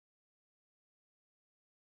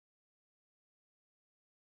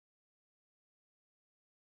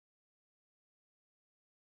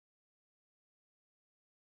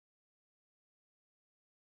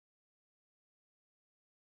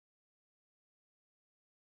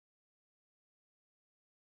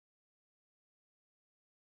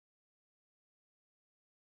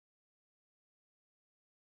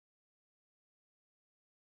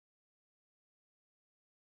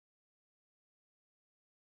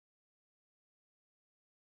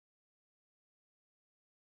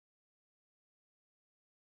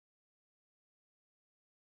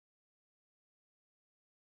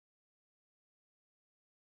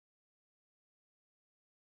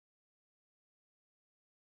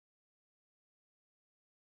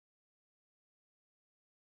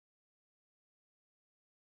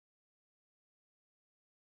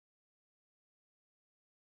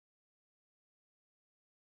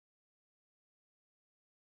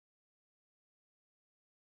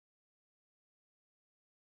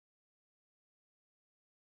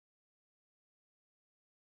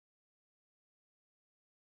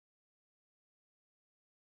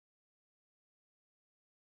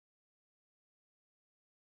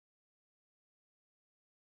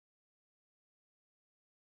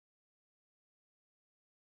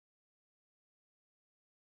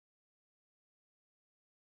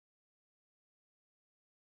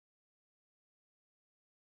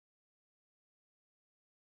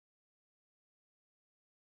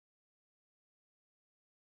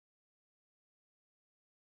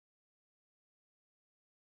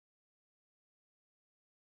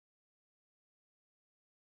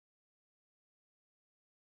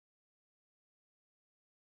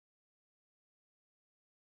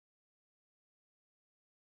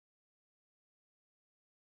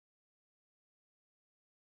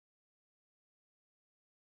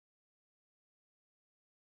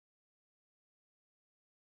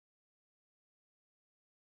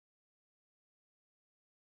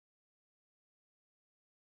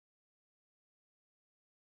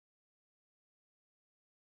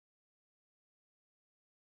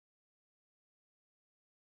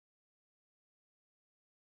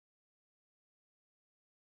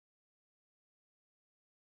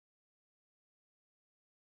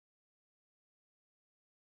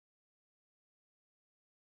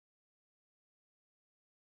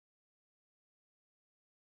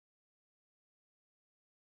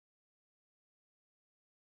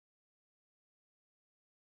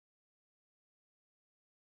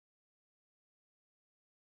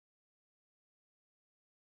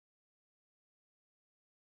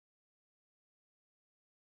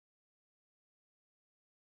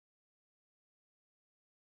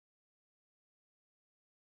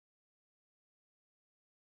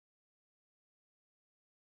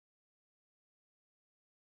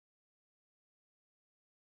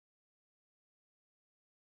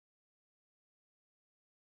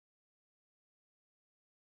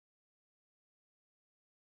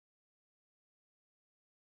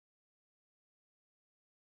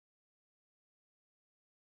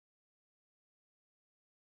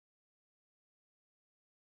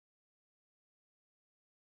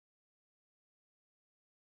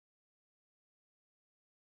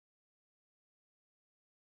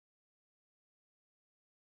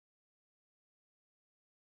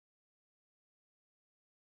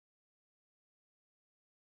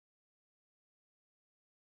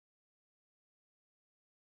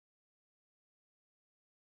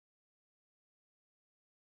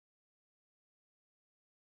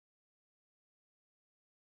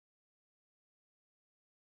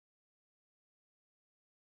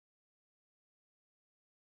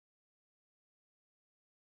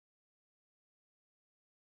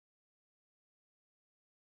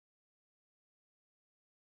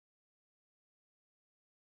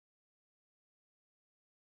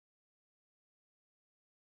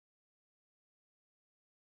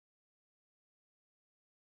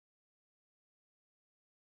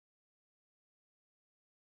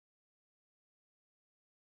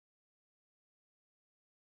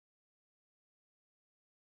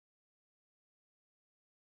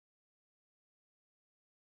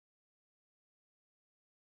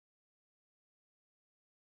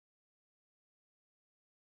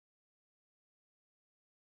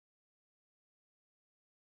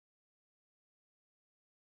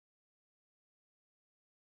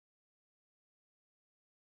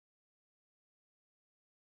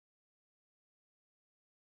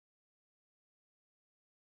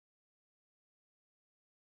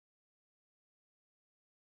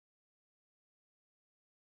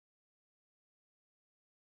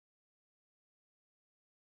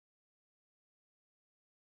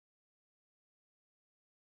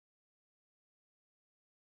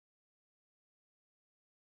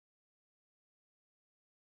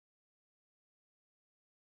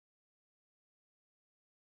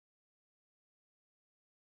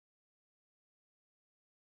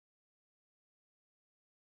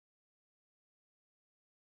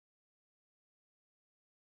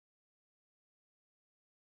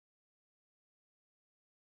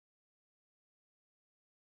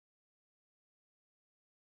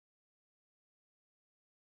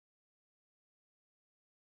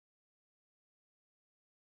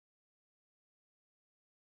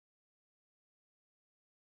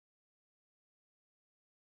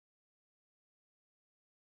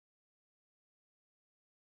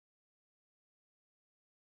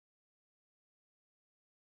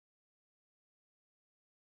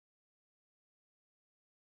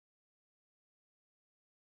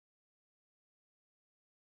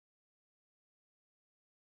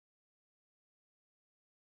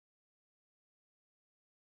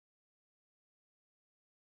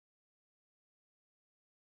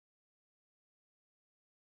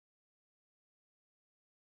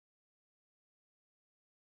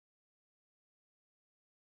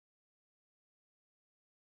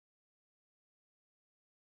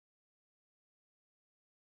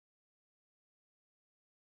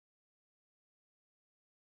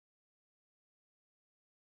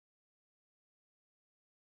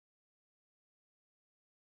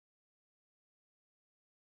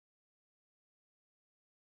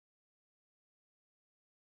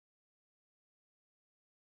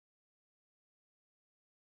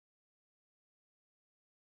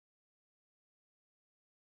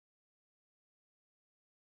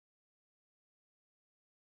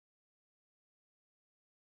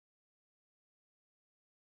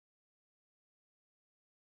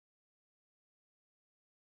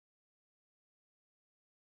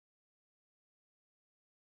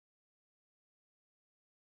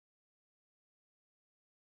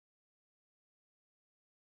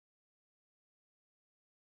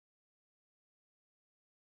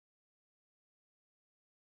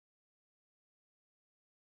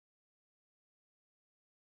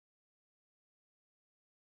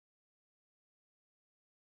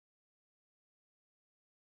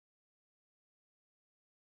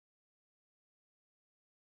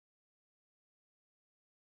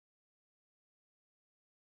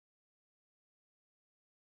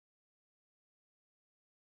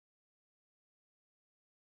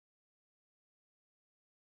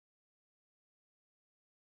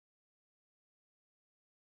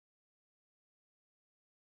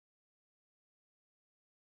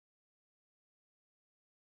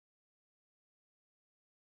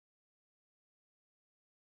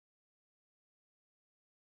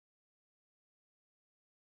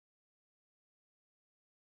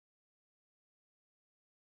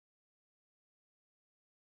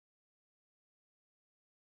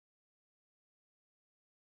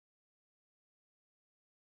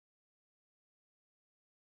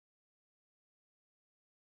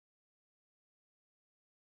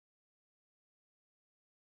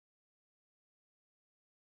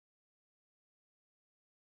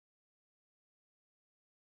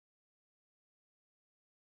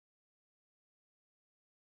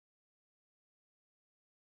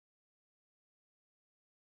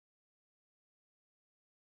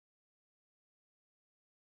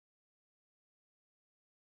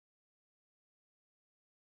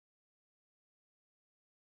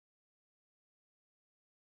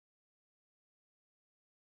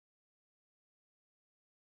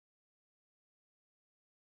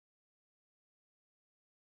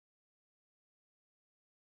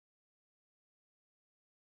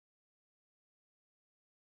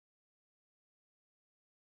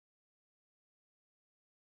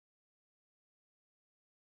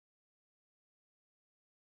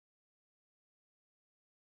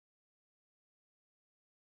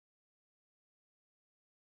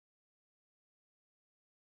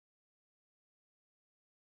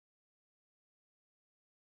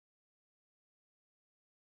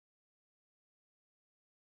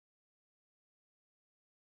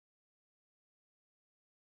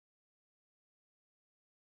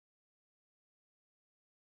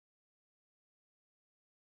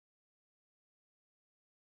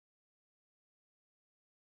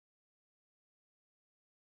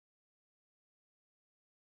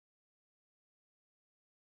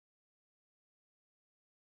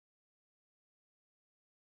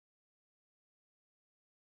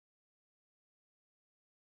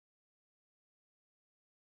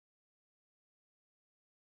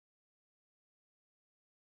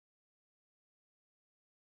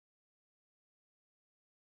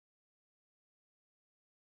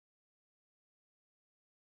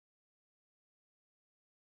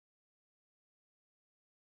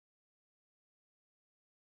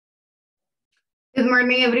Good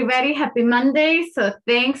morning, everybody. Happy Monday. So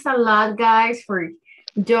thanks a lot, guys, for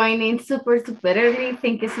joining super early.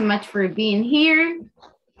 Thank you so much for being here.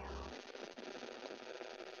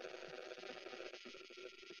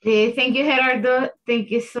 Thank you, Gerardo.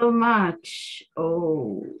 Thank you so much.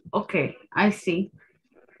 Oh, okay. I see.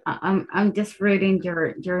 I'm just reading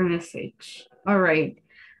your message. All right.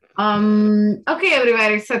 Okay,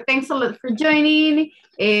 everybody. So thanks a lot for joining.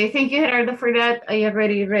 Thank you, Gerardo, for that. I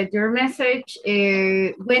already read your message.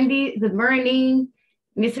 Wendy, good morning.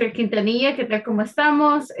 Mr. Quintanilla, ¿qué tal? ¿Cómo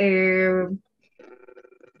estamos?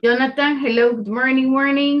 Jonathan, hello, good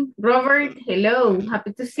morning. Robert, hello,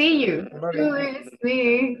 happy to see you. It's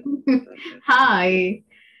me. Hi.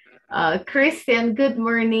 Christian, good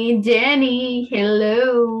morning. Jenny,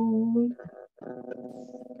 hello.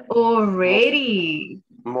 Already.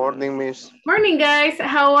 Morning, Miss. Morning, guys.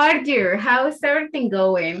 How are you? How is everything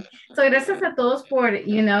going? So, gracias a todos por,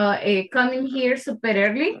 coming here super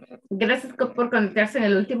early. Gracias por conectarse en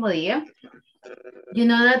el último día. You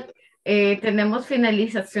know that tenemos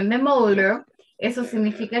finalización de módulo. Eso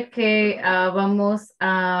significa que vamos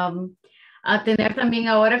a tener también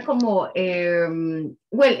ahora como,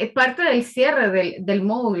 parte del cierre del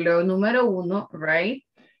módulo número 1, right?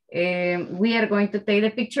 We are going to take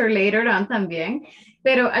the picture later on también.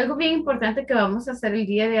 Pero algo bien importante que vamos a hacer el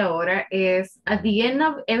día de ahora es, at the end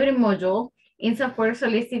of every module, INSAFORP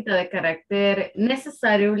solicita de carácter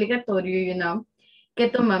necesario, obligatorio, que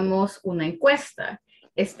tomamos una encuesta.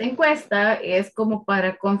 Esta encuesta es como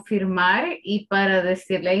para confirmar y para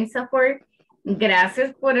decirle a INSAFORP,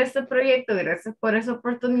 gracias por este proyecto, gracias por esa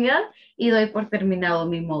oportunidad y doy por terminado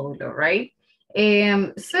mi módulo, right?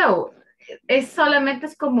 Solamente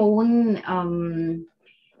es como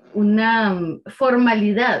una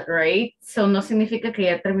formalidad, right? So no significa que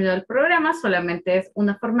ya terminó el programa, solamente es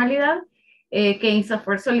una formalidad que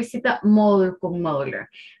INSAFORP solicita módulo con módulo.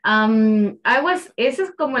 Esa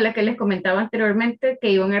es como la que les comentaba anteriormente, que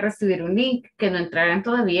iban a recibir un link, que no entraran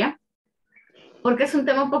todavía, porque es un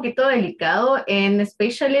tema un poquito delicado, and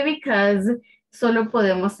especially because solo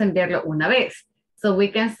podemos enviarlo una vez. So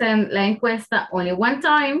we can send la encuesta only one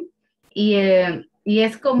time, y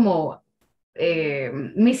es como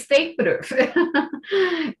mistake proof.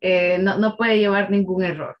 No puede llevar ningún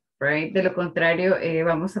error, right? De lo contrario,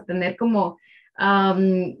 vamos a tener como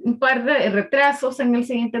un par de retrasos en el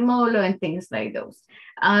siguiente módulo en things like those.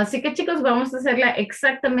 Así que chicos, vamos a hacerla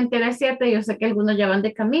exactamente a las 7. Yo sé que algunos ya van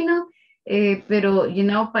de camino, pero,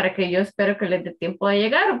 para que yo espero que les dé tiempo de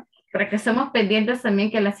llegar, para que estemos pendientes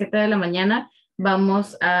también que a las 7 de la mañana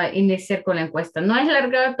vamos a iniciar con la encuesta. No es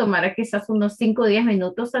larga, tomará quizás unos 5 o 10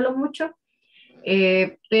 minutos a lo mucho,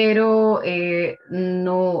 pero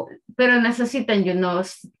necesitan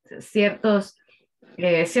ciertas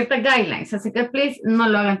guidelines, así que please no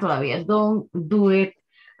lo hagan todavía. Don't do it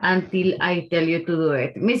until I tell you to do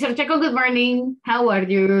it. Mr. Checo, good morning. How are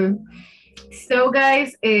you? So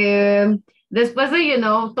guys, después de,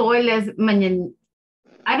 todas las mañanas,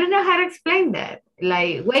 I don't know how to explain that.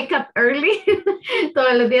 Like, wake up early.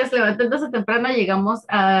 Todos los días levantándose temprano llegamos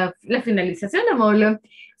a la finalización del módulo.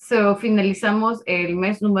 So, finalizamos el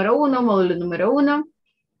mes número 1, módulo número 1.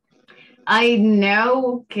 I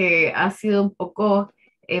know que ha sido un poco,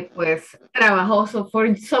 trabajoso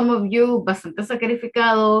for some of you, bastante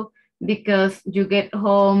sacrificado, because you get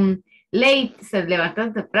home late, se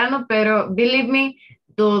levantan temprano, pero believe me,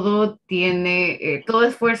 todo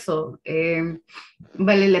esfuerzo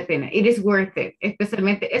vale la pena. It is worth it.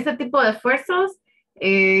 Especialmente este tipo de esfuerzos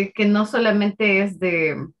que no solamente es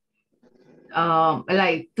de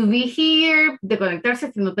like to be here, de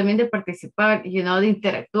conectarse, sino también de participar, de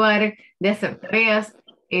interactuar, de hacer tareas.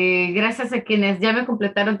 Gracias a quienes ya me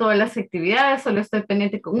completaron todas las actividades, solo estoy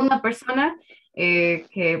pendiente con una persona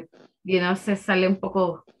que, se sale un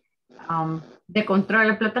poco de control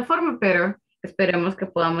la plataforma, pero esperemos que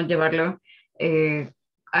podamos llevarlo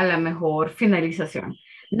a la mejor finalización.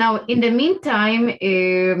 Now, in the meantime,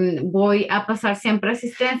 voy a pasar siempre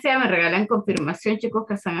asistencia, me regalan confirmación, chicos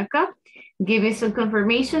que están acá. Give me some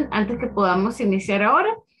confirmation antes que podamos iniciar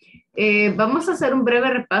ahora. Vamos a hacer un breve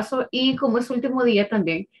repaso y como es último día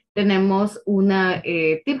también, tenemos una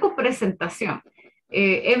tipo presentación.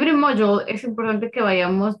 Every module es importante que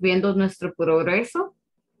vayamos viendo nuestro progreso,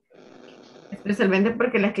 especialmente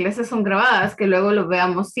porque las clases son grabadas, que luego lo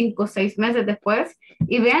veamos 5 o 6 meses después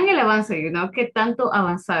y vean el avance, qué tanto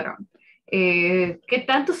avanzaron, qué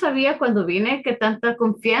tanto sabía cuando vine, qué tanta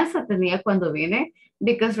confianza tenía cuando vine,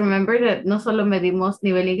 because remember that no solo medimos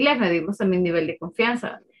nivel inglés, medimos también nivel de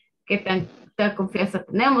confianza. qué tanta confianza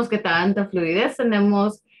tenemos, qué tanta fluidez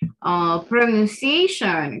tenemos,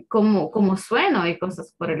 pronunciation, cómo sueno y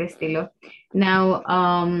cosas por el estilo. Now,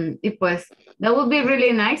 y pues, that would be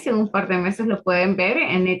really nice. En un par de meses lo pueden ver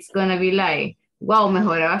and it's gonna be like, wow,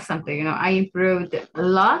 mejoré bastante, you know, I improved a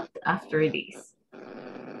lot after this.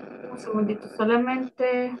 Un segundito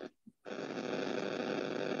solamente.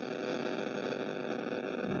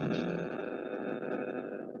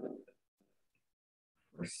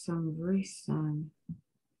 For some reason.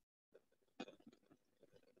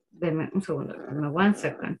 Deme un segundo, deme 1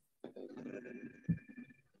 second.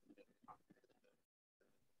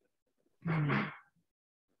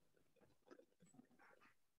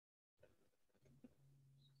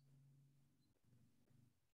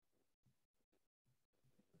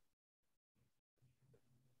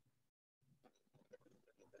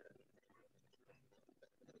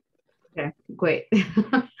 Okay, great.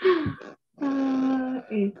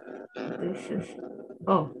 This is,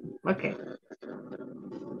 oh, okay.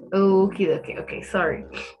 Okay, sorry.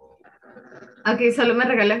 Okay, solo me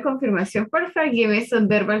regalan confirmación, porfa. Give me some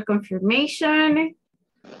verbal confirmation.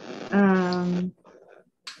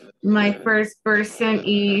 My first person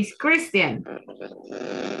is Christian.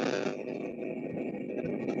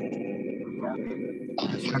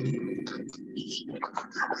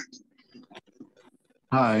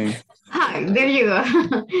 Hi. Hi, there you go.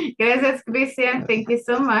 Gracias, Christian. Thank you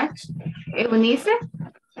so much. Eunice.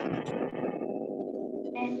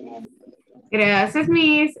 Gracias,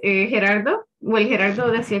 Miss. Gerardo. O el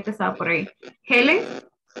Gerardo decía que estaba por ahí. Helen.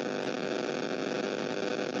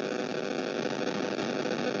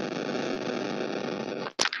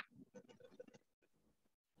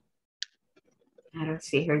 I don't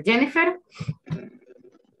see her. Jennifer.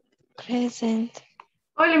 Present.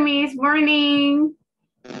 Hola, Miss. Morning.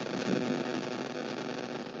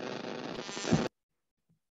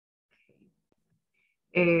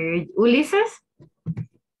 Ulises.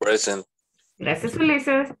 Present. Gracias,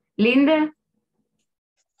 Ulises. Linda.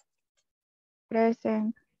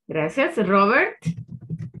 Present. Gracias. Robert.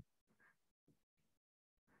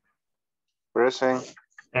 Present.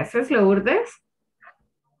 Gracias, Lourdes.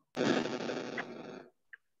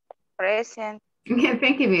 Present.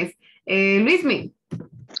 Thank you, Miss. Luismi.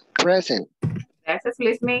 Present. Gracias,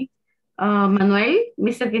 Luismi. Manuel,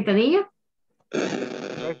 Mr. Quintanilla.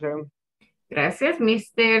 Present. Gracias,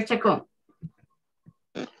 Mr. Chacón.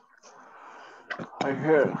 I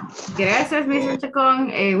hear. Gracias, Mr.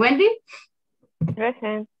 Chacón. Wendy.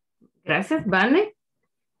 Present. Gracias, Vane.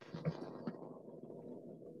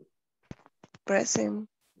 Present.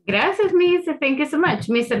 Gracias, Miss. Thank you so much.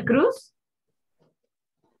 Mr. Cruz.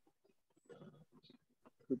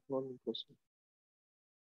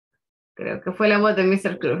 Creo que fue la voz de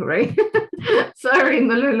Mr. Cruz, right? Sorry,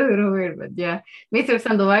 no lo logro ver, but yeah. Mr.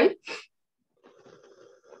 Sandoval.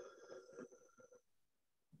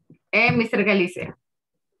 Mr. Galicia.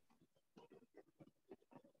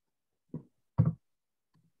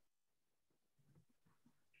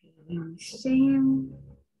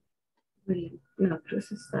 No,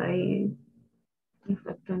 Cruz está ahí. Me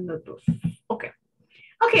faltan los dos. Okay.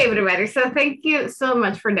 Okay, everybody. So thank you so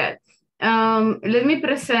much for that. Let me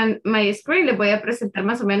present my screen. Les voy a presentar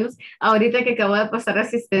más o menos. Ahorita que acabo de pasar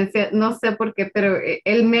asistencia, no sé por qué, pero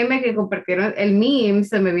el meme que compartieron, el meme,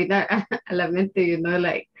 se me vino a la mente, you know,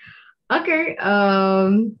 like, okay,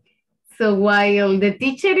 so while the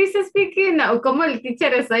teacher is speaking, como el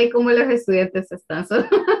teacher está ahí, como los estudiantes están. So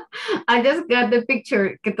I just got the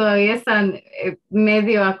picture que todavía están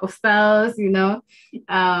medio acostados, you know,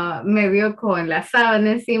 medio con la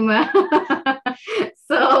sábana encima.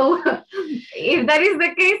 So if that is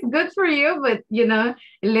the case, good for you, but you know,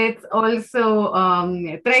 let's also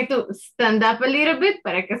try to stand up a little bit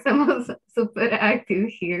para que seamos super active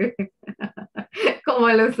here. Como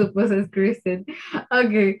lo supo Kristen.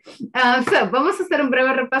 Ok, so vamos a hacer un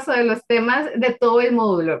breve repaso de los temas de todo el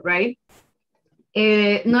módulo, right?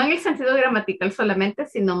 No en el sentido gramatical solamente,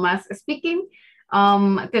 sino más speaking.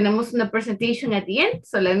 Tenemos una presentation at the end,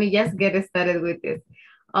 so let me just get started with this.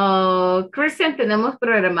 Christian, tenemos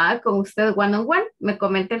programada con usted one-on-one. Me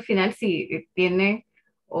comenta al final si tiene,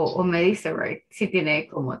 o me dice, right, si tiene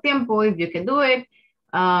como tiempo, if you can do it.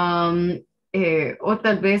 O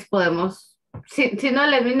tal vez podemos, si no,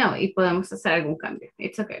 let me know, y podemos hacer algún cambio.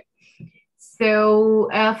 It's okay. So,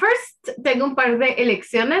 first, tengo un par de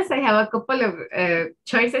elecciones. I have a couple of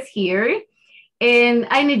choices here. And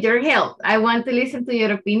I need your help. I want to listen to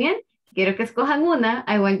your opinion. Quiero que escojan una.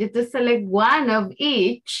 I want you to select one of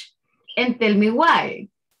each and tell me why.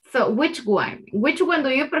 So, which one? Which one do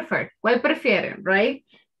you prefer? ¿Cuál prefieren, right?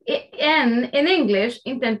 And in English,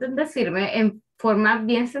 intenten decirme en forma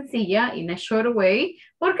bien sencilla, in a short way.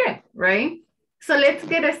 ¿Por qué? Right? So let's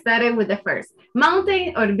get started with the first.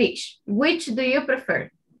 Mountain or beach? Which do you prefer?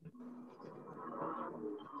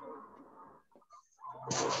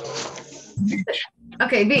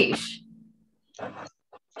 Okay, beach.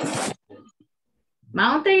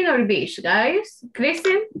 Mountain or beach, guys?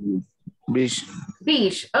 Kristen? Beach.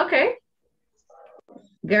 Beach, okay.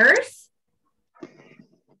 Girls?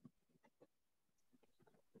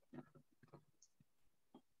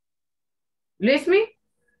 Luismi?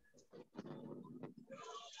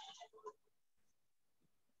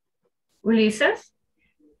 Ulises?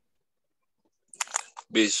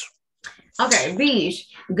 Beach. Okay, beach.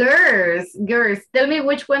 Girls, tell me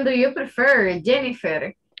which one do you prefer,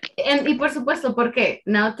 Jennifer? Y por supuesto, ¿por qué?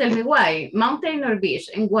 Now tell me why. Mountain or beach,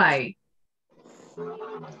 and why?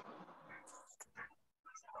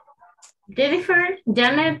 Jennifer,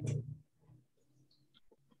 Janet,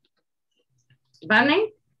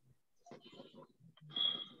 Bunny?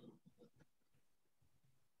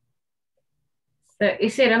 So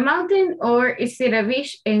is it a mountain or is it a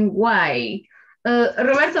beach, and why?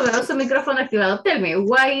 Roberto, veo su micrófono activado. Tell me,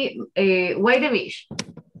 why the beach?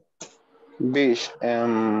 Beach.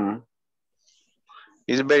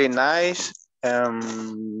 It's very nice.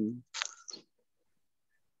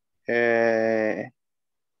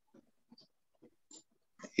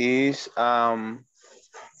 Is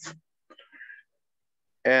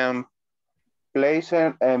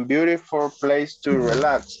pleasant and beautiful place to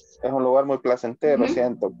relax. Es un lugar muy placentero,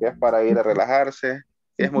 siento que es para ir a relajarse.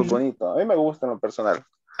 Es muy bonito. A mí me gusta en lo personal.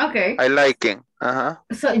 Okay. I like it.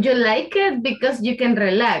 So you like it because you can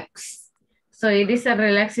relax. So it is a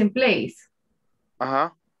relaxing place.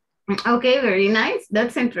 Okay, very nice.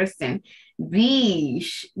 That's interesting.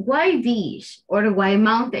 Beach. Why beach? Or why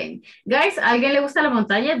mountain? Guys, ¿a alguien le gusta la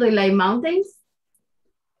montaña? Do you like mountains?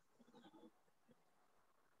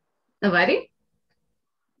 Nobody?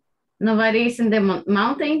 Nobody is in the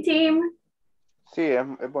mountain team? Sí,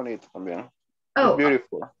 es bonito también. Oh, it's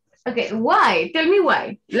beautiful. Okay, why? Tell me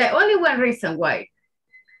why. Like only one reason why.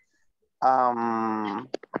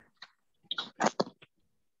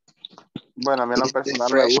 Bueno, a mí en lo personal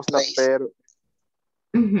me gusta, pero...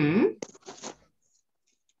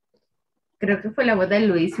 Creo que fue la voz de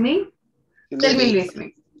Luismi. Tell me,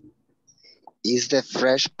 Luismi. Is the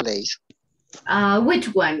fresh place.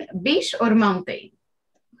 Which one? Beach or mountain?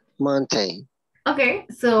 Mountain. Okay,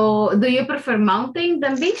 so do you prefer mountain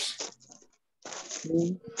than beach?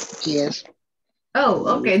 Yes. Oh,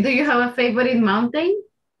 okay. Do you have a favorite mountain?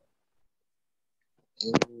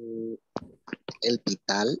 El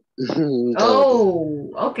Pital.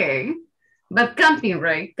 Oh, okay. But camping,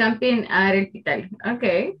 right? Camping at El Pital.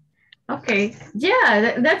 Okay. Okay.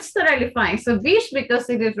 Yeah, that's totally fine. So beach because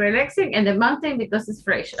it is relaxing and the mountain because it's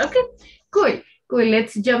fresh. Okay, cool. Cool.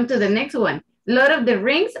 Let's jump to the next one. Lord of the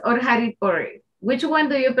Rings or Harry Potter? Which one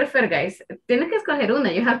do you prefer, guys? Tienes que escoger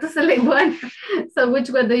una. You have to select one. So which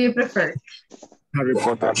one do you prefer? Harry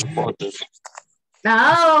Potter.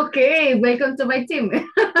 Ah, okay. Welcome to my team.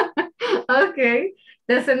 Okay.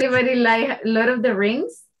 Does anybody like Lord of the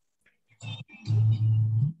Rings?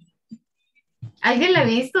 ¿Alguien la ha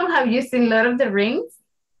visto? Have you seen Lord of the Rings?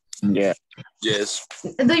 Yeah. Yes.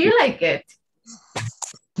 Do you like it?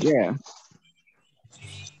 Yeah.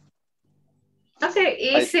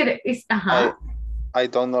 Okay. I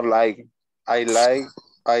don't know, like. I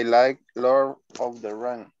like Lord of the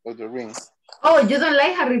Rings. Oh, you don't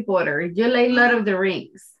like Harry Potter. You like Lord of the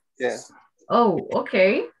Rings. Yes. Oh,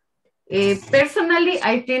 okay. Personally,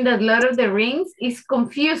 I think that Lord of the Rings is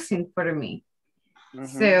confusing for me.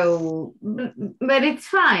 So, but it's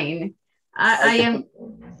fine. I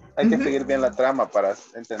Hay que seguir bien la trama para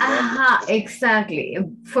entender. Exactly.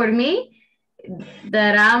 For me,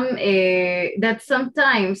 that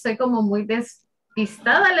sometimes soy como muy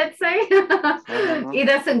despistada, let's say. It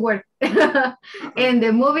doesn't work. And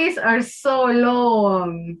the movies are so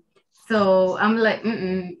long. So I'm like,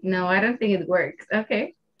 no, I don't think it works.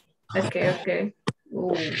 Okay.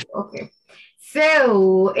 Ooh, okay.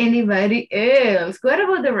 So, anybody else? What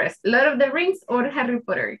about the rest? Lord of the Rings or Harry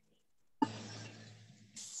Potter?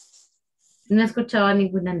 No he escuchado a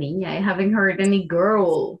ninguna niña. I haven't heard any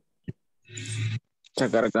girl. Está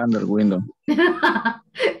cargando el window.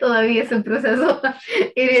 Todavía es en proceso.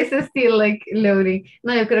 It is still like loading.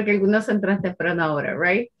 No, yo creo que algunos entran temprano ahora,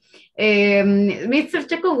 right? Mr.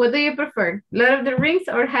 Checo, what do you prefer? Lord of the Rings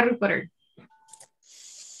or Harry Potter?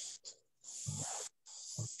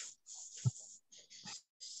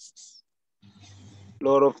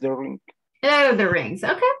 Lord of the Rings. Lord of the Rings.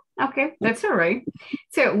 Okay, that's all right.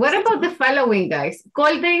 So what about the following, guys?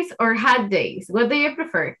 Cold days or hot days? What do you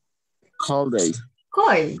prefer? Cold days.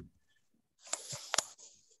 Cold.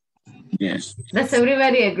 Yes. Does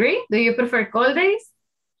everybody agree? Do you prefer cold days?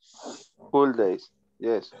 Cool days.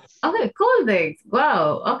 Yes. Okay, cold days.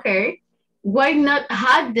 Wow, okay. Why not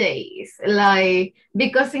hot days? Like,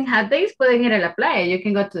 because in hot days pueden ir a la playa. You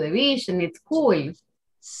can go to the beach and it's cool.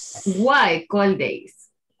 Why cold days?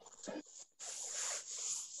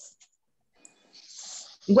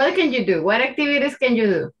 What can you do? What activities can you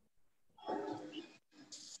do?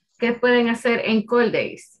 ¿Qué pueden hacer en cold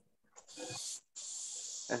days?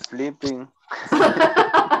 Sleeping. Okay,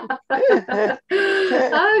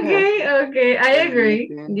 I agree.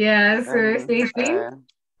 Sleeping. Yeah, so sleeping.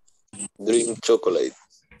 Drink chocolate.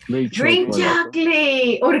 Drink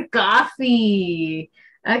chocolate or coffee.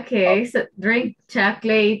 Okay, so drink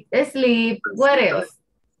chocolate, sleep. What else?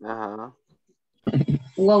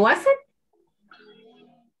 What was it?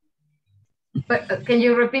 But, can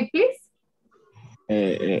you repeat, please?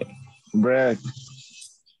 Bread.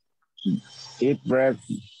 Eat bread.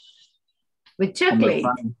 With chocolate.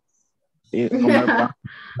 Comer pan.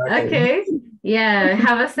 Okay. Yeah,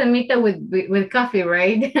 have a semita with coffee,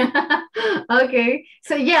 right? Okay.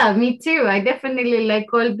 So yeah, me too. I definitely like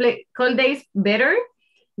cold days better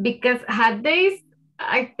because hot days,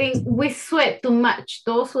 I think we sweat too much.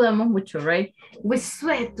 Todos sudamos mucho, right? We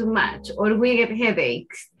sweat too much or we get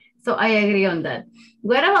headaches. So I agree on that.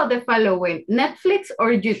 What about the following? Netflix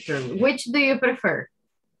or YouTube? Which do you prefer?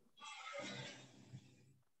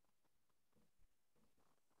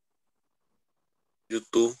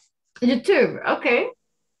 YouTube. YouTube, okay.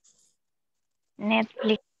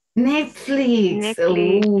 Netflix. Netflix.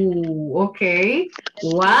 Oh, okay.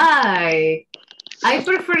 Why? I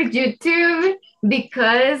prefer YouTube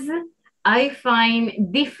because I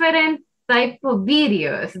find different type of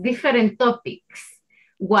videos, different topics.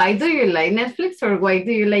 Why do you like Netflix or why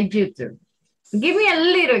do you like YouTube? Give me a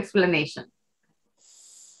little explanation.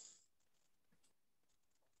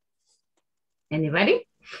 Anybody?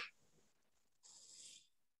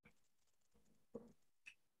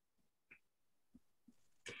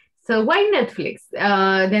 So why Netflix?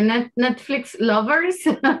 The Netflix lovers,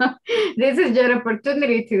 this is your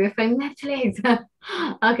opportunity to defend Netflix.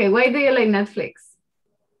 Okay, why do you like Netflix?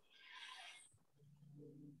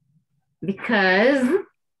 Because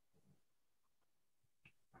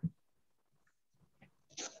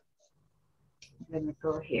let me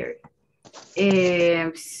go here.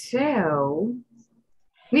 So,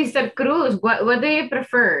 Mr. Cruz, what do you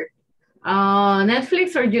prefer?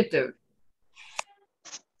 Netflix or YouTube?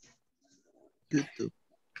 YouTube,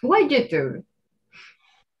 Why YouTube?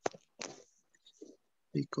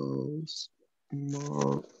 because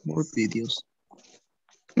more videos.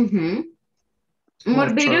 Mm-hmm. More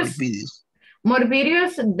short videos. videos. More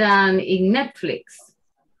videos than in Netflix.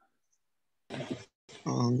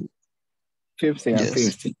 50 and Yes.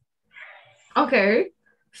 50. Okay.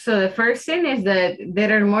 So the first thing is that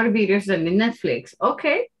there are more videos than in Netflix.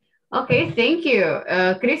 Okay. Okay, thank you.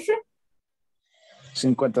 Christian?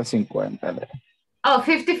 50-50. Oh,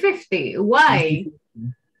 50-50. Why?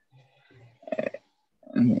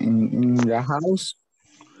 In the house,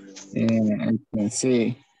 I can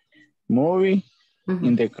see movie.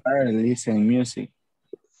 In the car, listen music.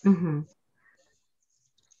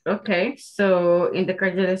 Okay, so in the car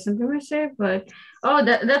you listen to music, but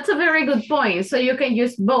that's a very good point. So you can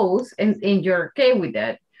use both, and you're okay with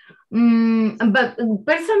that. But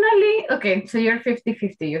personally, okay, so you're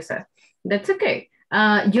 50-50, you said. That's okay.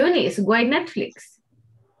 Eunice, why Netflix?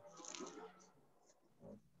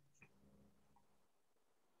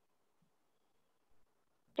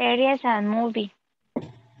 Series and movie.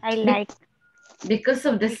 I like. Because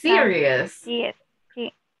of the series? Yes.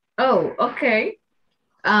 Oh, okay.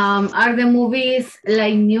 Are the movies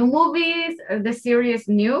like new movies? Are the series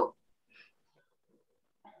new?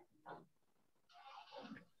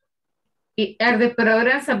 Are the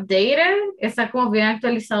programs updated? ¿Está como bien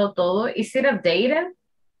actualizado todo? Is it updated?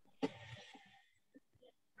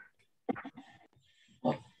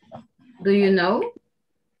 Do you know?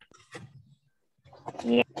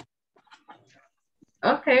 Yeah.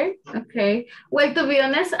 Okay. Well, to be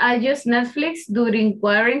honest, I use Netflix during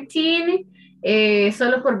quarantine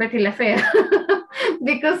solo por Betty la Fea.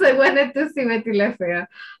 Because I wanted to see Betty la Fea.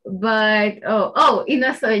 But, and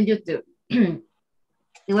also in YouTube.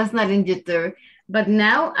 It was not in YouTube. But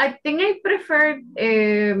now I think I prefer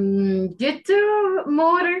YouTube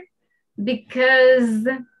more because,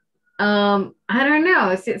 I don't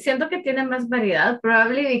know, siento que tiene más variedad,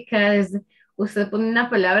 probably because usted pone una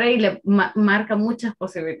palabra y le marca muchas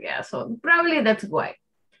posibilidades. So probably that's why.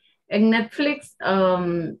 En Netflix,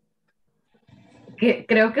 que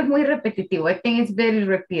creo que es muy repetitivo. I think it's very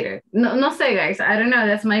repeated. No, no sé, guys. I don't know.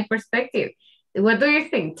 That's my perspective. What do you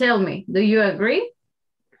think? Tell me. Do you agree?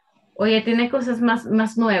 O ya tiene cosas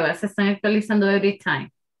más nuevas. Se están actualizando every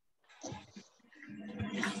time.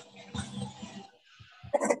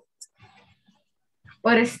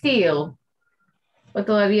 Or still. O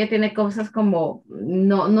todavía tiene cosas como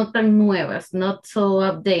no tan nuevas. Not so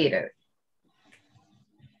updated.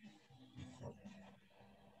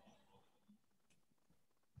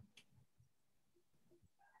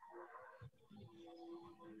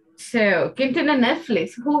 So, ¿quién tiene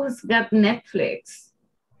Netflix? Who's got Netflix?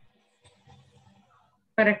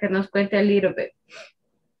 Para que nos cuente a little bit.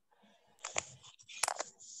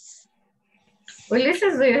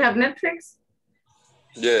 Ulises, do you have Netflix?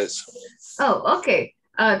 Yes. Oh, okay.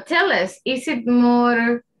 Tell us, is it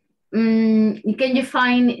more, can you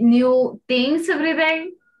find new things every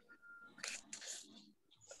day?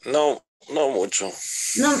 No, no mucho.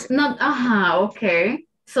 No, okay.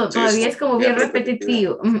 So Sí, todavía es como bien bien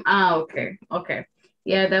repetitivo. repetitivo. Okay.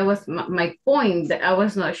 Yeah, that was my point. I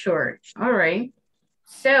was not sure. All right.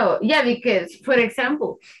 So, yeah, because, for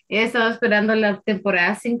example, he estaba esperando la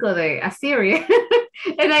temporada 5 de Assyria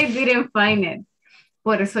and I didn't find it.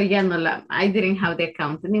 Por eso ya no I didn't have the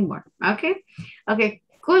account anymore. Okay.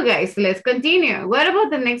 Cool, guys. Let's continue. What about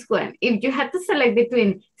the next one? If you had to select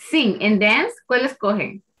between sing and dance, ¿cuál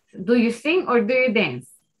escogen? Do you sing or do you dance?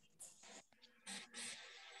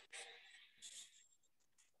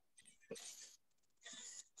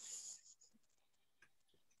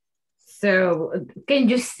 So, can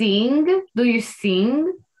you sing? Do you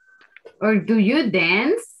sing? Or do you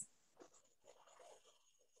dance?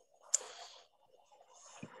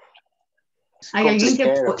 Hay alguien que...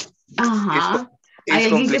 Ajá. It's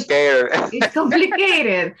complicated. It's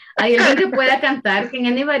complicated. ¿Hay alguien que pueda cantar? Can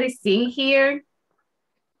anybody sing here?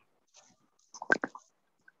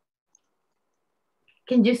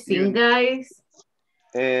 Can you sing, guys?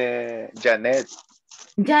 Janet.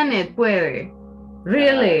 Janet puede.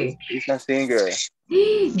 Really? She's a singer.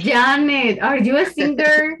 Janet, are you a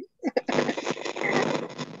singer?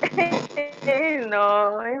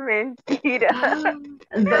 No, es mentira.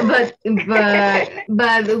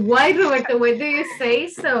 But why, Roberto? Why do you say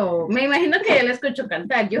so? Me imagino que ya la escucho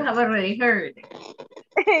cantar. You have already heard.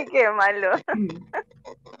 Qué malo.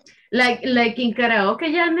 Like in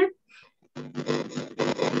karaoke, Janet?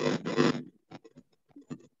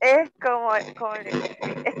 Es como es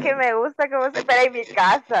que me gusta como se para en mi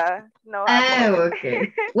casa. No,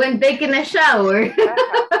 okay. When taking a shower.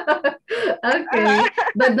 Okay.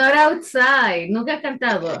 But not outside. Nunca he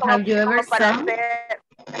cantado. Have you ever sung?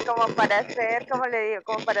 Como para hacer, como le digo,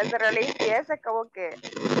 como para hacer la limpieza, como que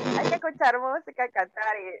hay que escuchar música,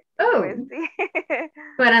 cantar y pues sí.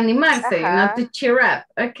 Para animarse, not to cheer up.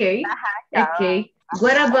 Okay. Okay.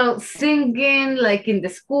 What about singing, like in the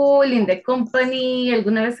school, in the company?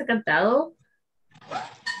 ¿Alguna vez ha cantado?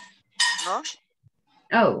 No.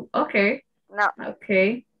 Oh, okay. No.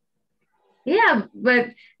 Okay. Yeah,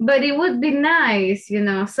 but it would be nice, you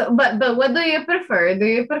know. So, but what do you prefer? Do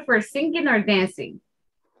you prefer singing or dancing?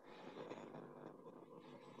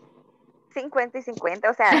 50 y 50,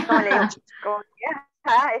 o sea, como le digo, como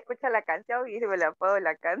que, escucha la canción y si me la puedo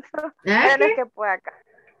la canto. Pero no es que pueda cantar.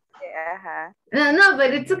 No,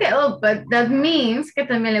 but it's okay. Oh, but that means que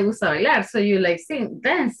también le gusta bailar, so you like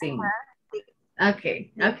dancing.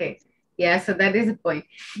 Okay. Yeah, so that is the point.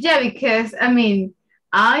 Yeah, because, I mean,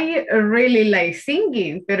 I really like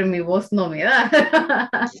singing, pero mi voz no me da.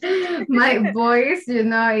 My voice, you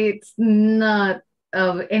know, it's not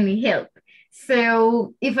of any help.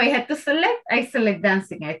 So if I had to select, I select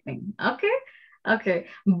dancing, I think. Okay.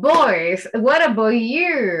 Boys, what about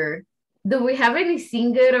you? Do we have any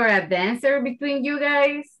singer or a dancer between you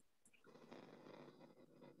guys?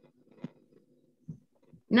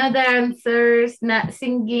 No dancers, not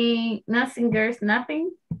singing, not singers,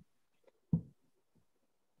 nothing?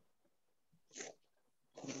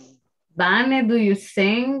 Vane, do you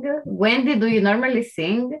sing? Wendy, do you normally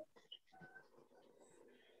sing?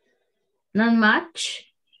 Not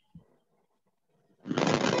much?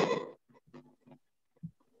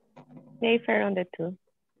 They prefer on the two.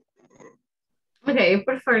 Okay, you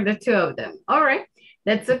prefer the two of them. All right,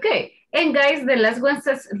 that's okay. And guys, the last one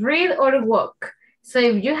says read or walk. So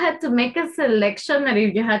if you had to make a selection or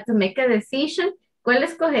if you had to make a decision, ¿cuál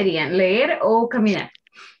escogerían? ¿Leer o caminar?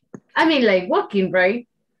 I mean, like walking, right?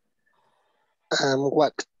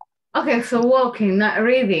 Walk. Okay, so walking, not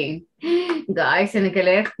reading. Guys, tienen que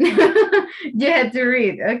leer. You had to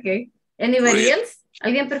read, okay. Anybody else?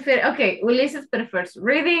 ¿Alguien prefiere? Okay, Ulises prefers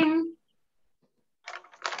reading.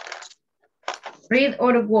 Read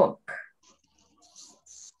or walk.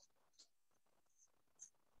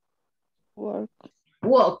 Work.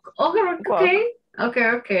 Walk. Okay, Walk. okay. Okay,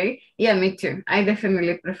 okay. Yeah, me too. I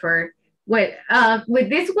definitely prefer. Well, with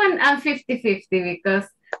this one, I'm 50-50 because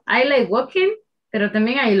I like walking, pero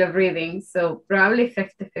también I love reading. So probably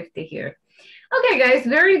 50-50 here. Okay, guys,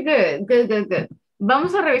 very good. Good, good, good.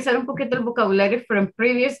 Vamos a revisar un poquito el vocabulario from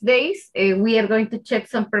previous days. We are going to check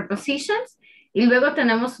some prepositions. Y luego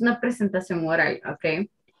tenemos una presentación oral, okay?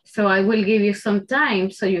 So I will give you some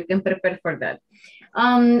time so you can prepare for that.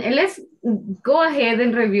 Let's go ahead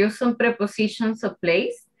and review some prepositions of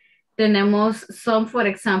place. Tenemos some, for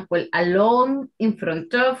example, along, in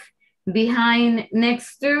front of, behind,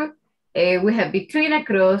 next to. We have between,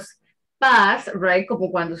 across, pass, right?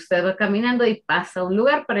 Como cuando usted va caminando y pasa a un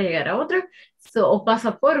lugar para llegar a otro. So, o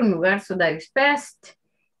pasa por un lugar, so that is past.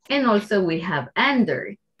 And also we have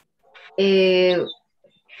under. We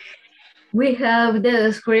have the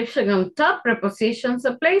description on top, prepositions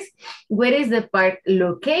of place. Where is the part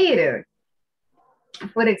located?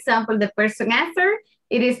 For example, the person answer,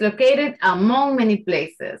 it is located among many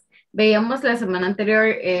places. Veíamos la semana anterior,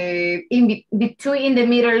 in between, in the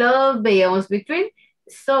middle of, veíamos between.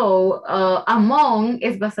 So, among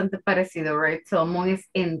es bastante parecido, right? So, among is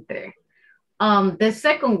entre. The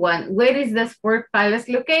second one, where is the sport palace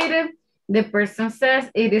located? The person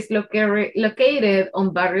says it is located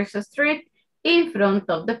on Barrios Street in front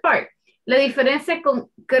of the park. La diferencia con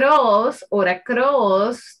cross o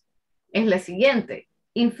across es la siguiente.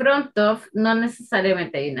 In front of no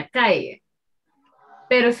necesariamente hay una calle.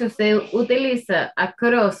 Pero si usted utiliza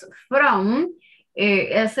across from,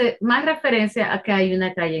 hace más referencia a que hay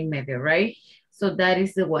una calle en medio, right? So that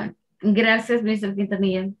is the one. Gracias, Mr.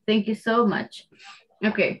 Quintanilla. Thank you so much.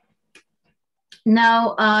 Okay.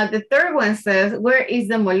 Now, the third one says, where is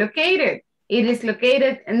the mall located? It is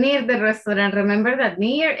located near the restaurant. Remember that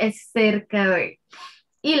near es cerca de.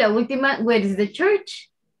 Y la última, where is the church?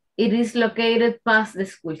 It is located past the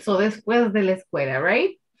school. So, después de la escuela,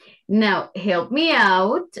 right? Now, help me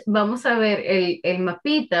out. Vamos a ver el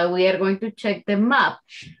mapita. We are going to check the map,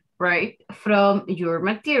 right? From your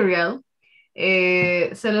material.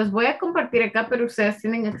 Se los voy a compartir acá, pero ustedes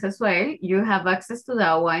tienen acceso a él. You have access to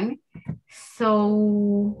that one.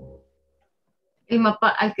 So, el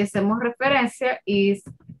mapa al que hacemos referencia is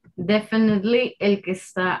definitely el que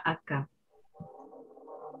está acá.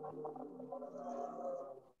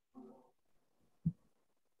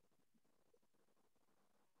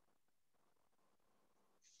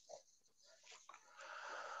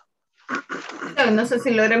 So, no sé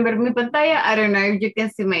si logran ver mi pantalla. I don't know if you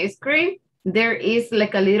can see my screen. There is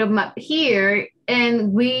like a little map here,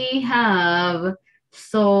 and we have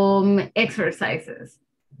some exercises.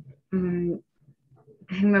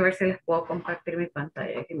 Déjenme ver si les puedo compartir mi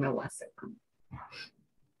pantalla. Give me 1 second.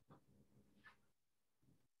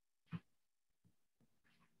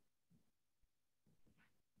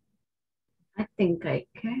 I think I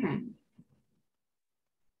can.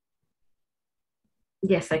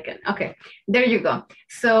 Yes, I can. Okay, there you go.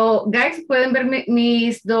 So, guys, pueden ver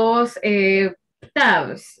mis dos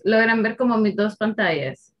tabs. Logran ver como mis dos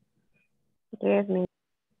pantallas. Yes, me.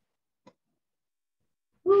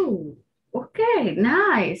 Okay,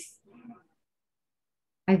 nice.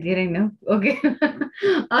 I didn't know. Okay.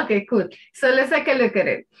 Okay, cool. So let's take a look at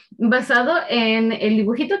it. Basado en el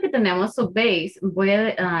dibujito que tenemos, so base, voy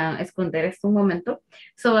a esconder esto un momento.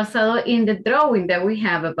 So basado in the drawing that we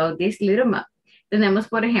have about this little map. Tenemos,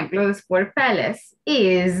 por ejemplo, the Sport Palace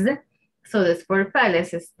is, so the Sport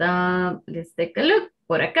Palace está, let's take a look,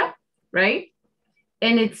 por acá, right?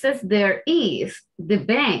 And it says there is the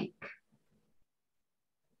bank.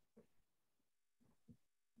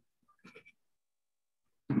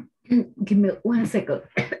 Give me 1 second.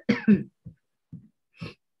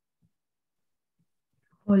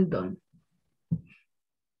 Hold on.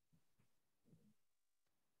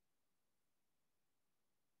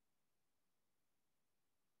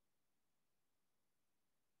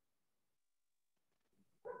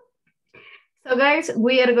 So guys,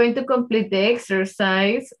 we are going to complete the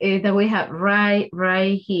exercise that we have right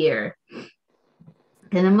here.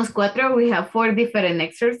 Tenemos 4, we have 4 different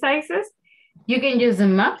exercises. You can use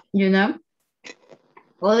them up, you know.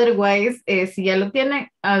 Otherwise, si ya lo tienen,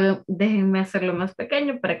 déjenme hacerlo más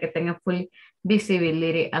pequeño para que tengan full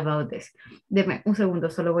visibility about this. Denme un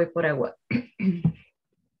segundo, solo voy por agua.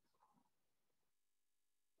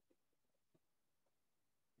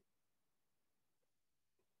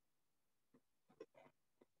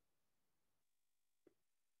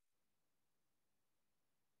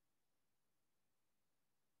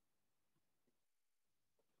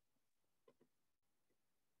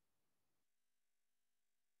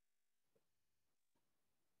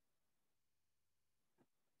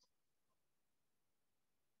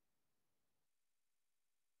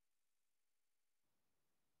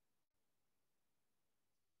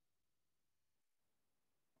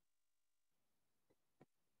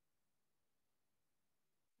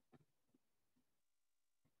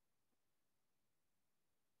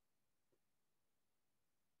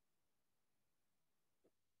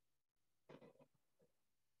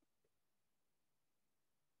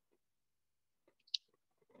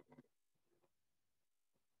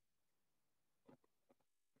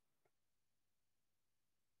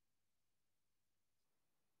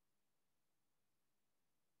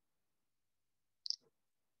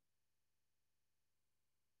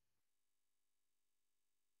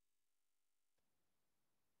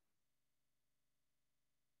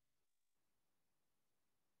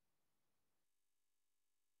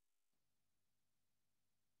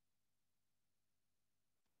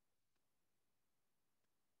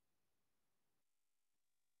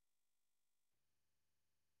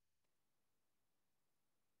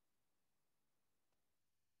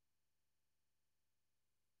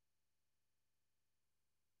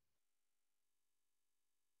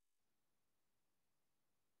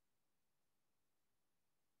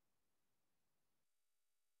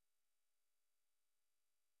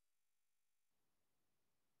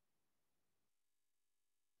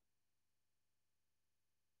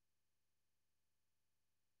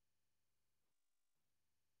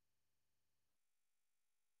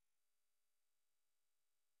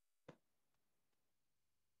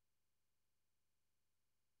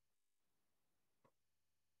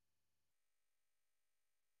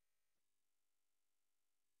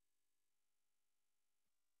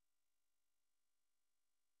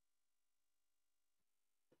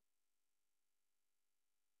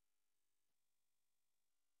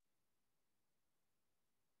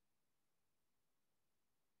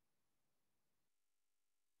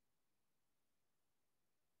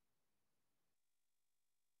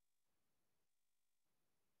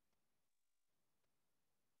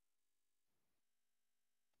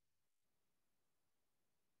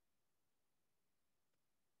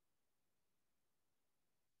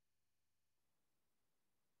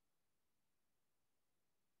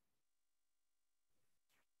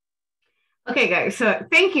 Okay, guys, so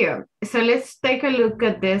thank you. So let's take a look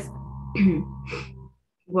at this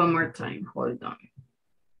one more time. Hold on.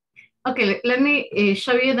 Okay, let me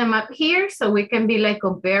show you the map here so we can be like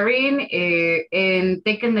comparing and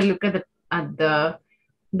taking a look at the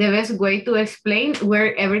best way to explain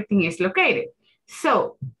where everything is located.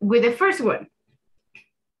 So with the first one,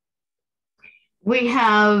 we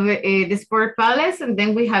have the sport palace and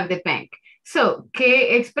then we have the bank. So,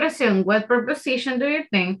 ¿qué expresión, what preposition do you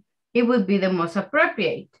think it would be the most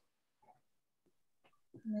appropriate?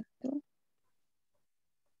 Next to.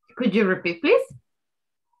 Could you repeat, please?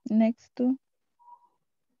 Next to.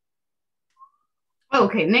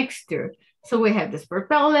 Okay, next to. So we have the sport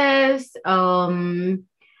palace.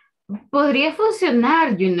 Podría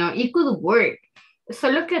funcionar, you know, it could work.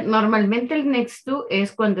 Solo que normalmente el next to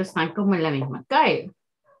es cuando están como en la misma calle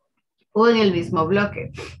o en el mismo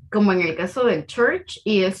bloque, como en el caso del Church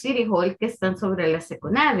y el City Hall que están sobre la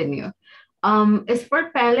Second Avenue.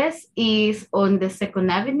 Sport Palace is on the Second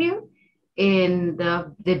Avenue and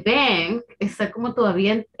the bank está como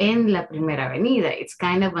todavía en la primera avenida. It's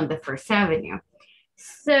kind of on the First Avenue.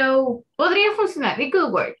 So, podría funcionar, it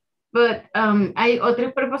could work. But hay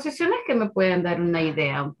otras preposiciones que me pueden dar una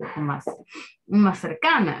idea un poco más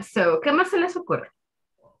cercana. So, ¿qué más se les ocurre?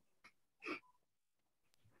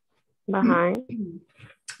 Behind.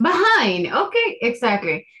 Behind, okay,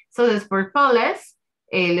 exactly. So, the Sport Palace,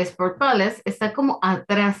 el Sport Palace está como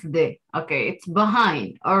atrás de, okay, it's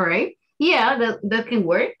behind, all right. Yeah, that can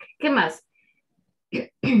work. ¿Qué más?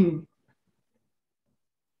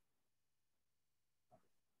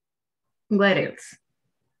 What else?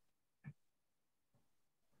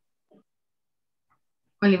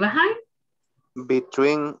 Only behind?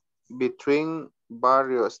 Between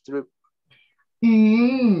barrio strip.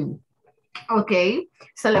 Ok,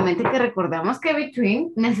 solamente que recordamos que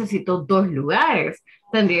between necesito dos lugares.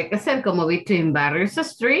 Tendría que ser como between Barrios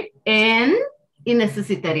Street y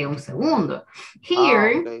necesitaría un segundo.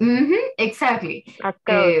 Here, Okay. exactly.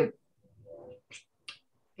 Across.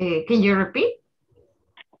 Can you repeat?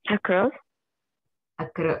 Across.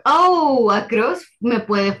 Across me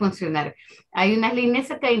puede funcionar. Hay unas líneas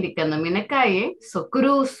acá indicándome una calle, so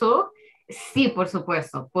cruzo, sí, por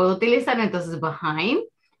supuesto. Puedo utilizar entonces behind,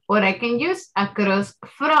 or I can use across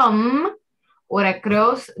from, or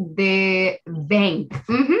across the bank.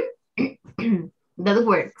 That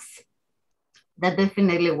works. That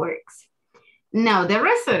definitely works. Now, the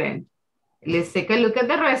restaurant. Let's take a look at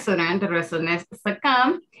the restaurant. The restaurant is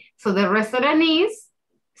acá. So the restaurant is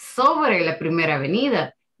sobre la primera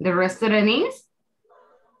avenida. The restaurant is.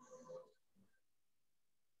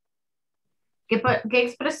 ¿Qué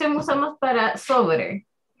expresión usamos para sobre?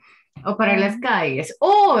 O para las calles.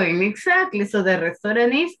 On, exactly. So the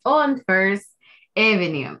restaurant is on First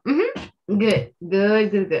Avenue. Good.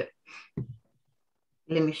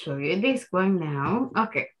 Let me show you this one now.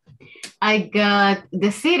 Okay. I got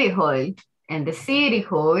the City Hall. And the City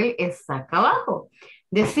Hall is acá abajo.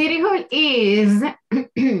 The City Hall is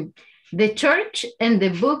the church and the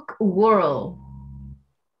book world.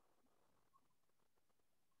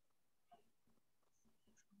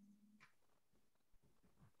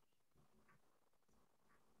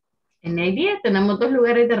 En el día tenemos dos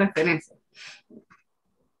lugares de referencia.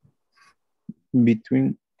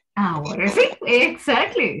 Between. Ahora sí,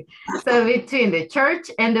 exactly. So between the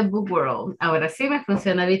church and the book world. Ahora sí me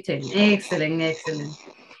funciona between. Excellent.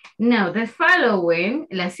 Now, the following,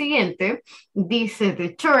 la siguiente, dice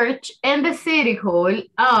the church and the city hall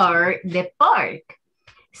are the park.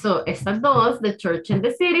 So, estas dos, the church and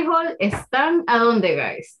the city hall, están ¿a dónde,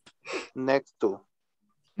 guys? Next to.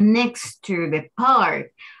 Next to the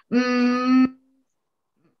park.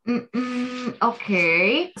 Ok,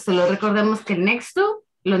 solo recordemos que next to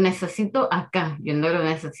lo necesito acá. Yo no lo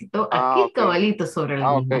necesito aquí, Okay. cabalito, sobre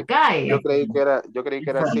la misma calle. Yo creí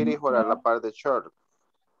que era City Hall a la par de Church.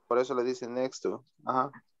 Por eso le dicen next to.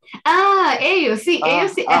 Ajá. Ellos sí.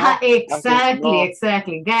 Ajá,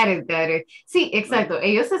 exactly. Got it. Sí, exacto.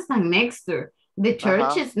 Ellos están next to. The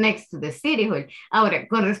church is next to the city hall. Ahora,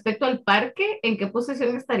 con respecto al parque, ¿en qué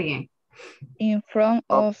posición estarían? In front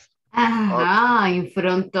of. Ajá, in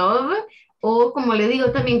front of. O como le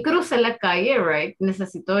digo, también cruza la calle, right?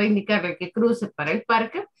 Necesito indicarle que cruce para el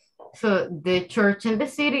parque. So, the church and the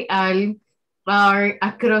city are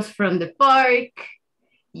across from the park.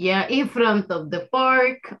 Yeah, in front of the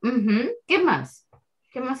park. ¿Qué más?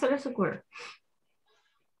 ¿Qué más se les ocurre?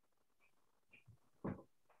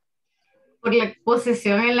 Por la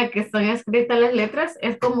posición en la que están escritas las letras,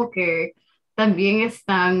 es como que también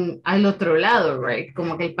están al otro lado, right?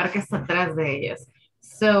 Como que el parque está atrás de ellas.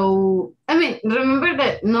 So, I mean, remember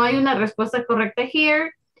that no hay una respuesta correcta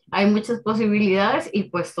here. Hay muchas posibilidades y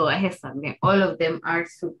pues todas están bien. All of them are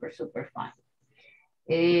super, super fun.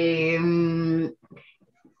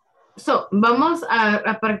 So, vamos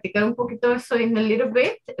a practicar un poquito eso in a little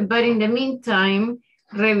bit, but in the meantime,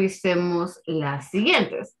 revisemos las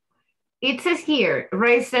siguientes. It says here,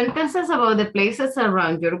 write sentences about the places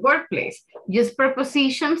around your workplace. Use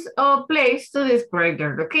prepositions or place to describe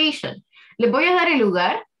their location. Les voy a dar el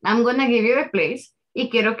lugar. I'm going to give you a place. Y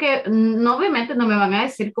quiero que, no, obviamente no me van a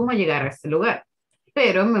decir cómo llegar a este lugar,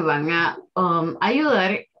 pero me van a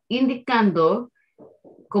ayudar indicando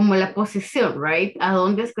como la posición, right? A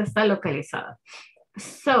dónde es que está localizada.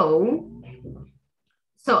 So,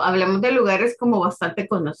 hablamos de lugares como bastante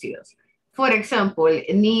conocidos. For example,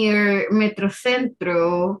 near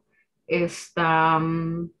Metrocentro está,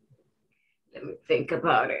 let me think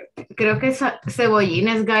about it. Creo que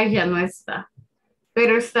Cebollines Guy ya no está,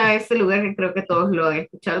 pero está este lugar que creo que todos lo han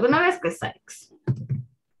escuchado alguna vez, que es Sykes.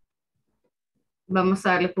 Vamos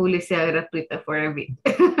a darle publicidad gratuita for a bit.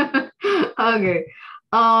 Okay.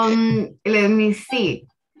 Let me see.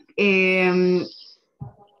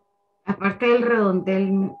 Aparte del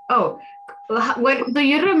redondel. Oh, do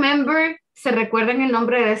you remember? ¿Se recuerdan el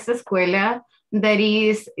nombre de esta escuela? That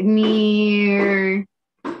is near.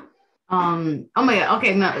 Oh my God.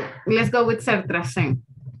 Okay, no. Let's go with Sertrasen.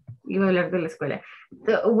 Iba a hablar de la escuela.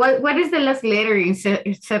 What is the last letter in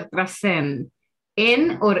Sertrasen?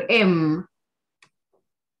 N or M?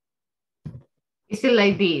 Is it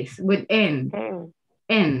like this? With N?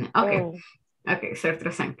 N. Okay. Okay,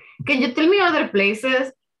 Sertrasen. Can you tell me other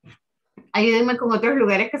places? Ayúdenme con otros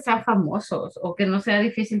lugares que sean famosos o que no sea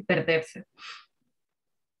difícil perderse.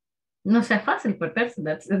 No sea fácil perderse,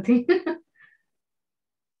 that's the thing.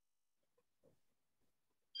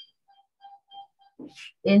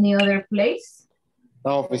 Any other place?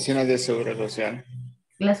 Las oficinas de seguro social.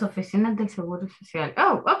 Las oficinas del Seguro Social.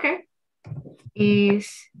 Oh, okay.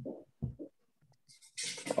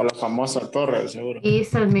 O la famosa torre del seguro.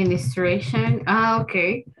 Is administration. Ah,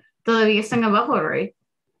 okay. Todavía están abajo, right?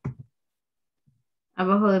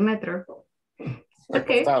 Abajo de metro.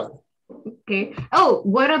 Okay. Okay. Oh,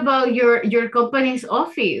 what about your company's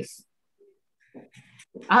office?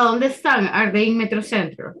 ¿A dónde están? Are they in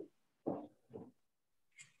Metrocentro?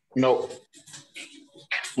 No.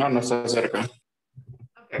 No está cerca.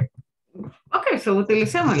 Okay. Okay, so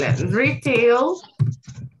utilicémosla. Retail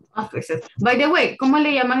offices. By the way, ¿cómo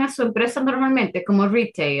le llaman a su empresa normalmente? Como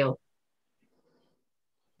retail.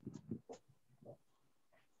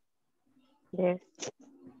 Yes.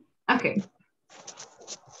 Okay.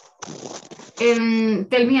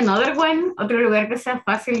 Tell me another one. Otro lugar que sea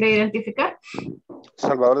fácil de identificar.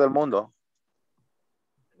 Salvador del mundo.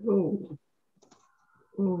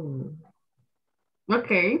 Ok.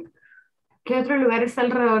 ¿Qué otro lugar está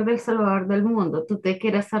alrededor del Salvador del mundo? Tú te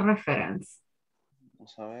quieres hacer reference.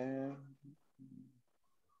 Vamos a ver.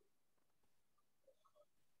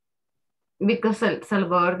 Because El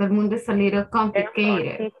Salvador del mundo is a little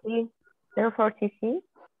complicated. Therefore, CC.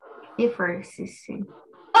 FRCC.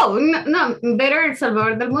 Oh, no, better El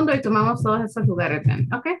Salvador del mundo y tomamos todos esos lugares then.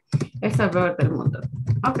 Ok. El Salvador del mundo.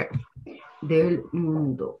 Ok. Del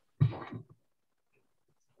mundo.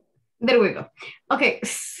 There we go. Okay,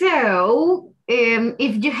 so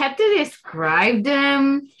if you had to describe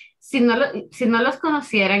them, si no los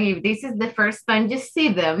conocieran, if this is the first time you see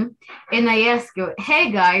them, and I ask you, hey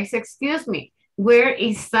guys, excuse me, where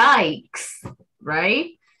is Sykes,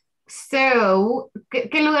 right? So,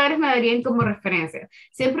 ¿qué lugares me darían como referencia?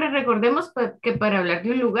 Siempre recordemos que para hablar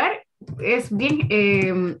de un lugar es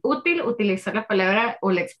bien útil utilizar la palabra o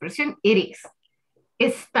la expresión it is.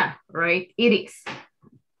 Está, right? It is.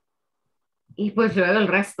 Y pues luego el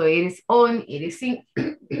resto, it is on, it is in,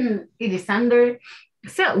 it is under.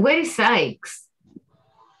 So, where is Sykes?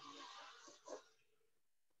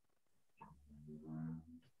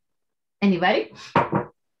 Anybody?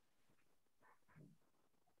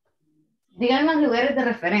 Digan más lugares de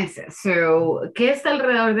referencia. So, ¿qué está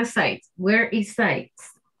alrededor de Sykes? Where is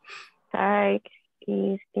Sykes? Sykes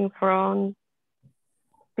is in front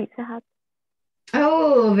Pizza Hut.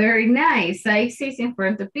 Oh, very nice. Sykes is in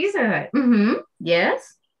front of Pizza Hut. Mm-hmm.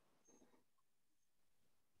 Yes.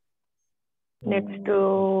 Next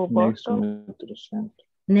to Boston.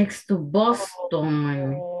 Next to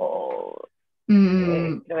Boston.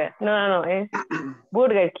 No, es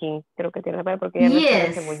Burger King. Creo que tiene la palabra porque ya no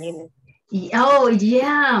está cebollines. Oh,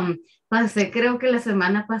 yeah. Pasé, creo que la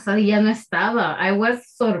semana pasada ya no estaba. I was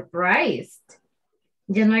surprised.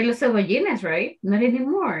 Ya no hay los cebollines, right? Not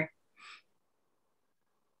anymore.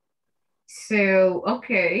 So,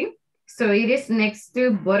 okay. So it is next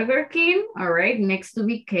to Burger King, all right, next to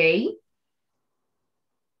BK.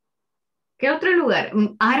 ¿Qué otro lugar?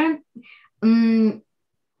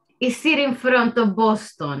 Is it in front of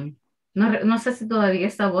Boston? No sé si todavía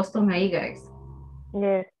está Boston ahí, guys.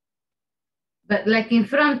 Yes. But like in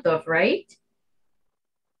front of, right?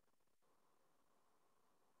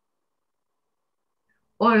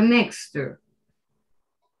 Or next to?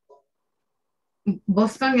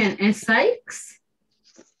 Boston and Sykes?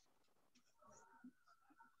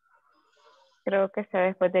 Creo que está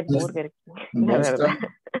después del Burger King, la verdad.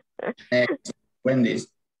 Wendy's.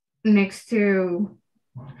 Next to...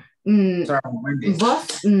 Sorry, Wendy's.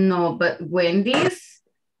 No, but Wendy's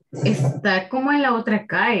está como en la otra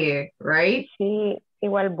calle, right? Sí,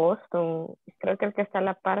 igual Boston. Creo que el que está a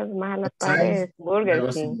la par, más a la par es Burger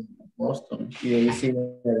King. Boston. Y ahí sí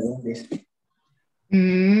Wendy's.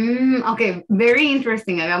 Okay, very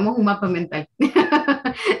interesting. Hagamos un mapa mental.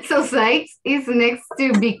 So Sykes is next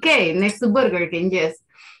to BK, next to Burger King, yes.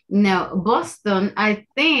 Now, Boston, I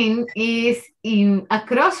think, is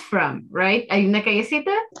across from, right? Hay una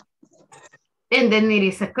callecita, and then it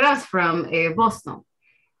is across from Boston.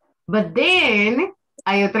 But then,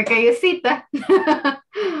 hay otra callecita,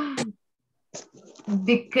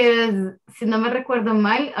 because, si no me recuerdo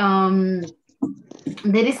mal,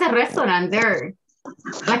 there is a restaurant there,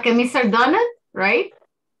 like a Mr. Donut, right?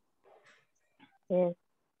 Yes.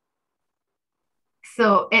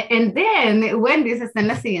 So, and then Wendy's está en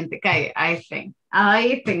la siguiente calle, I think,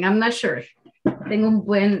 I'm not sure. Tengo un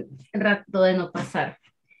buen rato de no pasar.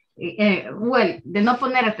 Well, de no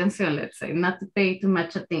poner atención, let's say, not to pay too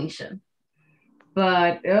much attention.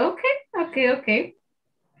 But, okay.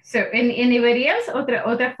 So, anybody else?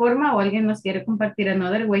 Otra forma o alguien nos quiere compartir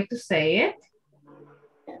another way to say it?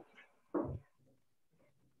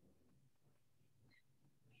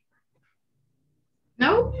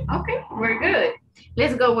 No? Okay, we're good.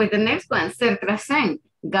 Let's go with the next one, ser trascend.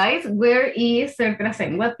 Guys, where is ser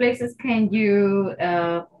trascend? What places can you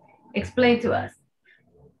explain to us?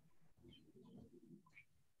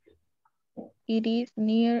 It is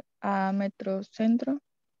near a Metro Centro.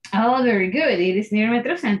 Oh, very good. It is near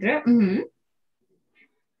Metro Centro.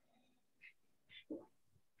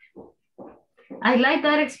 I like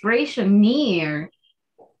that expression, near.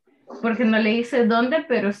 Porque no le dice dónde,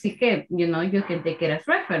 pero sí que, you can take it as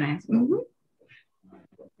reference.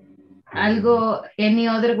 Algo, any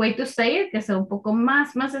other way to say it, que sea un poco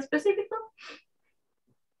más específico?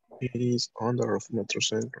 It is under of Metro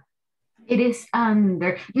Centro. It is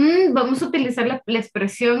under. Vamos a utilizar la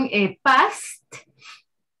expresión past.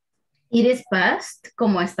 It is past,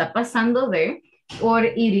 como está pasando de, or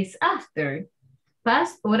it is after.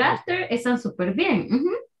 Past or after están súper bien.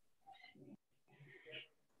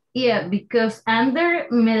 Yeah, because under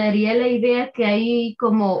me daría la idea que hay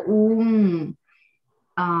como un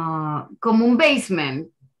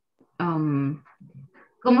basement. How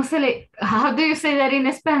do you say that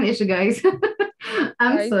in Spanish, guys?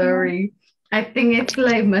 I'm sorry. I think it's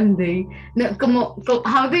like Monday. No,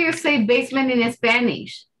 how do you say basement in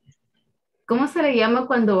Spanish? ¿Cómo se le llama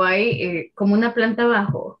cuando hay como una planta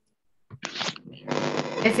abajo?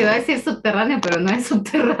 Se iba a decir subterráneo, pero no es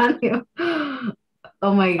subterráneo.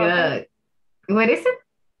 Oh my God. What is it?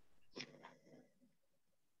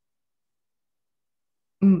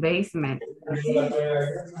 Basement.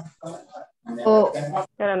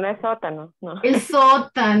 Pero no es sótano, no. El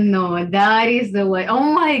sótano, that is the way. Oh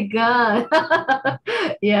my God.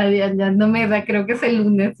 Ya, no me da, creo que es el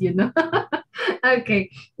lunes, Okay,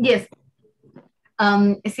 yes.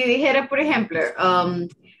 Si dijera, por ejemplo,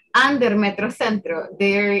 under Metrocentro,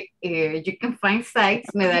 there you can find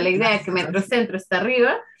sites, me da la idea que Metrocentro está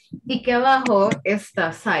arriba y que abajo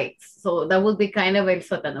está sites. So that would be kind of el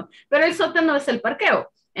sótano. Pero el sótano es el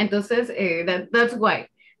parqueo. Entonces, that's why.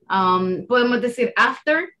 Podemos decir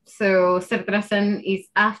after, so Sertrasen is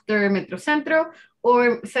after Metrocentro,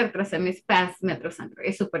 or Sertrasen is past Metrocentro.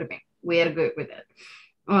 Es súper bien. We are good with that.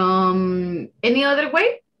 Any other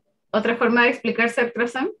way? ¿Otra forma de explicar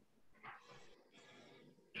Sertrasen?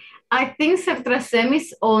 I think Sertrasen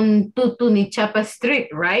is on Tutunichapa Street,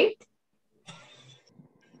 right?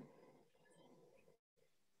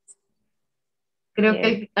 Creo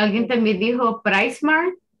que alguien también dijo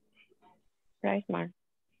PriceMart. PriceMart.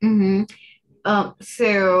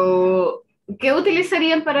 So, ¿qué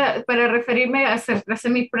utilizarían para referirme a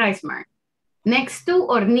Sertrasen y PriceMart? Next to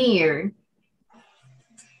or near?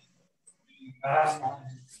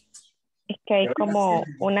 Es que hay como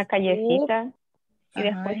una callecita y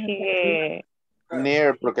después sigue...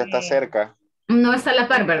 Near, porque está cerca. No está a la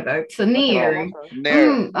par, ¿verdad? So near.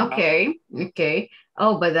 Near. Okay.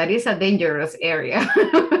 Oh, but that is a dangerous area.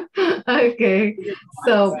 Okay.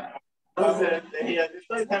 So,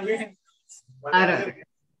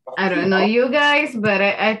 I don't know you guys, but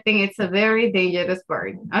I think it's a very dangerous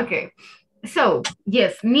word. Okay. So,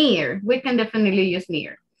 yes, near. We can definitely use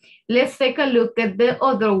near. Let's take a look at the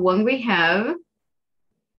other one we have.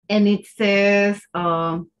 And it says,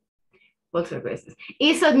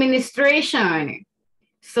 is administration.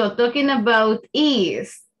 So, talking about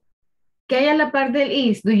is. ¿Qué hay a la par del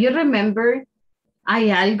is? Do you remember? ¿Hay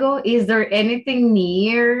algo? Is there anything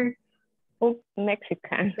near?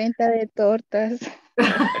 Mexican. Venta de tortas.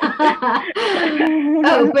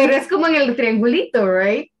 Oh, pero es como en el triangulito,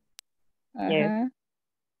 right? Ajá.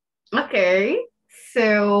 Okay.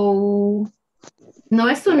 So, no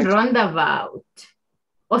es un roundabout.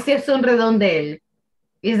 O si es un redondel.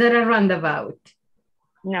 Is that a roundabout?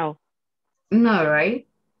 No. No, right?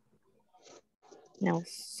 No.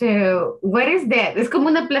 So, what is that? Es como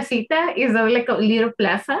una placita? Is that like a little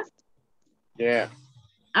plaza? Yeah.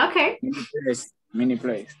 Okay. Mini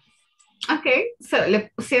place. Okay. So,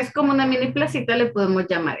 si es como una mini placita, le podemos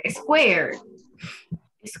llamar square.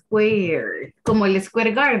 Square. Como el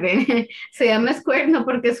Square Garden. Se llama square no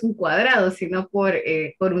porque es un cuadrado, sino por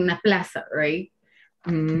una plaza, right?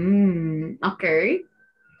 Okay.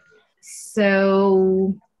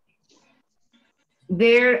 So,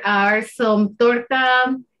 there are some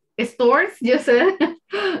torta stores, yo sé.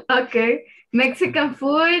 Okay. Mexican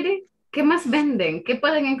food. ¿Qué más venden? ¿Qué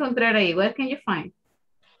pueden encontrar ahí? What can you find?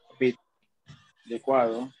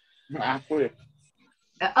 Licuado. Pues.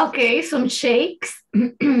 Okay, some shakes.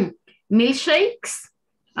 Milkshakes.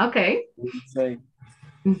 Okay.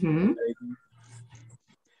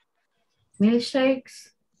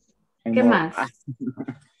 Milkshakes. ¿Qué más?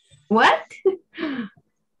 What?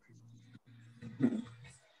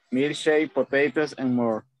 Milkshake, potatoes, and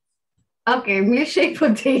more. Okay, milkshake,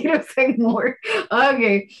 potatoes, and more.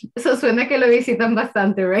 Okay, so suena que lo visitan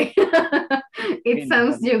bastante, right? It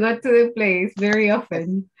sounds you go to the place very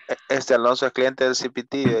often. Alonso es cliente del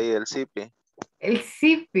CPT y del CP. El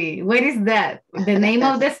CP, what is that? The name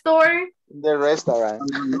of the store? The restaurant.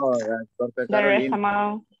 The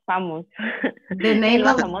restaurant famous. The name el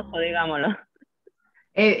of... famoso, digámoslo.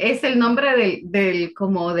 ¿Es el nombre del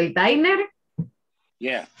como del diner?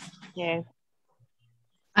 Yeah. Yes.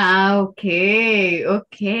 Ah, okay.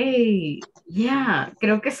 Yeah,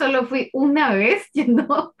 creo que solo fui una vez,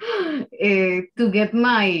 to get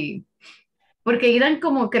my... Porque eran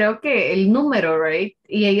como, creo que el número, right?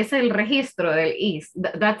 Y ahí es el registro del ISS.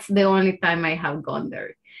 That's the only time I have gone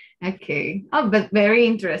there. Okay. Oh, but very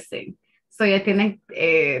interesting. So ya tienen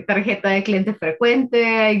tarjeta de cliente frecuente,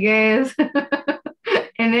 I guess.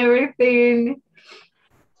 And everything.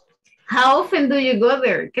 How often do you go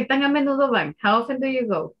there? ¿Qué tan a menudo van? How often do you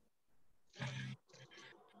go?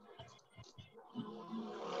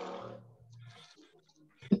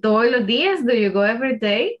 ¿Todos los días? Do you go every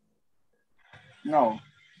day? No.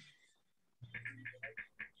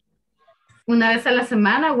 ¿Una vez a la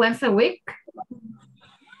semana? Once a week?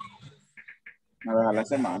 Una vez a la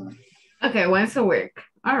semana. Okay, once a week.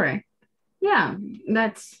 All right. Yeah,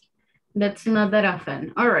 that's not that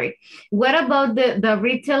often. All right. What about the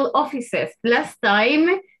retail offices? Last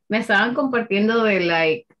time me estaban compartiendo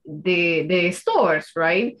de stores,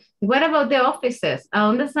 right? What about the offices? ¿A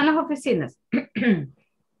dónde están las oficinas?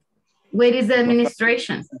 Where is the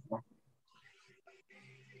administration?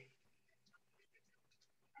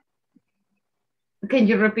 Can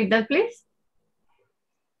you repeat that, please?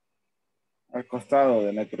 Al costado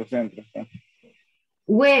del Metrocentro.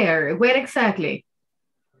 Where exactly?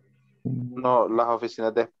 No, las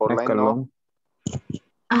oficinas de Sportline no.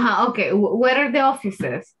 Okay. Where are the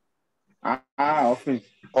offices? Office.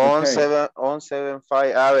 On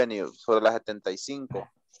 75 Avenue, sobre la 75.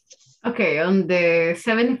 Okay, on the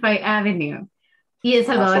 75 Avenue. ¿Y el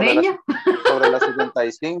salvadoreño? Sobre la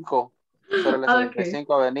 75. Sobre la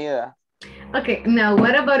 75 Avenida. Okay, now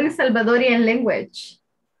what about in Salvadorian language?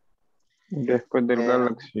 Después del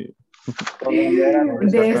Galaxy.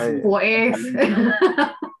 Después.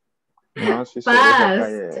 No, sí,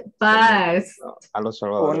 Past. A los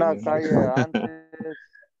salvadoreños. Una calle antes,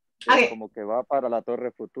 Okay. como que va para la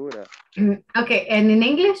Torre Futura. Okay, and in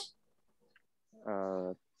English?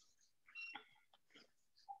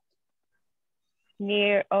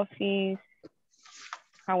 Near office,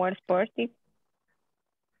 our sporty.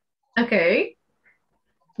 Okay.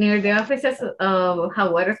 Near the offices of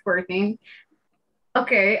Howard Sporting.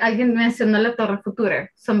 Okay, alguien mencionó la Torre Futura.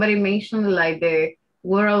 Somebody mentioned like the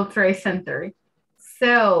World Trade Center.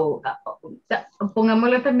 So,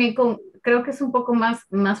 pongámoslo también con, creo que es un poco más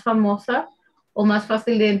famosa o más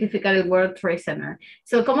fácil de identificar el World Trade Center.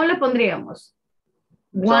 So, ¿cómo le pondríamos?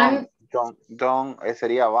 John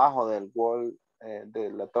sería abajo del World,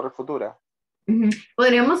 de la Torre Futura.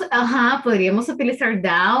 Podríamos utilizar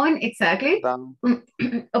down, exactly. Down,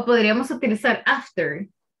 O podríamos utilizar after.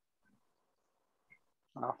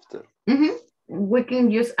 after. We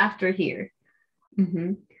can use after here.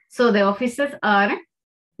 So the offices are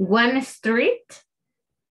one street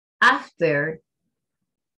after.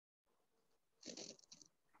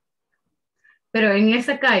 Pero en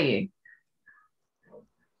esa calle.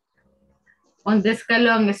 On the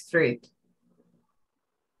Escalón Street.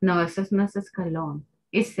 No, eso no es Escalón.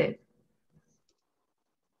 Is it?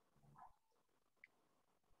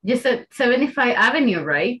 You said 75 Avenue,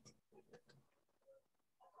 right?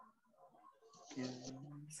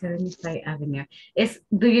 75 Avenue.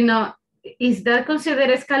 Do you know, is that considered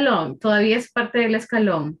Escalón? Todavía es parte del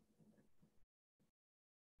Escalón.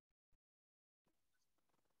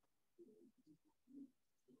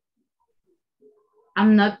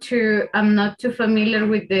 I'm not too familiar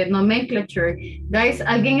with the nomenclature. Guys,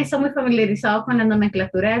 ¿alguien está muy familiarizado con la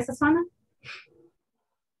nomenclatura de esa zona?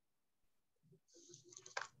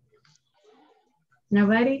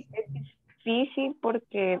 Nobody? Es difícil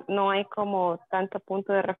porque no hay como tanto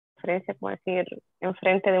punto de referencia, como decir,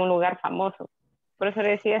 enfrente de un lugar famoso. Por eso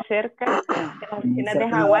le decía cerca de las oficinas de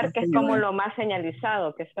Jaguar, que es como lo más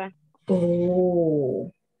señalizado que está.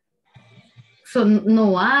 Oh. So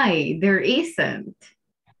no hay, there isn't.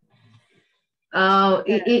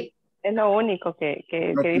 Es lo único que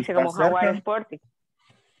dice como Jaguar Sporting.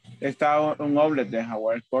 Está un outlet de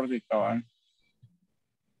Jaguar Sporting, cabal.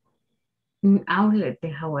 Un outlet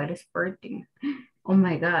de Jaguar Sporting. Oh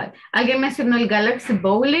my God. Alguien mencionó el Galaxy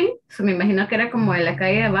Bowling. So me imagino que era como en la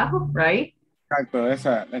calle de abajo, right? Exacto,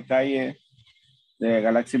 la calle de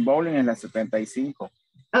Galaxy Bowling es la 75.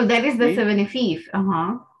 Oh, that is the ¿Sí?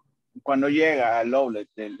 75th. Cuando llega al outlet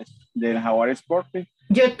del Jaguar Sporting,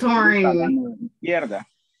 You turn izquierda.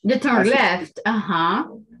 You turn Así. left.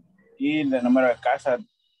 Y el número de casa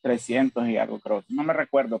 300 y algo, creo. No me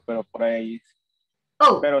recuerdo, pero por ahí.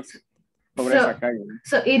 Oh, pero sobre esa calle.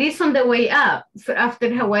 So it is on the way up. So after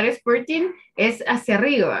Jaguar Sporting es hacia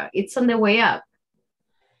arriba. It's on the way up.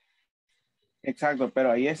 Exacto,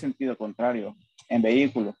 pero ahí es sentido contrario, en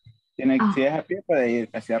vehículo. Si es a pie, puede ir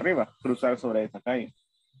hacia arriba, cruzar sobre esa calle.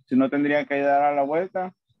 Si no, tendría que dar a la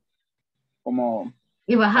vuelta como...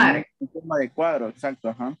 Y bajar. En forma de cuadro, exacto,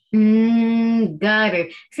 ajá. Got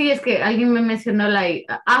it. Sí, es que alguien me mencionó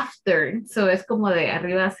after, so es como de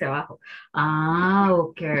arriba hacia abajo.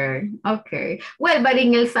 Okay. Well, but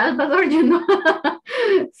in El Salvador, you know.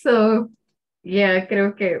 So, yeah,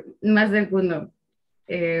 creo que más de alguno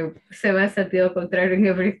se va a sentido contrario en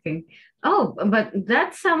everything. Oh, but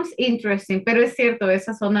that sounds interesting. Pero es cierto,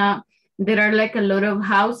 esa zona, there are like a lot of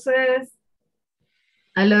houses,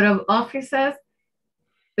 a lot of offices,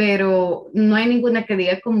 pero no hay ninguna que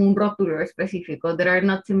diga como un rótulo específico. There are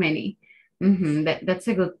not too many. That's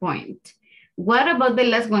a good point. What about the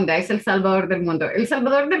last one, guys? El Salvador del Mundo. El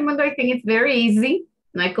Salvador del Mundo, I think it's very easy.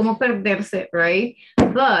 No hay como perderse, right?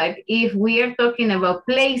 But if we are talking about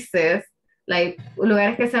places, like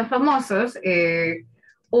lugares que sean famosos,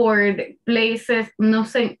 or places, no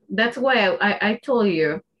sé, that's why I told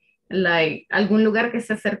you, like algún lugar que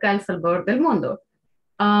esté cerca del Salvador del Mundo.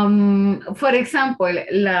 For example,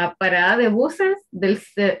 la parada de buses del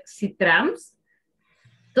Citrams,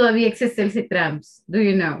 todavía existe el Citrams, do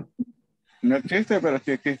you know? No existe, pero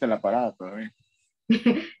sí existe la parada todavía.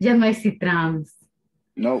 Ya no hay Citrams.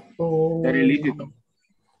 No, era ilícito.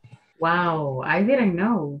 Wow, I didn't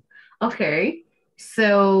know. Okay,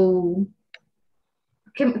 so,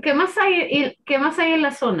 ¿qué más hay en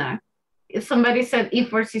la zona? Somebody said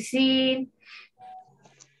E4CC.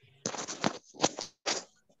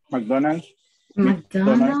 McDonald's.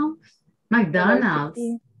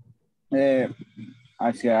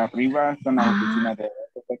 Hacia arriba son las oficinas de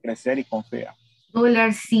Crecer y Confía.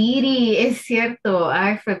 Dollar City, es cierto,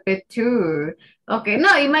 AFP Tour. Okay,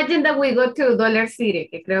 no, imagine that we go to Dollar City,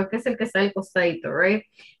 que creo que es el que está al costadito, right?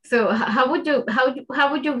 So how would you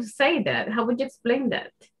say that? How would you explain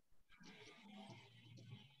that?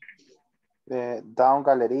 Down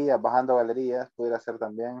galerías, bajando galerías, pudiera ser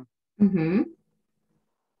también.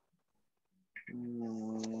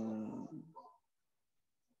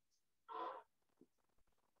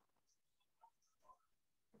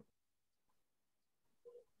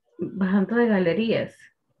 Bajando de galerías.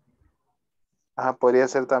 Podría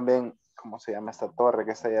ser también, ¿cómo se llama esta torre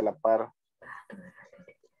que está ahí a la par?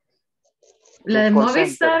 La de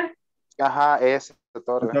Movistar. Esa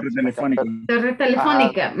torre. La torre telefónica. Torre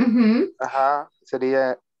telefónica.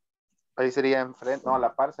 Ahí sería enfrente, no,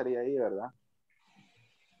 la par sería ahí, ¿verdad?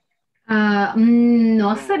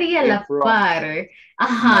 No sería In la front. par.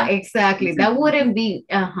 Ajá, No. exactly. That wouldn't be.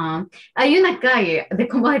 Ajá. Hay una calle de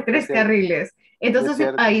como de 3 cierto. carriles. Entonces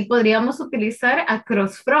cierto. ahí podríamos utilizar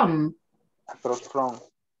across from. Across from.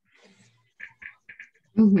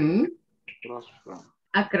 Ujú. Across from.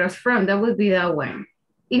 Across from, that would be that one.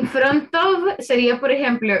 In front of sería, por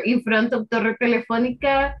ejemplo, in front of Torre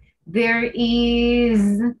Telefónica, there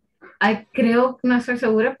is, creo, no estoy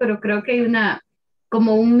segura, pero creo que hay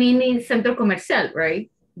como un mini centro comercial,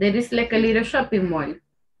 right? There is like a little shopping mall.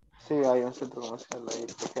 Sí, hay un centro comercial ahí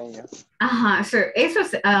pequeño. Ajá, so eso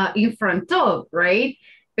es in front of, right?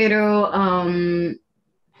 Pero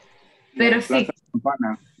sí. Plaza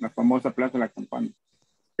Campana, la famosa Plaza de la Campana.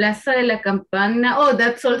 Plaza de la Campana. Oh,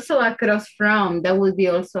 that's also across from. That would be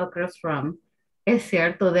also across from. Es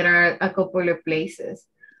cierto, there are a couple of places.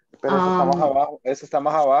 Pero eso está más abajo. Eso está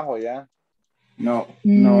más abajo ya. No.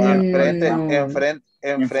 Enfrente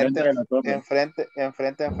de la torre.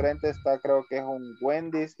 enfrente está, creo que es un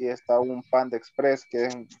Wendy's y está un Panda Express que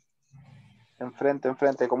es enfrente,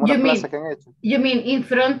 como una plaza que han hecho. You mean in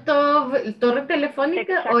front of Torre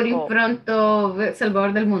Telefónica or in front of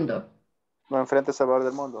Salvador del Mundo? No, enfrente de Salvador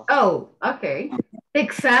del Mundo. Oh, okay.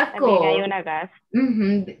 Texaco. También hay una gas.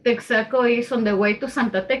 Texaco is on the way to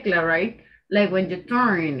Santa Tecla, right? Like when you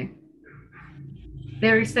turn.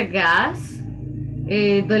 There is a gas.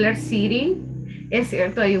 Dollar City. Es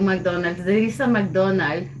cierto, hay un McDonald's. There is a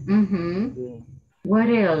McDonald's. What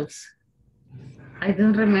else? I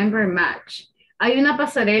don't remember much. Hay una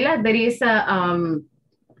pasarela. There is a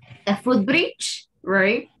footbridge,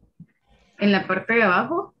 right? En la parte de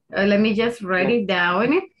abajo. Let me just write it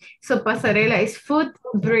down. So pasarela is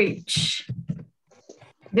footbridge.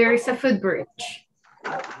 There is a footbridge.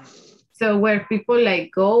 So where people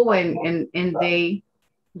like go and they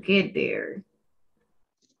get there.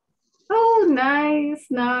 Oh, nice.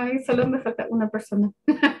 Solo me falta una persona.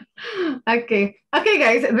 Okay,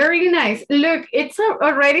 guys, very nice. Look, it's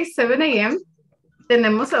already 7 a.m.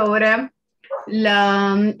 Tenemos ahora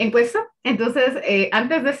la encuesta. Entonces,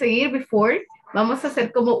 antes de seguir, vamos a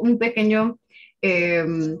hacer como un pequeño,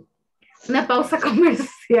 una pausa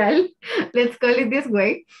comercial. Let's call it this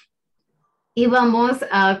way. Y vamos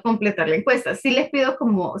a completar la encuesta. Sí les pido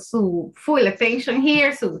como su full attention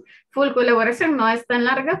here, su full colaboración, no es tan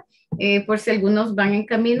larga, por si algunos van en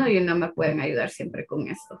camino y no me pueden ayudar siempre con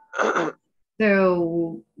esto.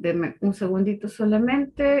 So, denme un segundito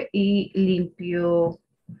solamente y limpio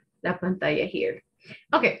la pantalla here.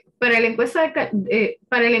 Ok, para la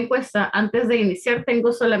encuesta, antes de iniciar,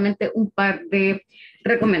 tengo solamente un par de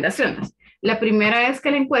recomendaciones. La primera es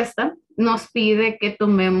que la encuesta nos pide que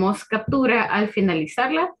tomemos captura al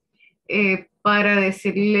finalizarla para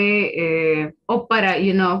decirle, o para,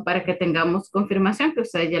 para que tengamos confirmación que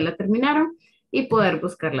ustedes ya la terminaron y poder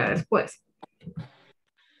buscarla después.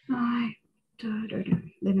 Ay,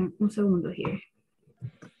 denme un segundo here.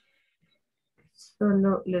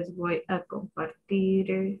 Solo les voy a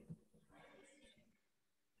compartir.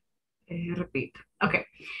 Repito. Ok.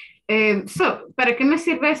 ¿Para qué me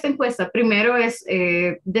sirve esta encuesta? Primero es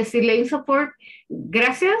decirle a INSAFORP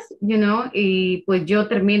gracias, y pues yo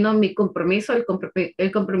termino mi compromiso, el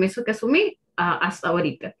compromiso que asumí hasta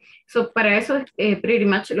ahorita. Para eso es pretty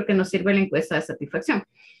much lo que nos sirve la encuesta de satisfacción.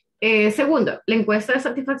 Segundo, la encuesta de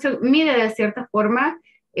satisfacción mide de cierta forma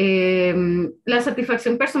la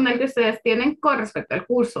satisfacción personal que ustedes tienen con respecto al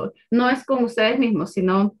curso. No es con ustedes mismos,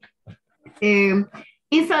 sino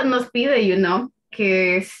INSA nos pide,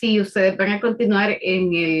 que si ustedes van a continuar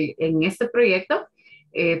en este proyecto,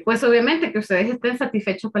 pues obviamente que ustedes estén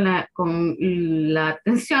satisfechos con la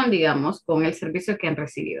atención, digamos, con el servicio que han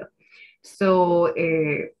recibido. Sí,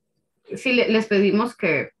 les pedimos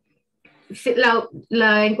que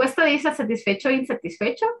la encuesta dice satisfecho e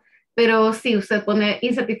insatisfecho, pero si usted pone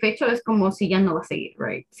insatisfecho es como si ya no va a seguir,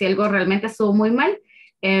 right? Si algo realmente estuvo muy mal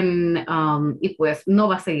y pues no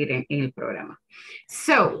va a seguir en el programa.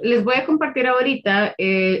 Les voy a compartir ahorita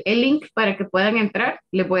el link para que puedan entrar.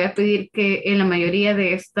 Les voy a pedir que en la mayoría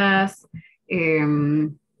de estas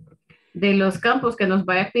de los campos que nos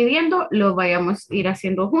vaya pidiendo, lo vayamos a ir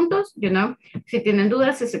haciendo juntos, Si tienen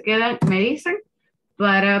dudas, si se quedan, me dicen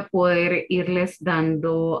para poder irles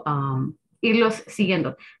dando, irlos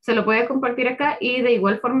siguiendo. Se los voy a compartir acá y de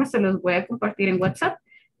igual forma se los voy a compartir en WhatsApp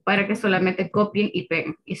para que solamente copien y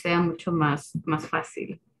peguen y sea mucho más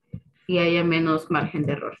fácil y haya menos margen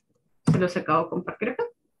de error. Se los acabo de compartir acá.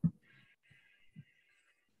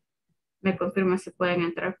 Me confirman si pueden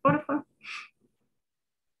entrar, por favor.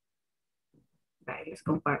 Les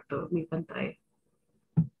comparto mi pantalla.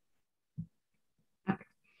 Okay.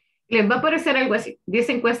 Les va a aparecer algo así.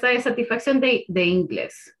 Dice encuesta de satisfacción de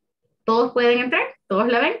inglés. ¿Todos pueden entrar? ¿Todos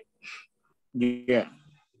la ven? Yeah.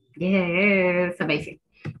 Yes, amazing.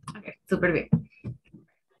 Okay, súper bien.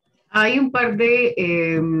 Hay un par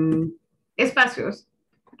de espacios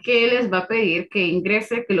que les va a pedir que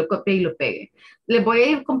ingrese, que lo copie y lo pegue. Les voy a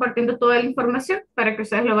ir compartiendo toda la información para que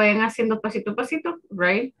ustedes lo vayan haciendo pasito a pasito,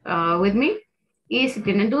 right, with me. Y si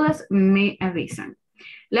tienen dudas, me avisan.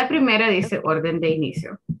 La primera dice orden de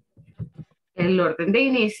inicio. El orden de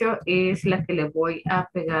inicio es la que les voy a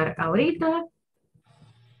pegar ahorita.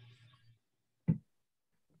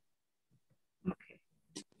 Okay.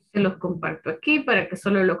 Se los comparto aquí para que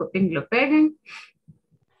solo lo copien y lo peguen.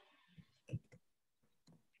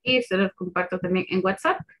 Y se los comparto también en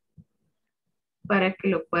WhatsApp para que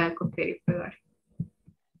lo puedan copiar y pegar.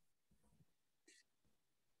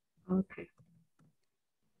 Ok.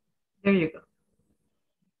 There you go.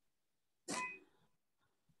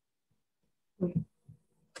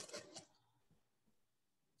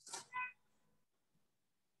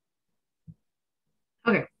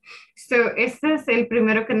 Ok. So, este es el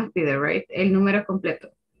primero que nos pide, right? El número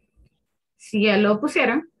completo. Si ya lo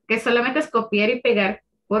pusieron, que solamente es copiar y pegar,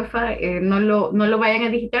 porfa, no lo vayan a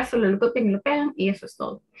digitar, solo lo copian y lo pegan y eso es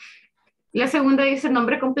todo. La segunda dice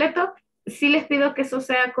nombre completo. Sí les pido que eso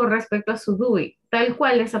sea con respecto a su DUI, tal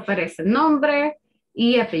cual les aparece nombre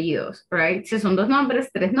y apellidos, right? Si son 2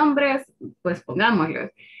 nombres, 3 nombres, pues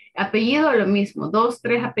pongámoslos. Apellido, lo mismo, 2,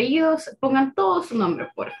 3 apellidos, pongan todo su nombre,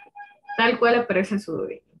 por favor, tal cual aparece en su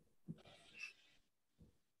DUI.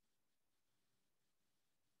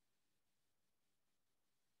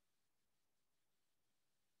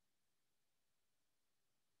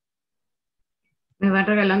 Me van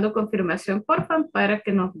regalando confirmación, por favor, para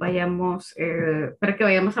que nos vayamos, para que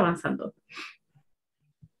vayamos avanzando.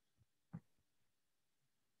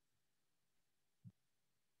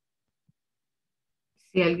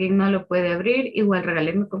 Si alguien no lo puede abrir, igual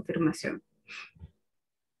regálenme confirmación.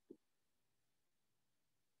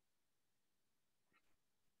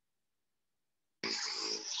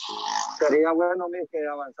 Sería bueno, mi, que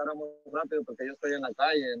avanzáramos rápido porque yo estoy en la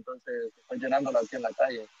calle, entonces estoy llenándolo aquí en la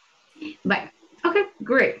calle. Vale, ok,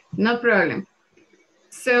 great, no problem.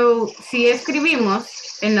 So, si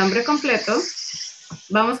escribimos el nombre completo,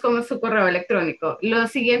 vamos con su correo electrónico.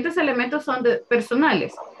 Los siguientes elementos son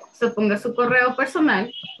personales. So, ponga su correo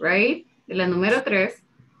personal, right? La número 3.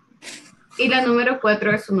 Y la número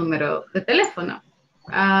 4 es su número de teléfono.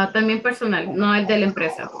 También personal, no el de la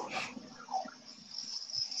empresa.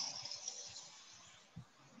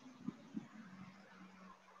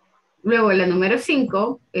 Luego la número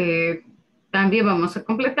 5, también vamos a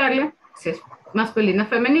completarla. Si es masculino o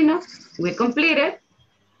femenino, we completed.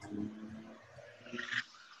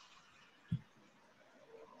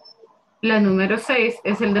 La número 6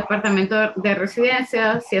 es el departamento de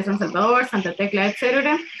residencia, si es San Salvador, Santa Tecla,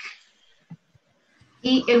 etc.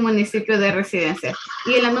 Y el municipio de residencia.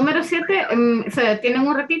 Y en la número 7, se detienen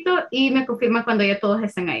un ratito y me confirman cuando ya todos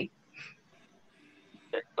estén ahí.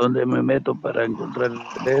 ¿Dónde me meto para encontrar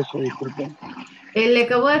eso? Disculpen. Le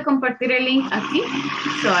acabo de compartir el link aquí.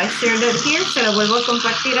 So I shared it here. Se lo vuelvo a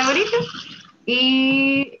compartir ahorita.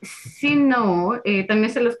 Y si no,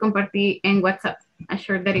 también se los compartí en WhatsApp. I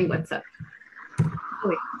shared that in WhatsApp.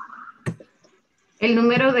 Uy. El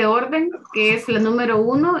número de orden, que es la número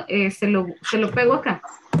 1, se lo pego acá.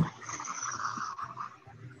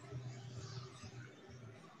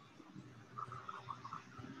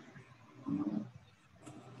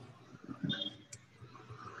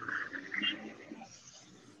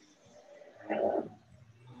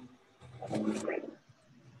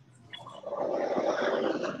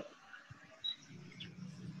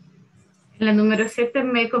 La número 7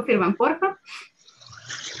 me confirman, porfa.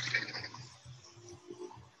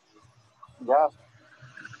 Ya.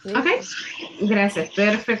 Ok, gracias.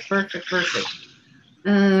 Perfecto.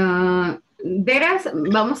 Veras,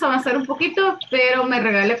 vamos a avanzar un poquito, pero me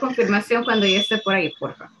regala confirmación cuando ya esté por ahí,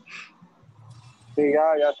 porfa. Sí,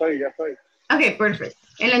 ya estoy. Ok, perfecto.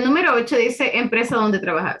 En la número 8 dice empresa donde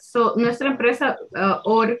trabajar. So, nuestra empresa,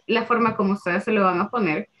 o la forma como ustedes se lo van a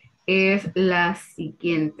poner, es la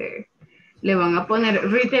siguiente. Le van a poner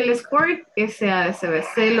Retail Sport, SADCB.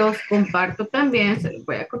 Se los comparto también, se los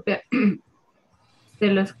voy a copiar. Se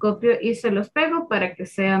los copio y se los pego para que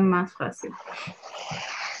sea más fácil.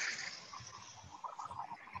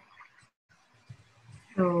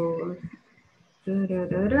 So,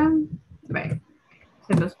 vale.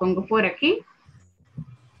 Se los pongo por aquí.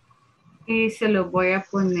 Y se los voy a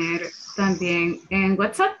poner también en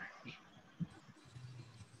WhatsApp.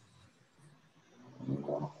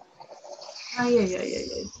 Ay.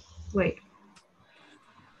 Wait.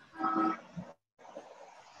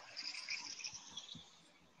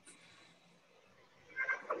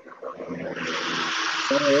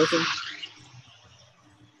 Todo eso.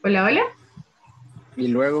 Hola, hola. Y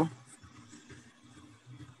luego,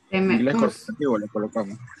 inglés Vamos. corporativo le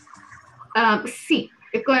colocamos. Sí,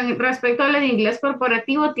 con respecto a la de inglés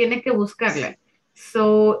corporativo, tiene que buscarla.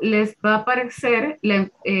 So, les va a aparecer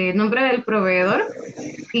el nombre del proveedor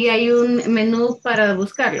y hay un menú para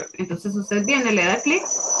buscarlo. Entonces usted viene, le da clic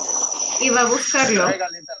y va a buscarlo.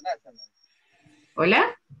 Regal International.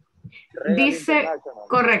 Hola. Regal Dice, International.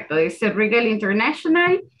 correcto, dice Regal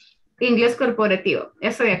International, inglés corporativo.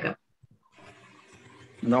 Eso de acá.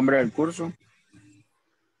 Nombre del curso.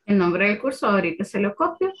 El nombre del curso, ahorita se lo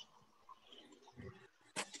copio.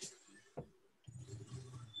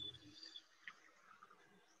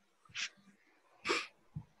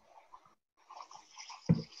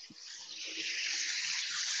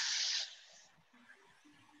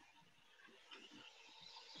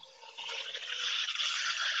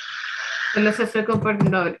 Se los estoy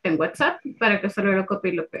compartiendo ahorita en WhatsApp para que solo lo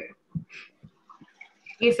copie y lo pegue.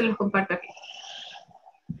 Y se los comparto aquí.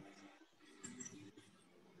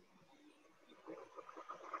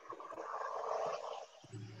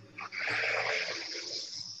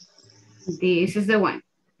 This is the one.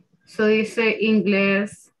 So dice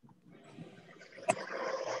inglés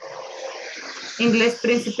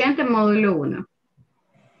principiante módulo 1.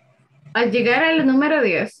 Al llegar al número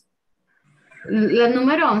 10, la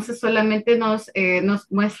número 11 solamente nos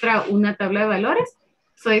muestra una tabla de valores.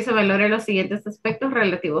 So dice valora los siguientes aspectos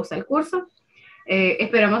relativos al curso.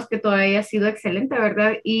 Esperamos que todo haya sido excelente,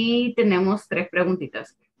 ¿verdad? Y tenemos 3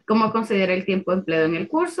 preguntitas. ¿Cómo considera el tiempo empleado en el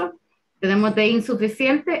curso? Tenemos de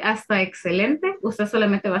insuficiente hasta excelente. Usted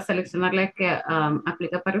solamente va a seleccionar la que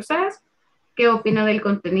aplica para ustedes. ¿Qué opina del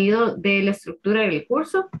contenido de la estructura del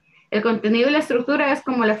curso? El contenido y la estructura es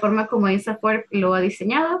como la forma como INSAFORP lo ha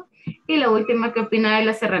diseñado. Y la última, ¿qué opina de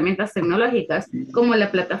las herramientas tecnológicas? Como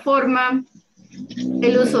la plataforma,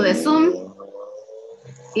 el uso de Zoom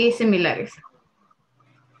y similares.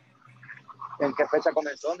 ¿En qué fecha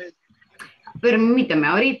comenzó? Permítame,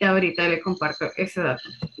 ahorita le comparto ese dato.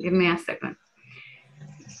 Give me a second.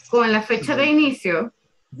 Con la fecha de inicio.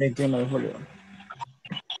 21 de julio.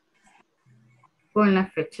 Con la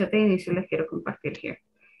fecha de inicio les quiero compartir here.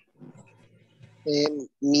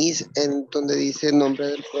 Miss, en donde dice el nombre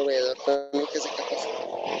del proveedor, también que se capacita.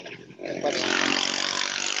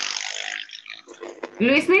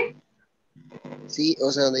 Luismi. Sí,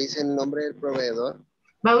 o sea, donde dice el nombre del proveedor.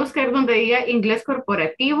 Va a buscar donde diga inglés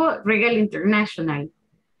corporativo, Regal International.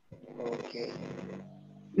 Ok.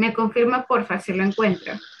 Me confirma, porfa, si lo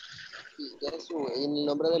encuentra. Sí, ya en el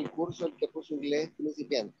nombre del curso, el que puso inglés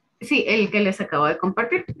principiante. Sí, el que les acabo de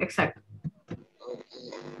compartir, exacto.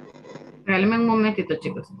 Okay. Regálenme un momentito,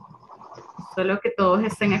 chicos. Solo que todos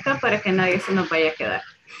estén acá para que nadie se nos vaya a quedar.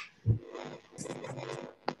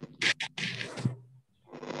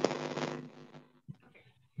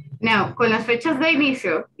 Now, con las fechas de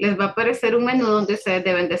inicio, les va a aparecer un menú donde ustedes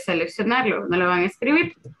deben de seleccionarlo, no lo van a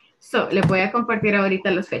escribir. So, les voy a compartir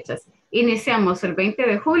ahorita las fechas. Iniciamos el 20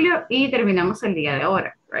 de julio y terminamos el día de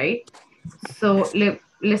ahora, right? So,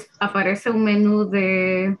 les aparece un menú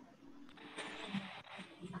de...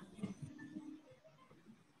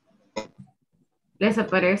 Les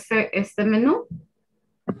aparece este menú.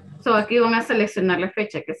 So, aquí van a seleccionar la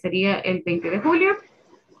fecha, que sería el 20 de julio.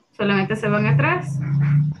 Solamente se van atrás.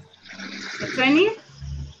 20.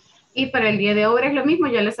 Y para el día de ahora es lo mismo,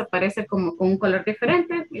 ya les aparece como con un color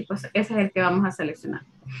diferente. Y pues ese es el que vamos a seleccionar.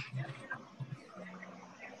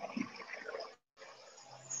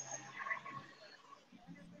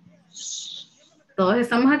 ¿Todos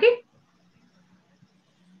estamos aquí?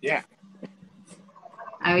 Yeah.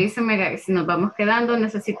 Avísenme, guys, si nos vamos quedando,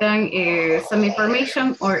 necesitan some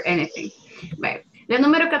information or anything. Vale. La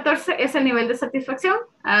número 14 es el nivel de satisfacción.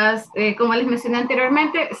 Como les mencioné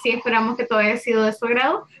anteriormente, sí esperamos que todo haya sido de su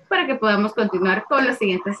agrado para que podamos continuar con los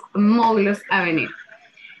siguientes módulos a venir.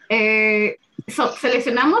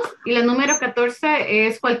 Seleccionamos y la número 14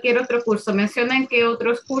 es cualquier otro curso. Mencionan que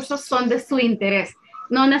otros cursos son de su interés.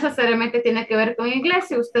 No necesariamente tiene que ver con inglés.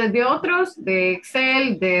 Si usted vio otros de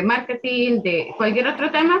Excel, de marketing, de cualquier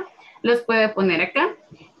otro tema, los puede poner acá.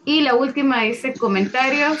 Y la última dice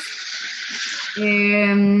comentarios.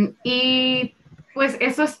 Y pues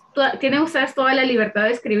eso es, tienen ustedes toda la libertad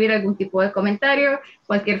de escribir algún tipo de comentario,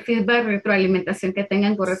 cualquier feedback, retroalimentación que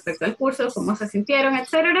tengan con respecto al curso, cómo se sintieron,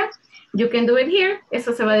 etcétera. You can do it here.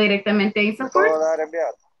 Eso se va directamente a INSAFORP. ¿Puedo dar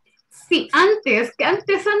enviar? Sí, antes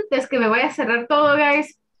que me vaya a cerrar todo,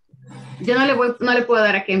 guys, yo no le puedo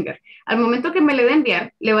dar aquí enviar. Al momento que me le dé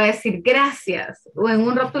enviar, le va a decir gracias, o en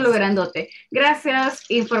un rótulo grandote, gracias,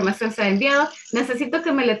 información se ha enviado, necesito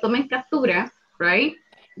que me le tomen captura, right?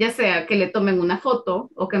 ya sea que le tomen una foto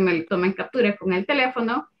o que me tomen captura con el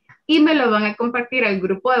teléfono y me lo van a compartir al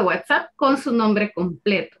grupo de WhatsApp con su nombre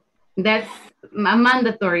completo. That's a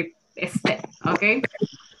mandatory step, ¿ok?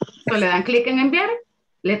 So le dan clic en enviar,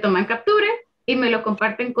 le toman captura y me lo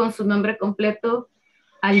comparten con su nombre completo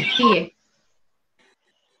al pie.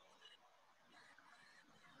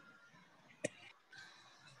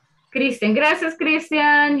 Cristian, gracias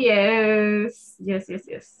Cristian, yes.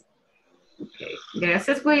 Okay.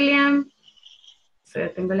 Gracias William. So,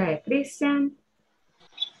 tengo la de Cristian.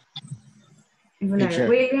 Tengo la de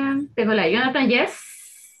William. Tengo la de Jonathan, yes.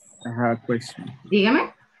 Ajá, question.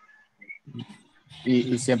 Dígame.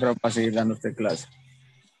 Y siempre va a seguir dando usted clase.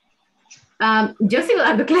 Yo sigo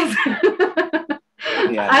dando clase.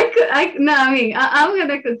 Yeah. I'm going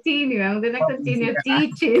to continue. I'm going to continue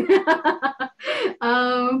teaching.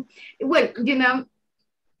 Well, you know,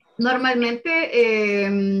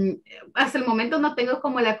 normalmente hasta el momento no tengo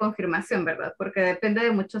como la confirmación, ¿verdad? Porque depende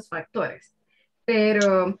de muchos factores.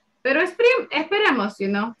 Pero esperemos, you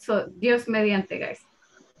know, so, Dios mediante, guys.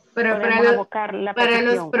 Pero para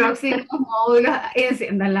los próximos módulos,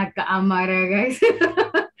 enciendan la cámara, guys.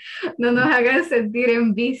 No nos hagan sentir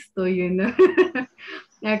en visto, you know.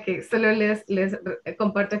 Ok, solo les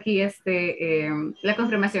comparto aquí la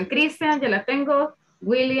confirmación. Cristian, ya la tengo.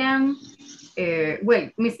 William,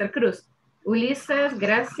 Mr. Cruz. Ulises,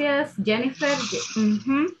 gracias. Jennifer,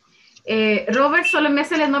 Robert, solo me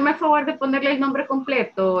hace el enorme favor de ponerle el nombre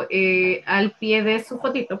completo al pie de su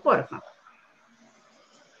fotito, porfa.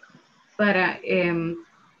 Para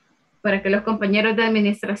que los compañeros de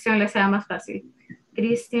administración les sea más fácil.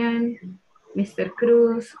 Cristian, Mr.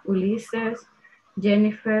 Cruz, Ulises,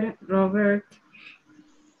 Jennifer, Robert,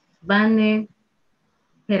 Vane,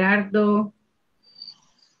 Gerardo,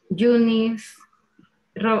 Yunis,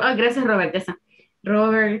 gracias Robert, ya está.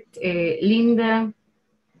 Robert, Linda,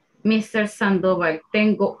 Mr. Sandoval.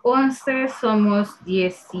 Tengo 11, somos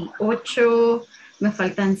 18, me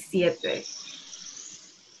faltan 7.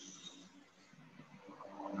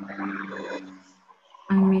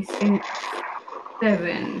 I'm missing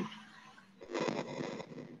 7.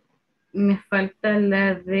 Me falta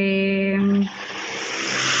la de...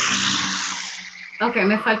 Ok,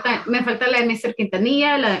 me falta la de Mr.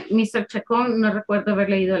 Quintanilla, la de Mr. Chacón, no recuerdo haber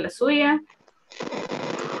leído la suya.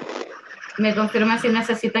 Me confirma si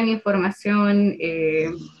necesitan información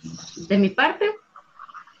de mi parte.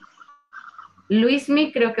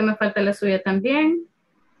 Luismi, creo que me falta la suya también.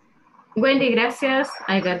 Wendy, gracias.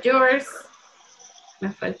 I got yours.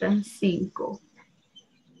 Me faltan 5.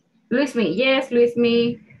 Luismi, yes,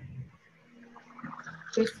 Luismi.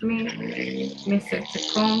 Mr.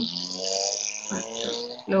 Chacón.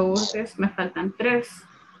 Lourdes, me faltan 3.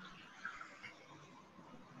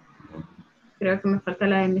 Creo que me falta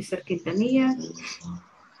la de Mr. Quintanilla.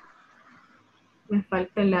 Me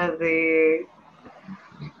falta la de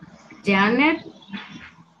Janet.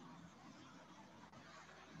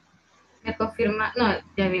 Me confirma, no,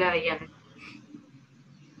 ya vi la de Janet.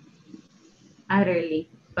 Arely,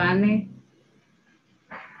 Vane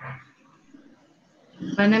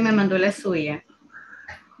me mandó la suya.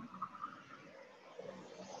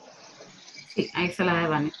 Sí, ahí está la de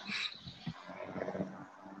Vane.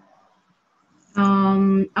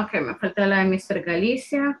 Ok, me falta la de Mr.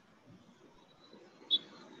 Galicia.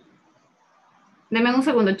 Denme un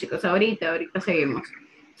segundo, chicos. Ahorita seguimos.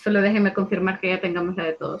 Solo déjenme confirmar que ya tengamos la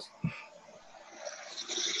de todos.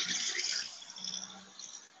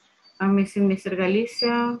 I'm missing Mr.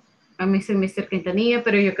 Galicia. I'm missing Mr. Quintanilla,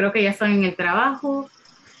 pero yo creo que ya están en el trabajo.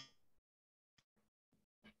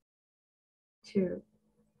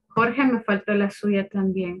 Jorge, me falta la suya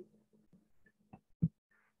también.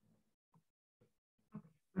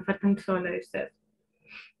 Me faltan solo de ustedes.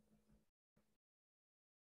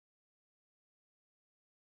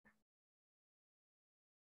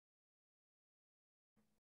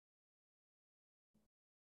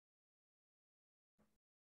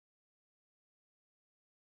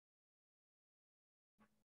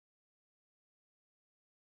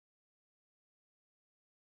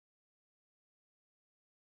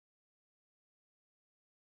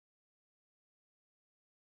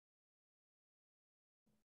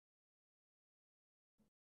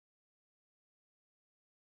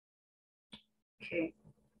 Okay.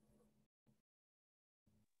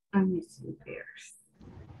 I'm missing pairs.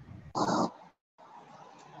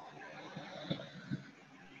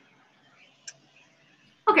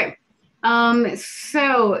 Okay.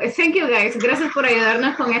 So, thank you guys. Gracias por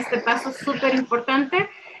ayudarnos con este paso súper importante.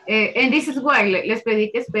 And this is why les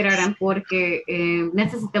pedí que esperaran porque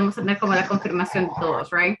necesitamos tener como la confirmación de todos,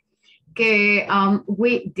 right? Que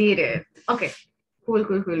we did it. Okay. Cool,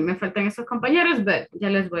 cool, cool. Me faltan esos compañeros, but ya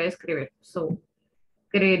les voy a escribir. So,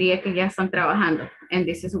 creería que ya están trabajando. And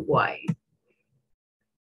this is why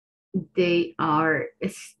they are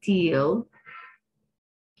still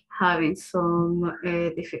having some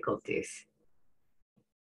difficulties.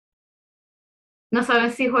 No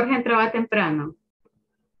saben si Jorge entraba temprano.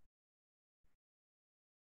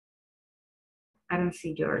 I don't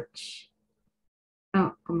see George.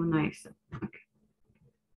 Oh, como no es. Okay.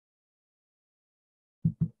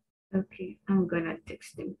 Okay, I'm gonna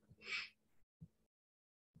text him.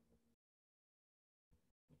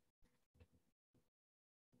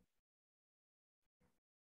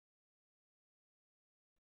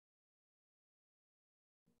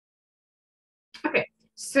 Okay,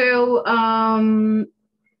 so, oh,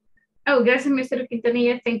 gracias, Mr.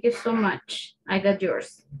 Quintanilla. Thank you so much. I got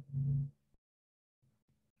yours.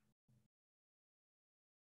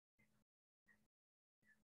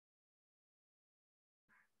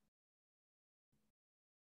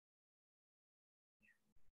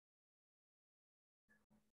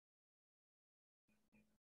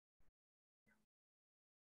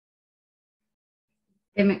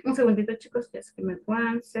 Deme un segundito, chicos. Just give me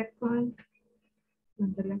 1 second.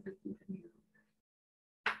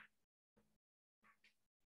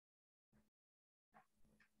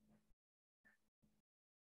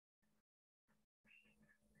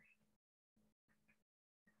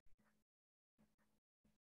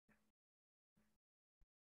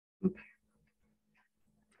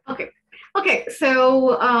 Okay. Okay,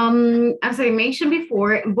 so as I mentioned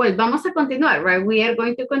before, well, vamos a continuar, right? We are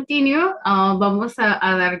going to continue. Vamos a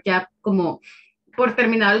dar ya como por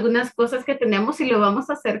terminar algunas cosas que tenemos y lo vamos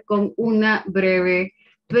a hacer con una breve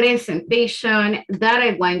presentation that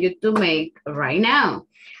I want you to make right now.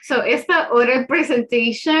 So, esta oral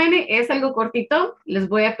presentation es algo cortito. Les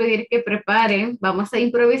voy a pedir que preparen. Vamos a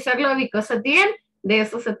improvisarlo because at the end, de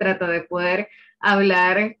eso se trata, de poder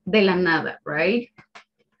hablar de la nada, right?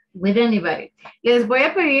 With anybody. Les voy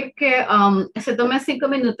a pedir que se tomen 5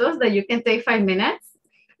 minutos, that you can take 5 minutes,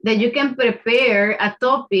 that you can prepare a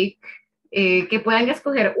topic, que puedan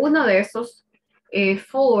escoger uno de esos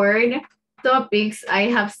 4 topics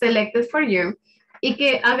I have selected for you, y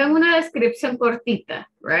que hagan una descripción cortita,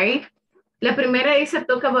 right? La primera dice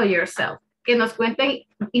talk about yourself, que nos cuenten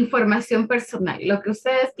información personal, lo que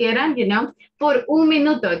ustedes quieran, you know, por 1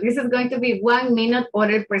 minuto. This is going to be 1 minute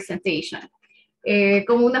oral presentation.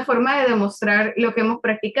 Como una forma de demostrar lo que hemos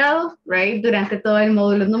practicado, right, durante todo el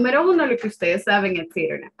módulo número 1, lo que ustedes saben,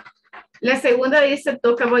 etc. La segunda dice,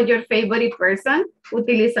 talk about your favorite person,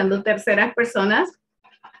 utilizando terceras personas.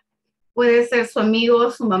 Puede ser su amigo,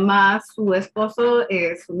 su mamá, su esposo,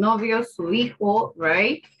 su novio, su hijo,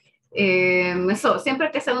 right? So, siempre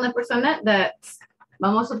que sea una persona,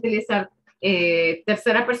 vamos a utilizar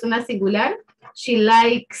tercera persona singular. She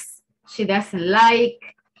likes, she doesn't like,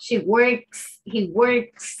 she works, he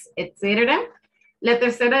works, etc. La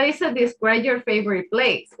tercera dice, describe your favorite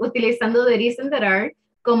place, utilizando there is and there are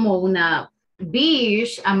como una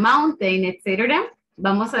beach, a mountain, etc.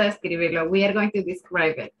 Vamos a describirlo. We are going to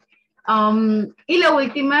describe it. Y la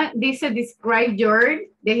última dice, describe your,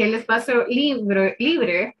 deje el espacio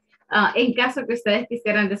libre en caso que ustedes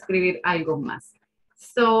quisieran describir algo más.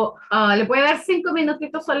 So, le voy a dar 5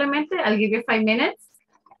 minutitos solamente. I'll give you 5 minutes.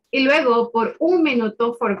 Y luego, por 1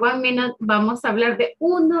 minuto, for 1 minute, vamos a hablar de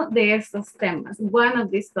uno de estos temas, one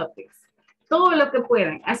of these topics. Todo lo que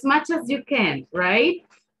puedan, as much as you can, right?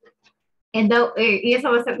 Y esa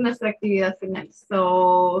va a ser nuestra actividad final.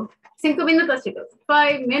 So, 5 minutos, chicos.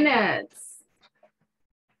 5 minutes.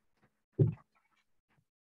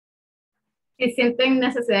 Si sienten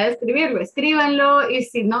necesidad de escribirlo, escríbanlo. Y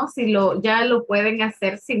si no, ya lo pueden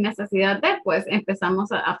hacer sin necesidad de, pues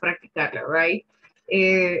empezamos a practicarlo, right?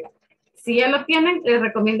 Si ya lo tienen, les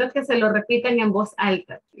recomiendo que se lo repitan en voz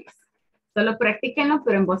alta, please. Solo practíquenlo,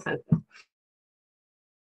 pero en voz alta.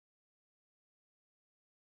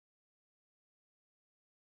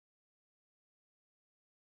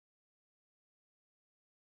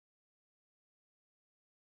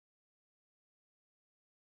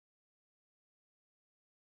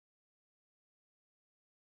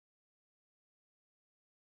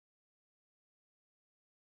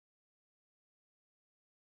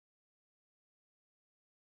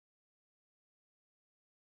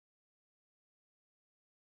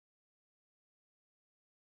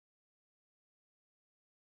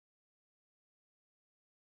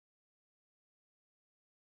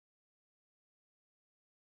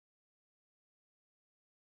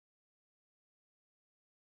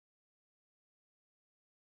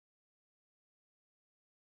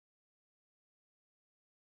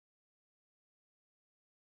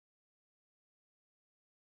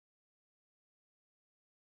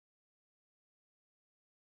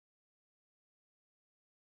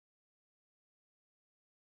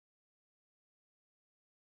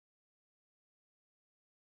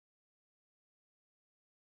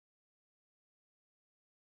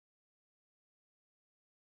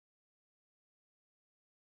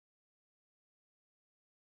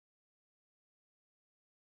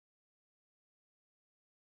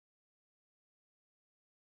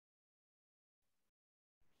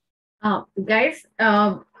 Guys,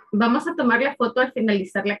 vamos a tomar la foto al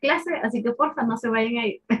finalizar la clase, así que porfa no se vayan a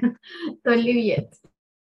ir. Don't leave yet.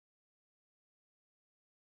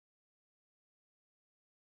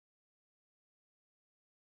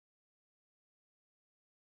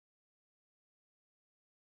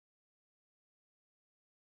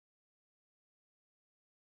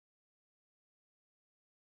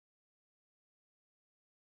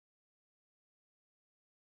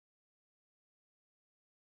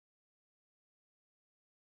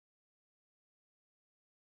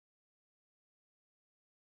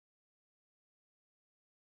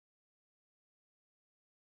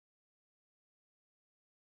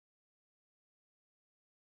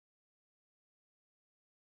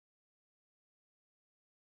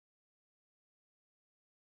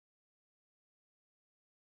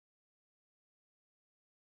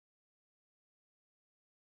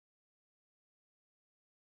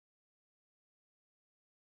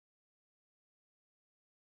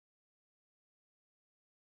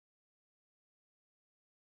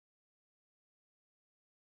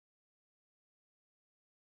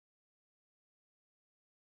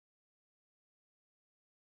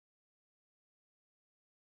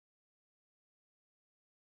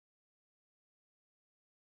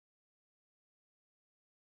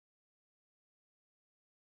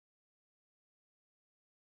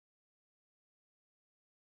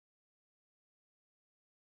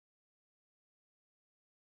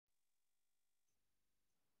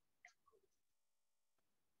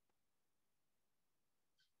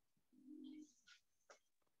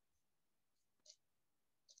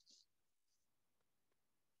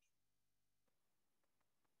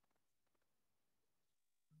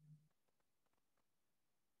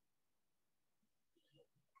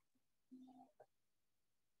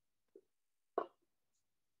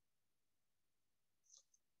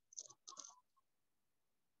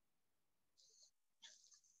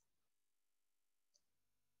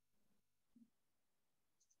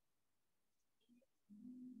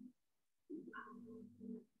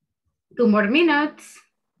 Two more minutes.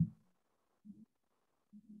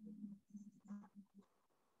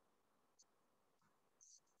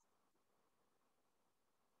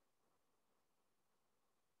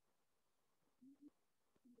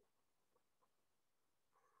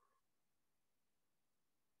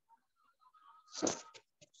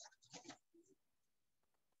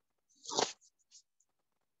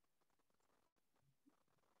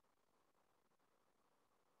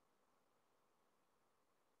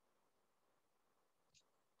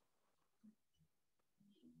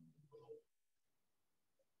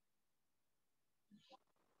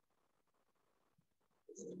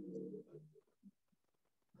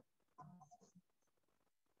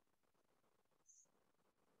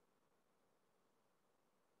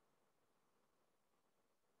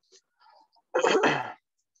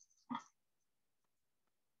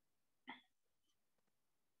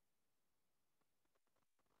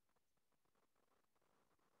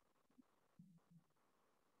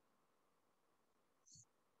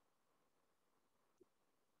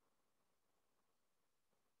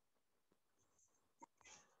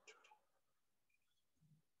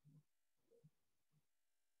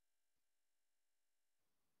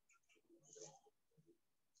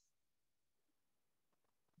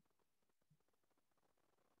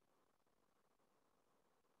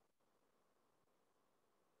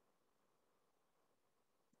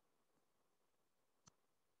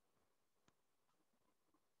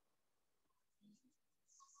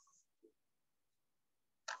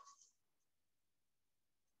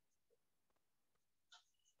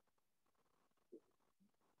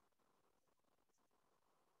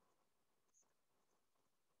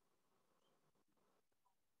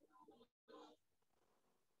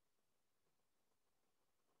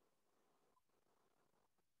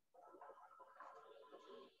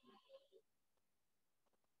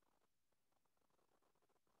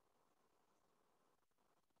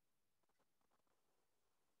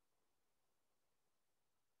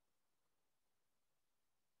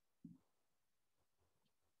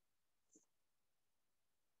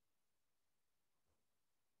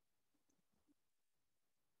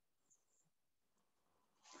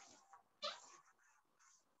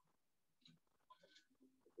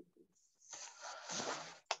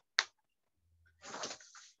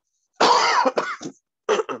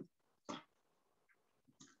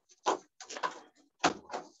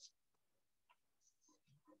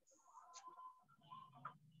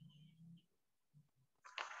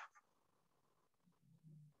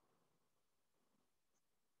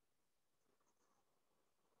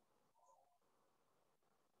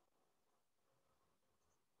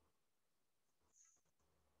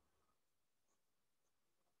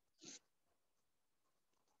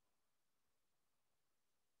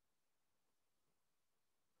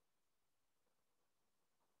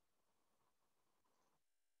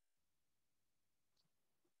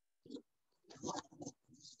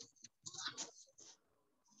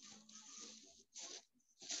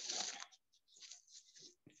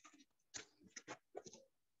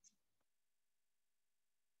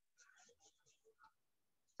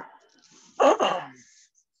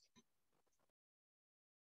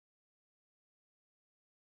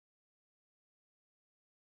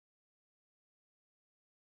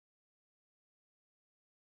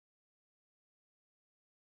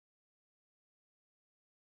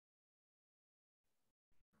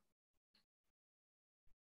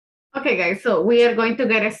 Okay, guys, so we are going to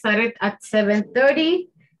get started at 7:30.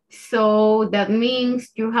 So that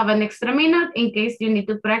means you have an extra minute in case you need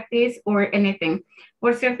to practice or anything.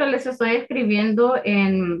 Por cierto, les estoy escribiendo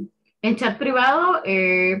en chat privado.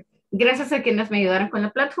 Gracias a quienes me ayudaron con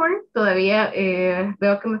la plataforma. Todavía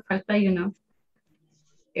veo que me falta,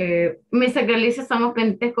 Mr. Galicia, estamos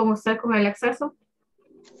pendientes con usted con el acceso.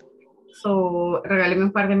 So, regáleme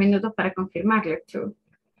un par de minutos para confirmarle, too.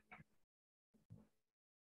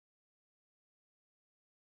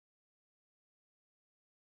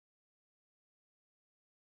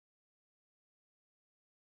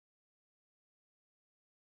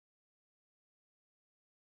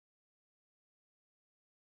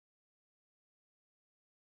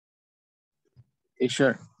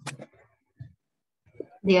 Sure.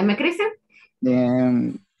 Dígame, Cristian.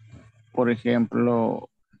 Por ejemplo,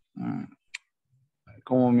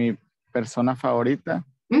 como mi persona favorita,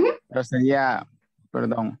 pero sería,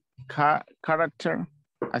 perdón, character,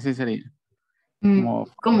 así sería.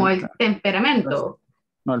 Como el temperamento.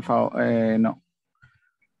 No, no.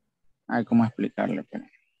 Ay, ¿cómo explicarle?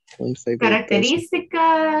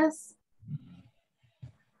 Características.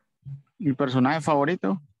 Mi personaje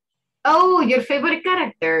favorito. Oh, your favorite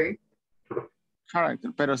character. Character,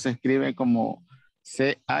 pero se escribe como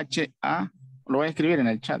C-H-A. Lo voy a escribir en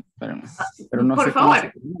el chat, pero no por sé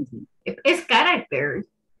favor. Es character.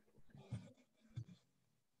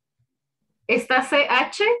 Está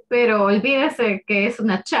CH, pero olvídese que es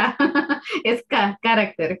una cha. Es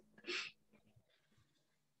character.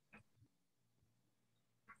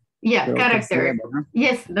 Yeah, character.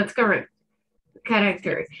 Yes, that's correct.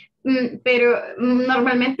 Character. Pero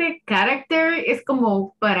normalmente character es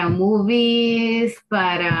como para movies,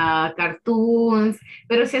 para cartoons,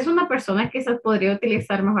 pero si es una persona quizás podría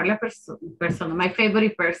utilizar mejor la persona, my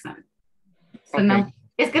favorite person. Suena,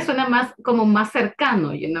 es que suena más como más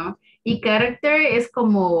cercano, y character es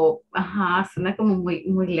como, suena como muy,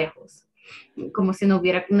 muy lejos, como si no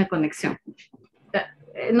hubiera una conexión.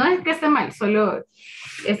 No es que esté mal, solo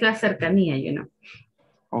es la cercanía,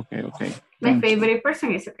 Okay. My favorite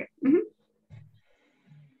person is okay.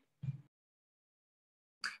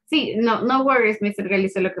 Sí, no worries, Mr.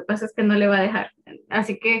 Galicia, lo que pasa es que no le va a dejar.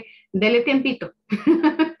 Así que dele tiempito.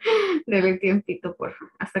 Dele tiempito, por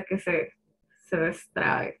favor, hasta que se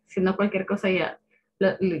destrabe. Si no, cualquier cosa ya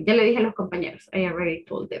le dije a los compañeros. I already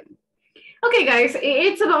told them. Okay, guys,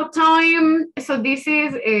 it's about time. So this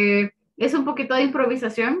is, es un poquito de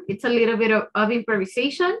improvisación. It's a little bit of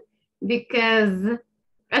improvisation because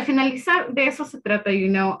al finalizar de eso se trata,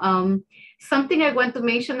 something I want to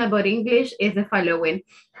mention about English is the following.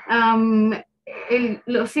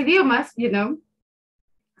 Los idiomas,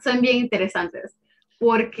 son bien interesantes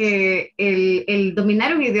porque el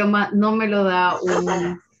dominar un idioma no me lo da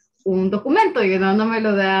un documento, no me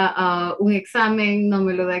lo da un examen, no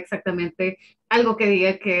me lo da exactamente algo que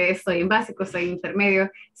diga que estoy en básico, estoy en intermedio,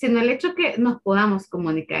 sino el hecho que nos podamos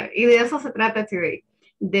comunicar. Y de eso se trata today.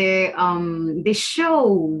 De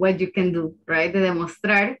show what you can do, right? De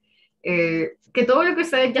demostrar que todo lo que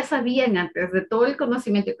ustedes ya sabían antes, de todo el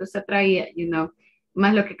conocimiento que usted traía,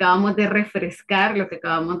 más lo que acabamos de refrescar, lo que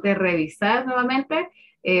acabamos de revisar nuevamente,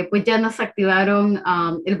 pues ya nos activaron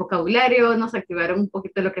el vocabulario, nos activaron un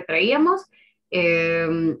poquito lo que traíamos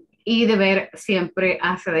y de ver siempre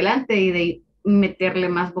hacia adelante y de meterle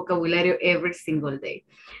más vocabulario every single day.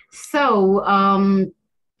 So,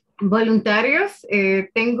 voluntarios,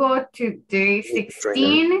 tengo today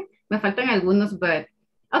 16, me faltan algunos, but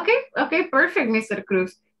okay, perfect, Mr.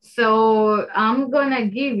 Cruz. So, I'm gonna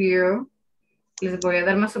give you, les voy a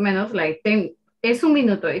dar más o menos, es un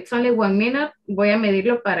minuto, it's only 1 minute, voy a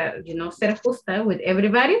medirlo para, ser justa with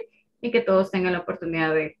everybody y que todos tengan la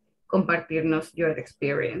oportunidad de compartirnos your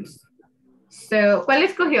experience. So, ¿cuál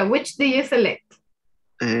escogió? Which do you select?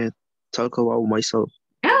 Talk about myself.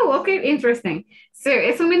 Oh, okay, interesting. So,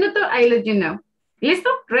 es un minuto, I'll let you know. ¿Listo?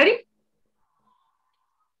 Ready?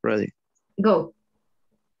 Ready. Go.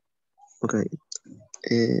 Okay.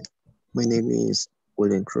 My name is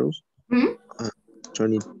William Cruz. Mm-hmm. I'm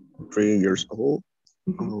 23 years old.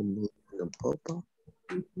 I'm in Papa.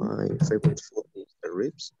 My favorite food is the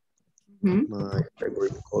ribs. My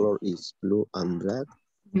favorite color is blue and black.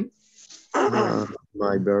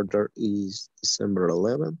 My birthday is December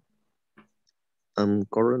 11. I'm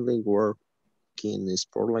currently working in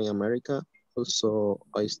Sportline America Also,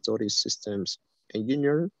 I study systems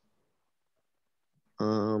engineering.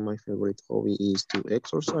 My favorite hobby is to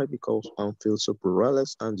exercise because I feel super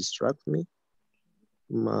relaxed and distract me.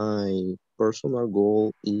 My personal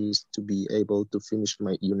goal is to be able to finish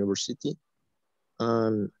my university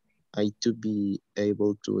and I to be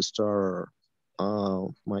able to start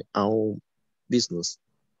my own business.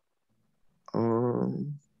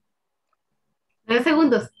 9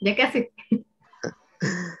 segundos, ya casi.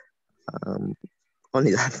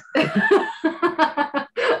 Only that.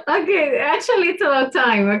 Okay, actually it's about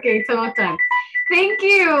time. Okay, it's about time. Thank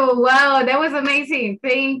you. Wow, that was amazing.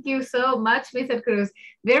 Thank you so much, Mr. Cruz.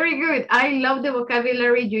 Very good. I love the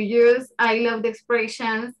vocabulary you use. I love the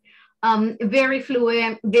expressions. Very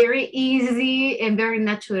fluent, very easy, and very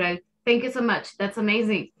natural. Thank you so much. That's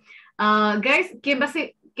amazing. Guys, ¿quién va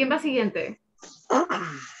siguiente?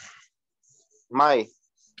 Mai.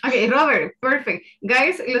 Ok, Robert, perfect.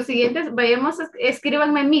 Guys, los siguientes, vayamos,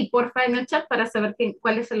 escríbanme a mí, porfa, en el chat para saber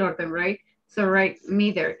cuál es el orden, right? So, write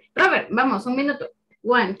me there. Robert, vamos, un minuto.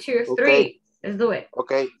 1, 2, 3. Let's do it.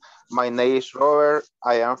 Okay, my name is Robert.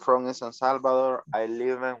 I am from San Salvador. I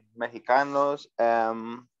live in Mexicanos.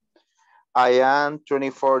 I am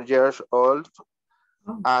 24 years old.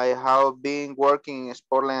 Oh. I have been working in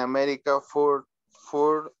Portland, America for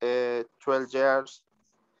 12 years.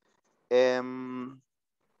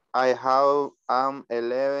 I have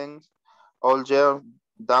 11 old year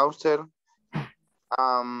daughter.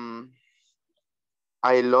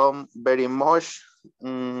 I love very much,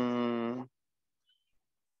 and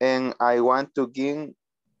I want to give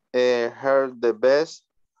her the best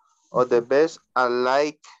of the best. I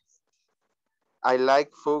like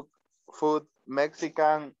food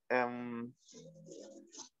Mexican.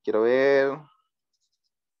 Quiero ver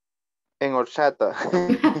en horchata.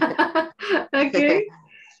 Okay.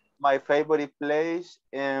 My favorite place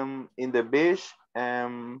in the beach.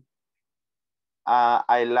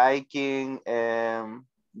 I liking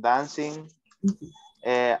dancing.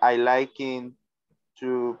 I liking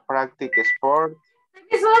to practice sport.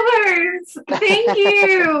 Thank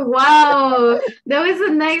you. Wow, that was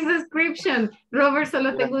a nice description. Robert,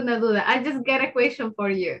 solo tengo una duda. I just got a question for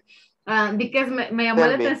you because me llamó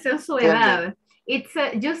la atención su edad. It's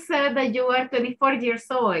you said that you are 24 years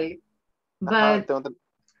old, but tengo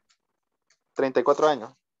 34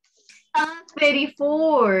 años.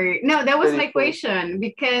 34. No, that was 34. My question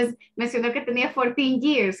because mencionó que tenía 14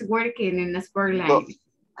 years working in a sport line.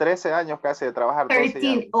 13 años casi de trabajar.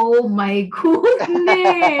 13. Oh my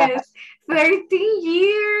goodness. 13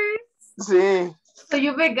 years. Sí. So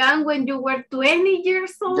you began when you were 20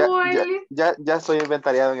 years old. Ya estoy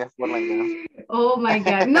inventariado en Sportland. Oh my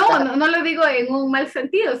God. No lo digo en un mal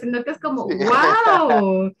sentido, sino que es como, sí.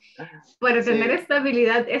 Wow. Para tener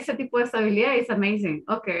estabilidad, ese tipo de estabilidad es amazing.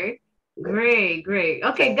 Okay. Great.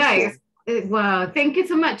 Okay, guys. Wow. Thank you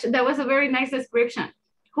so much. That was a very nice description.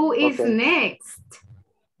 Who is next?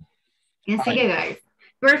 And sigue, guys.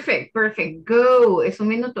 Perfect. Go. Es un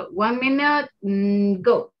minuto. 1 minute.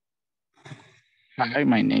 Go. Hi,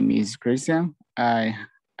 my name is Christian. I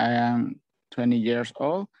am 20 years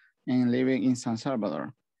old and living in San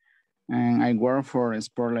Salvador. And I work for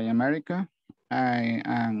Sportline America. I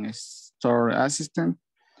am a store assistant.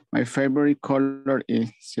 My favorite color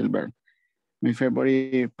is silver. My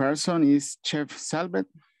favorite person is Chef Salvet.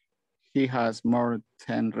 He has more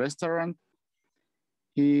than 10 restaurants.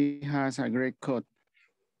 He has a great coat.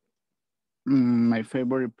 My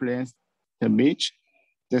favorite place, the beach,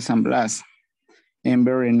 the San Blas. And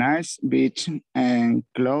very nice beach and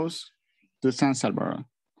close to San Salvador.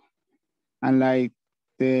 I like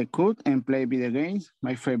to cook and play video games.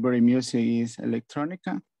 My favorite music is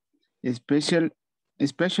electrónica, especially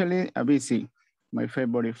ABC. My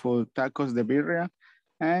favorite food, tacos de birria,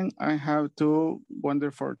 and I have 2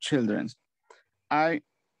 wonderful children. I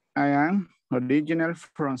am original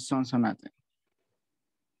from Sonsonate.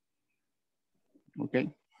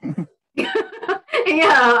 Okay.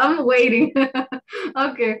 Yeah, I'm waiting.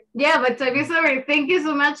 Okay. Yeah, but to be sorry. Thank you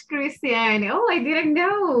so much, Christian. Oh, I didn't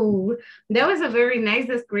know. That was a very nice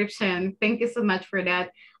description. Thank you so much for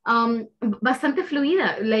that. Bastante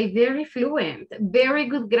fluida, like very fluent, very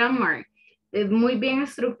good grammar, muy bien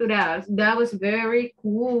estructuradas. That was very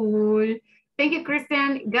cool. Thank you,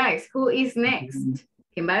 Christian. Guys, who is next?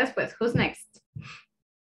 ¿Quién va después? Who's next?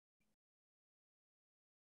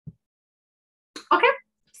 Okay.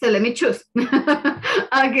 So let me choose.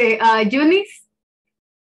 Okay, Eunice.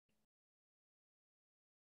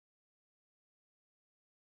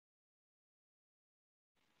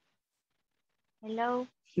 Hello.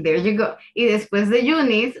 There you go. Y después de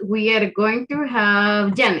Eunice, we are going to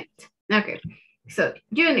have Janet. Okay. So,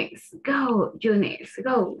 Eunice, go. Eunice,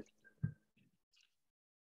 go.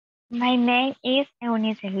 My name is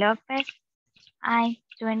Eunice Lopez. I'm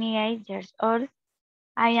 28 years old.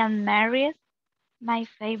 I am married. My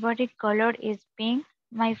favorite color is pink.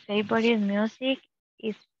 My favorite music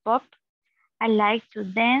is pop. I like to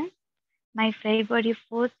dance. My favorite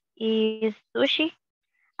food is sushi.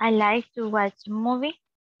 I like to watch movies.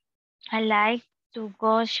 I like to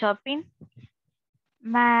go shopping.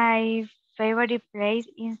 My favorite place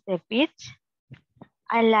is the beach.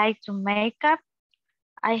 I like to make up.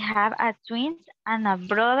 I have a twin and a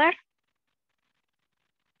brother.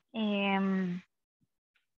 I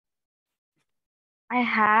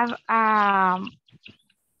have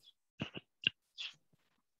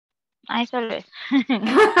ay, solo eso.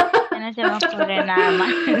 Ya no se me ocurre nada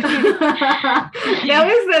más. That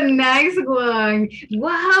was a nice one.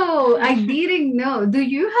 Wow, I didn't know. Do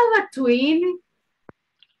you have a twin?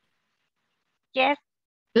 Yes.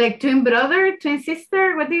 Like twin brother, twin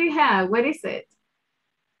sister? What do you have? What is it?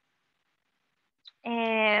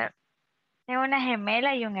 Tengo una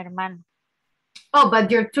gemela y un hermano. Oh,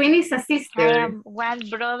 but your twin is a I sister. am one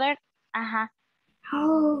brother. Ajá.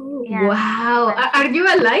 Oh, Yeah. wow. Are you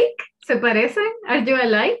alike? ¿Se parecen? Are you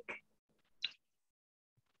alike?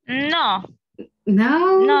 No.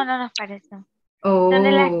 No. No, no nos parecen. Oh. Son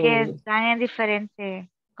de las que están en diferente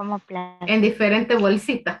como plan. En diferente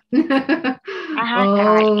bolsita. Ajá,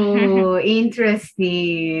 Oh,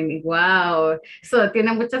 interesting. Wow. So,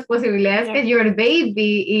 tiene muchas posibilidades yes. que your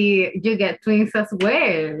baby y you get twins as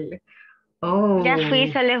well. Oh. Ya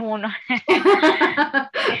fui, solo es uno.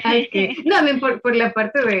 Okay. No, I mean, por la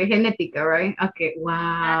parte de genética, right? Okay, wow.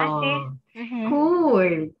 Ah, sí.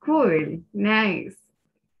 Cool, cool, nice.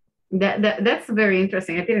 That's very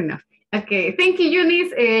interesting. I didn't know. Okay, thank you,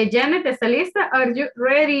 Eunice. Janet, ¿está lista? Are you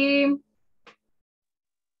ready?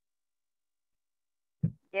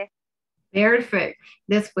 Yes. Perfect.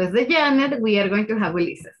 Después de Janet, we are going to have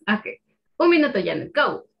Ulises. Okay. Un minuto, Janet,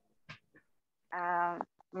 go.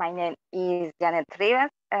 My name is Janet Rivas.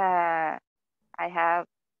 I have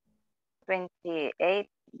 28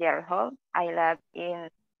 years old. I live in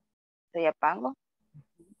Soyapango.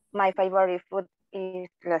 My favorite food is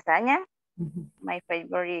lasagna. My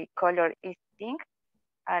favorite color is pink.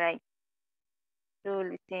 I like to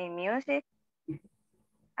listen music.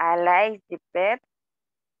 I like the pet.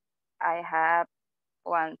 I have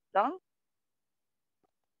one son.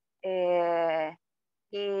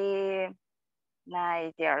 He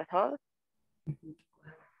 9 years old.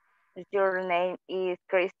 Your name is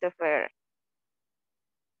Christopher.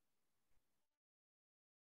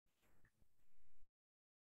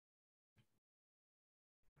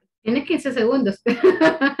 Tienes 15 segundos.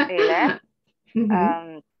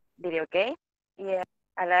 Video game. Yeah,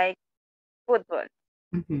 I like football.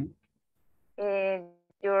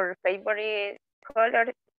 Your favorite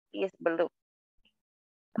color is blue.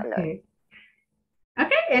 Okay.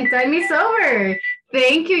 Okay, and time is over.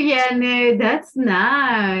 Thank you, Janet. That's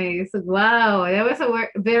nice. Wow, that was a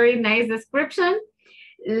very nice description.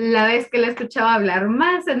 La vez que la escuchaba hablar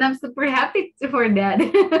más, and I'm super happy for that.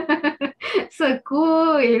 So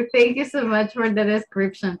cool. Thank you so much for the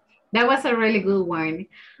description. That was a really good one.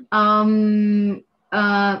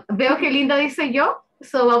 Veo que Linda dice yo,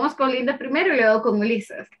 so vamos con Linda primero y luego con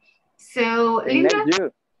Ulises. So, Linda,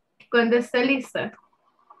 cuando esté lista.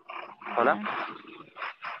 Hola.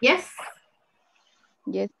 Yes?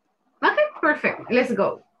 Yes. Okay, perfect. Let's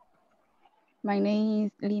go. My name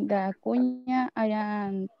is Linda Acuña. I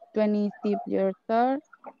am 26 years old.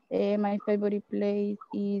 My favorite place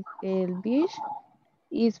is El Beach.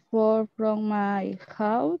 It's far from my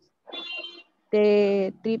house.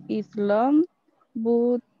 The trip is long,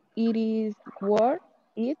 but it is worth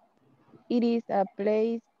it. It is a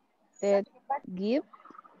place that gives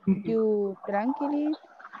you tranquility.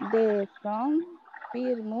 The sun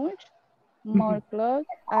feels much more close.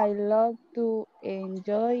 I love to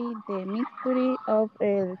enjoy the mystery of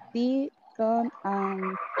the sea, sun,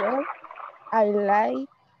 and surf. I like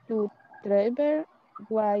to travel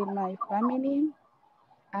with my family.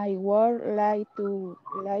 I would like to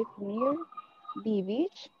live near the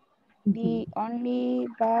beach. The only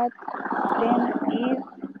bad thing is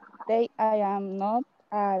that I am not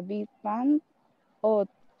a big fan of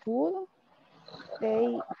food.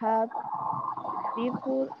 They have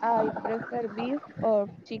seafood. I prefer beef or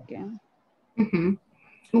chicken.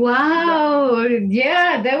 Wow,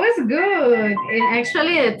 yeah, that was good. And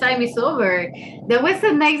actually, the time is over. That was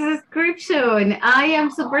a nice description. I am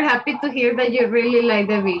super happy to hear that you really like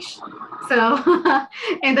the beach. So,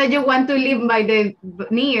 and that you want to live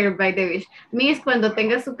near by the beach. Miss, cuando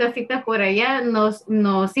tenga su casita por allá,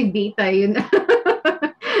 nos invita. You know?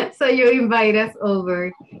 So you invite us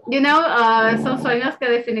over. You know, son sueños que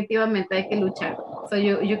definitivamente hay que luchar. So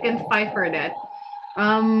you can fight for that.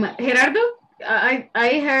 Gerardo,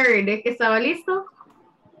 I heard que estaba listo.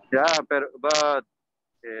 Yeah, but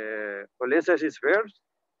Ulises is first?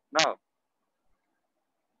 No.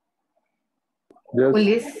 Yes.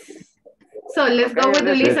 Ulises. So let's go with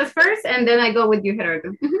Ulises first, and then I go with you,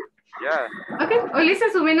 Gerardo. Yeah. Okay,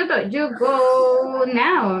 Ulises, un minuto. You go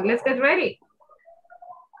now. Let's get ready.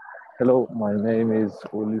 Hello, my name is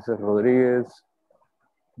Ulises Rodriguez.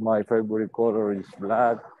 My favorite color is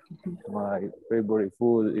black. My favorite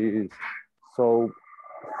food is soap.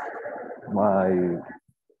 My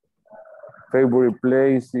favorite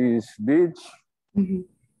place is beach.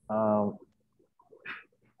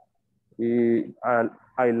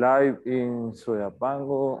 I live in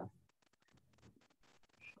Soyapango.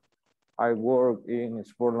 I work in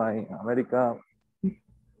Sportline America.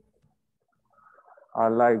 I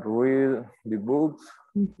like to read the books.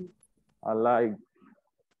 I like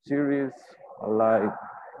series. I like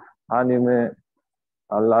anime.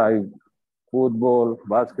 I like football,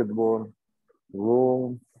 basketball,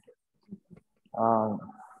 room,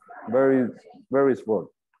 very sport.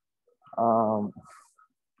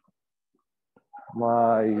 My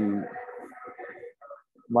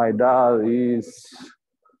dad is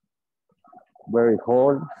very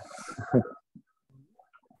old.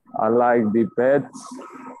 I like the pets.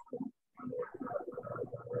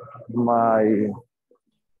 My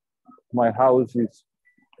house is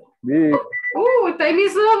big. Oh, time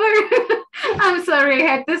is over. I'm sorry, I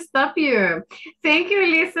had to stop you. Thank you,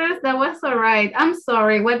 Ulises. That was all right. I'm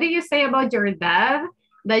sorry. What did you say about your dad?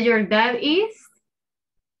 That your dad is?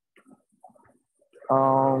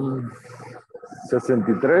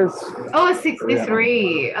 63. Oh,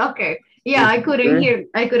 63. Okay. Yeah, I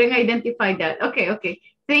couldn't identify that. Okay.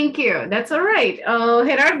 Thank you. That's all right.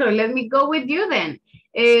 Gerardo, let me go with you then.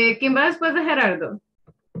 ¿Quién va después de Gerardo?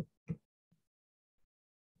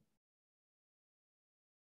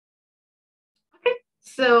 Okay.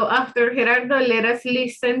 So after Gerardo, let us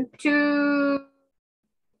listen to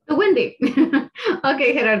Wendy.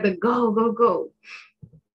 Okay, Gerardo, go.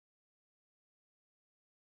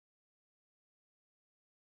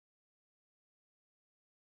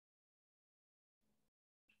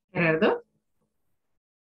 Gerardo?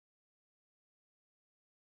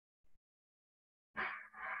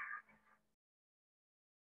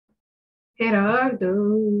 Gerardo.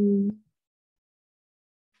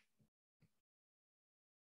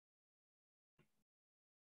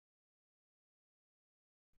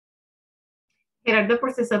 Gerardo,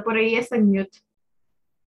 por si está por ahí, está en mute.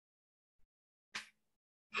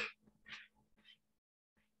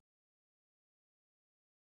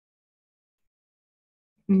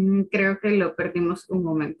 Creo que lo perdimos un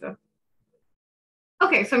momento.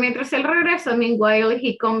 Okay, so mientras él regresa, meanwhile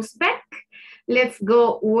he comes back, let's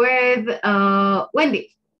go with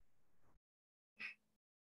Wendy.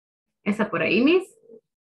 ¿Está por ahí, Miss?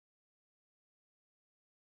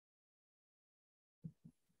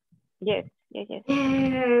 Yes.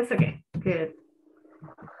 Yes, okay, good.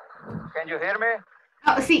 Can you hear me?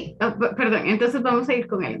 Oh, sí, perdón, entonces vamos a ir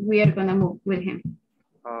con él. We are gonna move with him.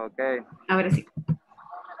 Okay. Ahora sí.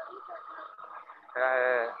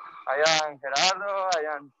 I am Gerardo. I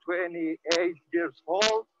am 28 years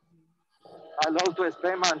old. I love to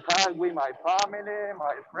spend my time with my family,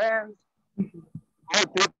 my friends. All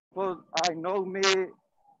people I know me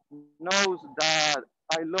knows that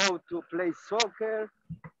I love to play soccer.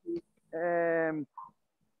 I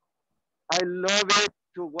love it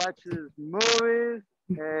to watch movies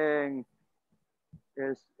and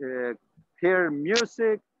hear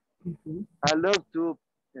music. I love to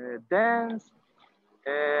dance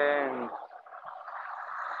and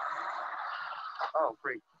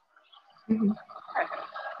great.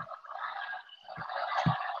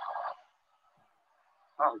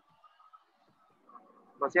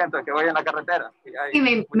 Lo siento, que voy en la carretera. Sí,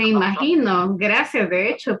 me imagino. Gracias, de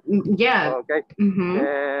hecho. Ya. Okay.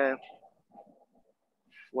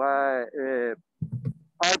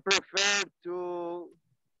 I prefer to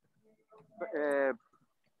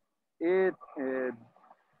eat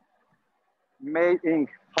made in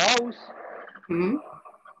house.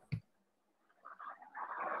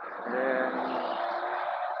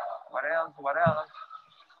 What else?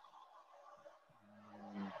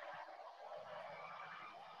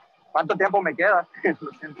 ¿Cuánto tiempo me queda?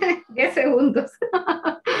 10 segundos.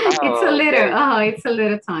 It's a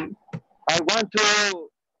little time. I want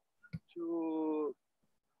to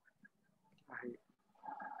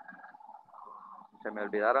Se me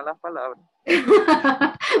olvidaron las palabras.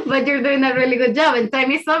 But you're doing a really good job, and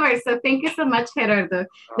time is over, so thank you so much, Gerardo.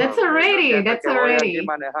 That's Ok, lo already, siento that's que voy aquí already.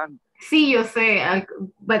 manejando. Sí, yo sé,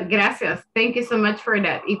 but gracias. Thank you so much for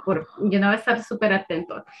that. Y por, estar súper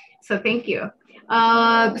atento. So thank you.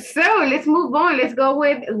 So let's move on. Let's go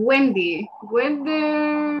with Wendy.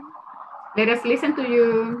 Wendy, let us listen to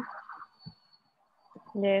you.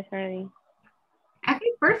 Yes, ready.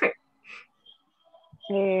 Okay, perfect.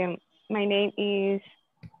 My name is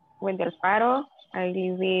Wendy Alfaro. I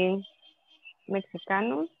live in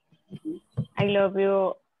Mexicanos. I love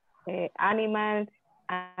you, animals.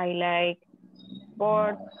 I like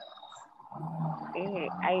sports.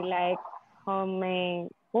 I like homemade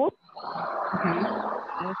food.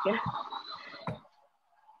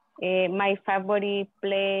 My favorite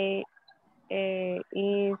play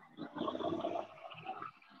is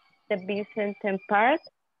the Vicente Park.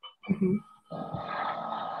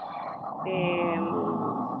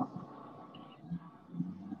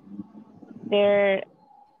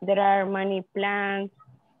 There are many plants.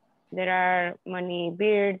 There are many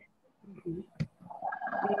birds. This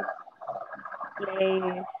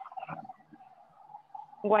place,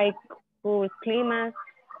 white cool climate,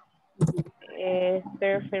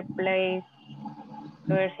 perfect place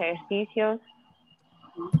to ejercicios,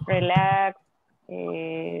 relax,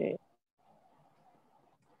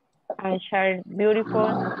 and share beautiful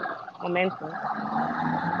momentos.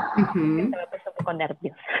 Se me puso un poco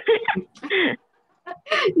nerviosa.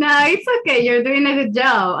 No, it's okay. You're doing a good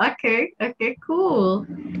job. Okay, cool.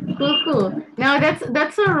 Now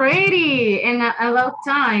that's already in about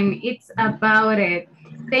time. It's about it.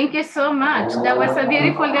 Thank you so much. That was a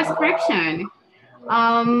beautiful description.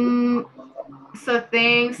 So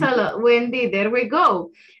thanks a lot, Wendy. There we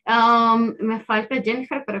go. Me falta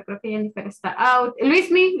Jennifer, pero creo que Jennifer está out.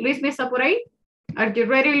 Luismi está por ahí. Are you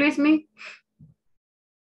ready, Luismi?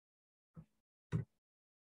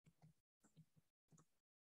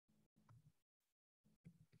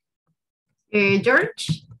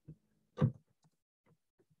 George?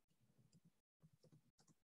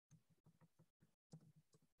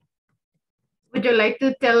 Would you like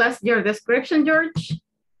to tell us your description, George?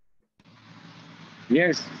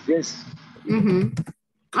 Yes.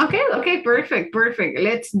 Okay, perfect.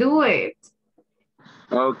 Let's do it.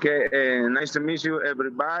 Okay, nice to meet you,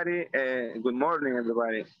 everybody. Good morning,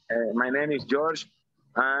 everybody. My name is George.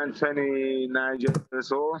 I'm 29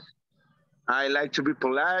 years old. I like to be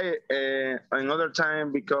polite another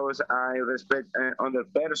time because I respect other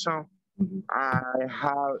person. I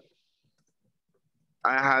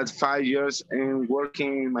had 5 years in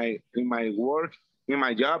working in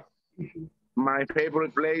my job. My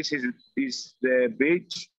favorite place is the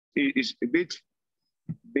beach. Is the beach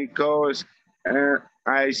because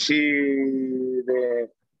I see the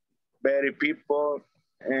very people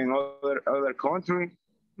in other country.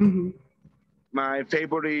 My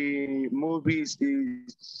favorite movies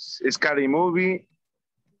is scary movie,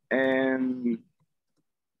 and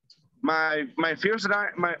my first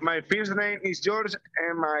name is George,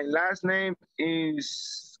 and my last name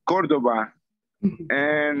is Cordova,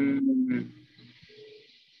 and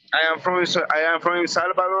I am from El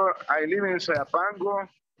Salvador. I live in Soyapango,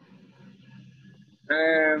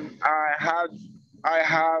 and I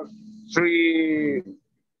have three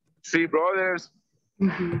brothers.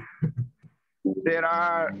 There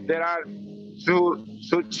are two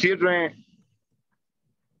children,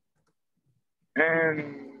 and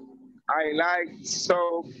I like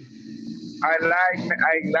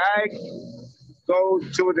go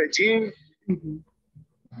to the gym.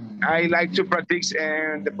 I like to practice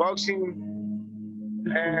the boxing,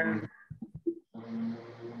 and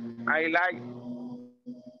I like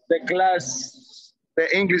the class,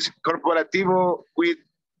 the English Corporativo with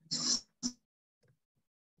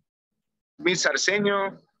Miss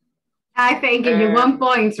Arsenio. I thank you. You 1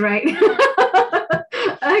 point, right?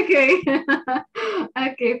 Okay.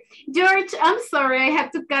 Okay. George, I'm sorry, I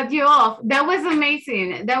have to cut you off. That was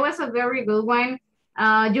amazing. That was a very good one.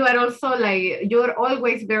 You are also you're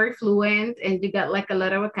always very fluent and you got like a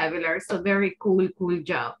lot of vocabulary. So very cool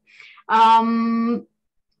job. I'm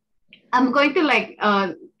going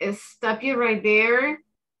to stop you right there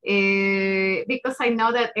because I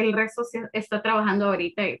know that el resto está trabajando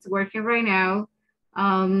ahorita. It's working right now.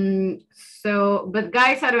 But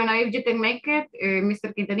guys, I don't know if you can make it.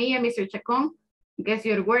 Mr. Quintanilla, Mr. Chacon, guess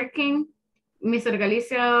you're working. Mr.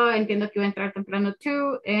 Galicia, entiendo que va a entrar temprano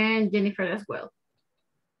too, and Jennifer as well.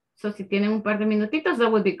 So si tienen un par de minutitos,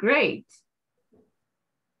 that would be great.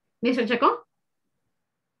 Mr. Chacon?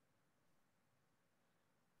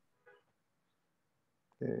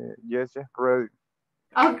 Yes, ready.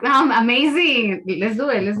 Oh, amazing. Let's do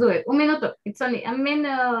it. Let's do it. Un minuto. It's only a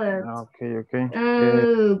minute. Okay.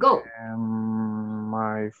 Go.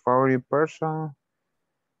 My favorite person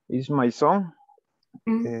is my son.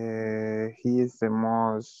 He is the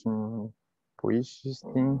most precious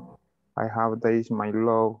thing I have. That is my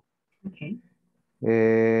love. Okay.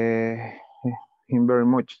 Him very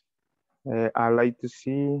much. I like to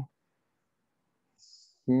see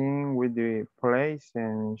him with the place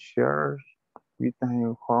and share with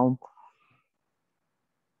him home.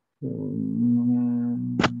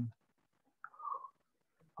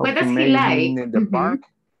 What does he like? In the park.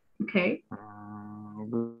 Okay.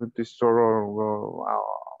 Go to the store or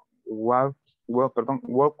walk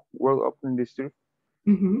up in the street.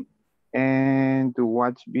 And to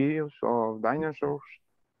watch videos of dinosaurs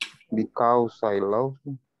because I love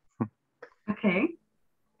them. Okay.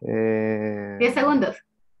 10 segundos.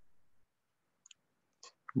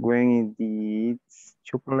 When it eats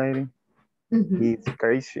chocolate, it's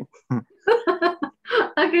crazy.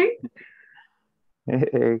 Okay.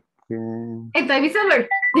 And time is over.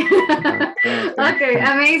 Okay,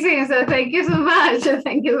 amazing. So thank you so much.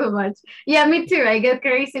 Thank you so much. Yeah, me too. I get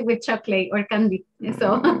crazy with chocolate or candy.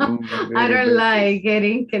 So I don't like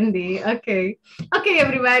getting candy. Okay. Okay,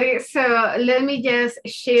 everybody. So let me just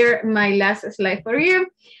share my last slide for you.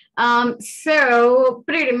 So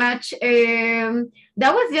pretty much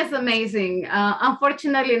that was just amazing.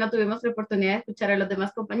 Unfortunately, no tuvimos la oportunidad de escuchar a los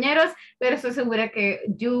demás compañeros, pero estoy segura que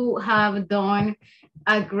you have done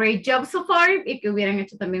a great job so far y que hubieran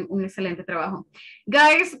hecho también un excelente trabajo.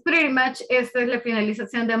 Guys, pretty much esta es la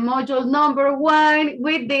finalización de module number 1.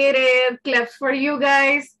 We did it. Claps for you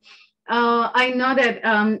guys. I know that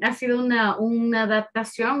ha sido una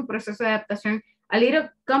adaptación, un proceso de adaptación a little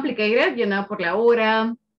complicated, you know, por la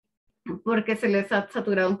hora, porque se les ha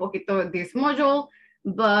saturado un poquito this module,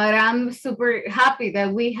 but I'm super happy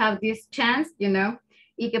that we have this chance, you know,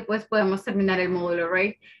 y que pues podemos terminar el módulo,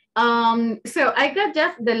 right? So I got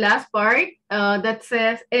just the last part that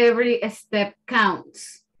says every step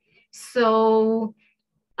counts. So,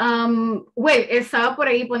 well, estaba por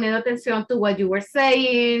ahí poniendo atención to what you were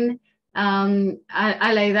saying,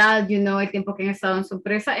 a la edad, you know, el tiempo que han estado en su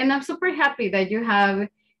empresa, and I'm super happy that you have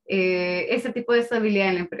ese tipo de estabilidad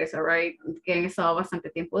en la empresa, right? Que han estado bastante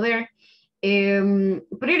tiempo there.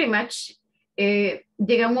 Pretty much,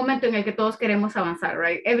 llega un momento en el que todos queremos avanzar,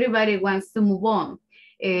 right? Everybody wants to move on.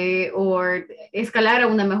 O escalar a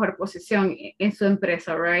una mejor posición en su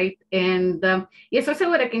empresa, right? And, y estoy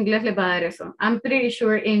segura que inglés les va a dar eso. I'm pretty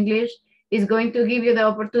sure English is going to give you the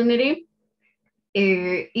opportunity.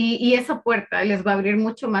 Y esa puerta les va a abrir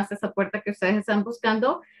mucho más esa puerta que ustedes están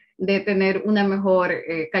buscando de tener una mejor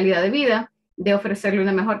calidad de vida, de ofrecerle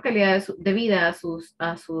una mejor calidad de vida a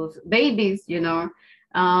sus babies, you know.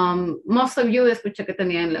 Most of you escuché que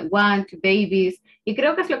tenían 1, 2 babies, y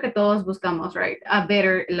creo que es lo que todos buscamos, right? A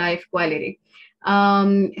better life quality.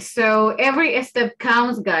 So every step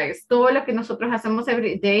counts, guys. Todo lo que nosotros hacemos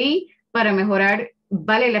every day para mejorar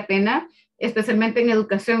vale la pena, especialmente en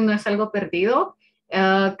educación, no es algo perdido.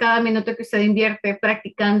 Cada minuto que usted invierte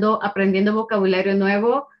practicando, aprendiendo vocabulario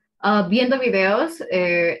nuevo, viendo videos,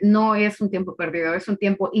 no es un tiempo perdido, es un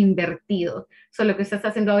tiempo invertido. So, lo que usted está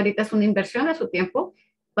haciendo ahorita es una inversión de su tiempo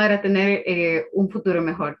para tener un futuro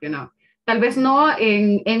mejor, you know. Tal vez no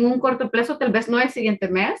en un corto plazo, tal vez no el siguiente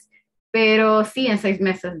mes, pero sí en 6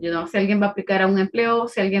 meses, you know. Si alguien va a aplicar a un empleo,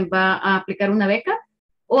 si alguien va a aplicar una beca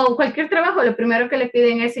o cualquier trabajo, lo primero que le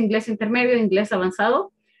piden es inglés intermedio, inglés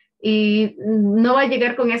avanzado, y no va a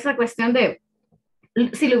llegar con esa cuestión de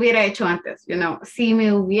si lo hubiera hecho antes, you know, si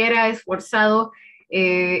me hubiera esforzado,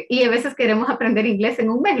 y a veces queremos aprender inglés en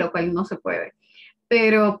un mes, lo cual no se puede.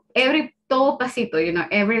 Pero todo pasito, you know,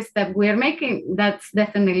 every step we're making, that's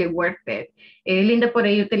definitely worth it. Linda por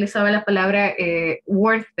ahí utilizaba la palabra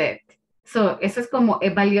worth it. So, eso es como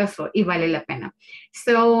valioso y vale la pena.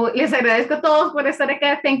 So, les agradezco a todos por estar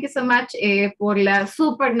acá. Thank you so much por la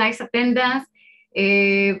super nice attendance.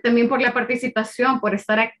 También por la participación, por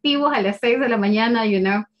estar activos a las 6 de la mañana, you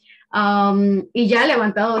know. Y ya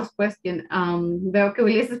levantado después, veo que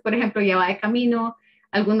Ulises, por ejemplo, ya va de camino.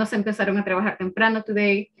 Algunos empezaron a trabajar temprano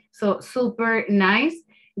today. So, super nice.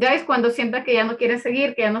 Guys, cuando sientan que ya no quieren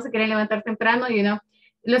seguir, que ya no se quieren levantar temprano, you know,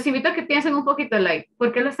 los invito a que piensen un poquito, like,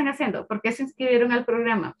 ¿por qué lo están haciendo? ¿Por qué se inscribieron al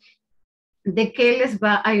programa? ¿De qué les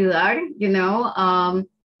va a ayudar? You know,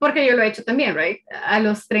 porque yo lo he hecho también, right? A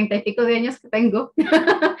los 30 y pico de años que tengo,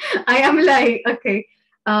 I am like, okay,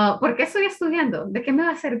 ¿por qué estoy estudiando? ¿De qué me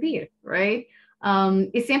va a servir, right?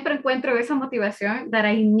 Y siempre encuentro esa motivación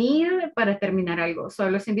that I need para terminar algo. So,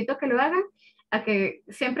 los invito a que lo hagan. a que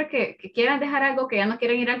siempre que quieran dejar algo, que ya no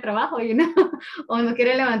quieren ir al trabajo, you know, o no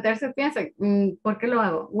quieren levantarse, piensen, ¿por qué lo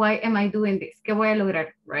hago? Why am I doing this? ¿Qué voy a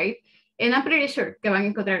lograr? Right? And I'm pretty sure que van a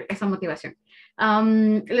encontrar esa motivación.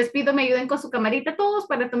 Les pido me ayuden con su camarita todos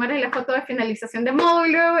para tomarles la foto de finalización de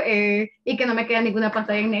módulo y que no me quede ninguna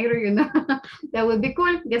pantalla en negro, you know. That would be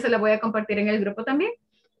cool. Ya se la voy a compartir en el grupo también.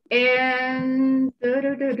 And...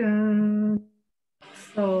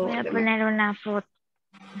 So, Voy a poner una foto.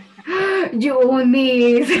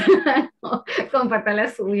 Yunis, comparta la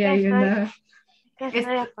suya, you know. Que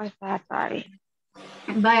estoy acostada todavía.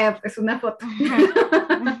 Vaya, pues una foto.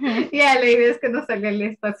 Yeah, la idea es que no salga el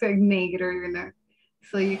espacio en negro, you know.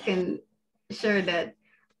 So you can share that.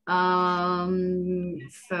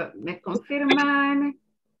 So, me confirman.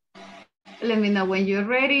 Let me know when you're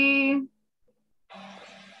ready.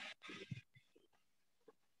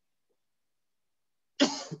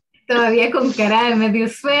 Todavía con cara de medio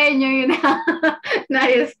sueño, you know. No,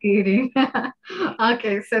 just kidding.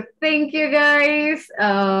 Okay, so thank you guys.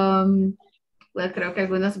 Well, creo que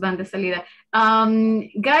algunos van de salida.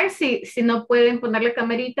 Guys, si no pueden poner la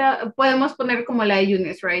camarita, podemos poner como la de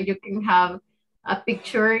Eunice, right? You can have a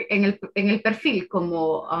picture en el perfil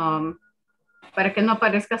como para que no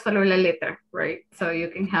aparezca solo la letra, right? So you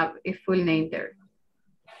can have a full name there.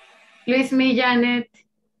 Luismi, Janet,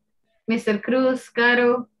 Mr. Cruz,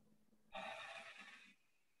 Caro.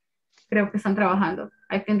 Creo que están trabajando.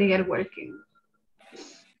 I think they are working.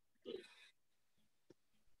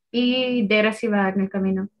 Y Dera sí va en el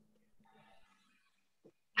camino.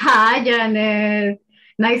 Hi, Janet.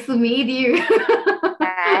 Nice to meet you.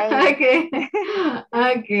 Hi. Okay.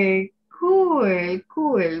 Okay.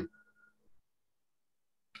 Cool.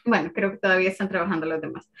 Bueno, creo que todavía están trabajando los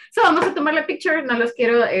demás. So, vamos a tomar la picture. No los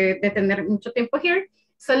quiero detener mucho tiempo here.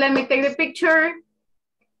 So, let me take the picture.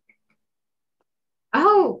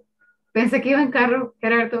 Oh, pensé que iba en carro,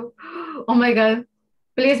 Gerardo. Oh my God.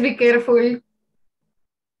 Please be careful.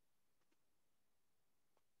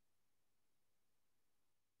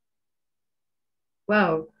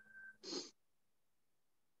 Wow.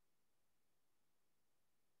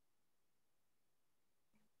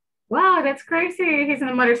 Wow, that's crazy. He's on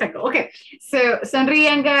a motorcycle. Okay, so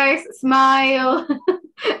sonrían, guys. Smile.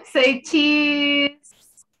 Say cheese.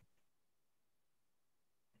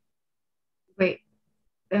 Wait.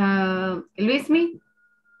 Luismi?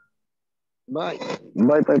 Bye.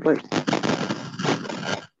 Bye.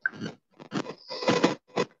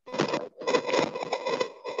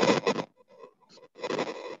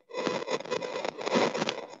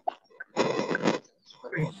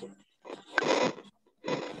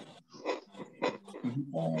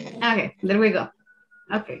 Okay, there we go.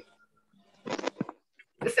 Okay.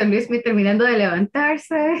 So Luismi terminando de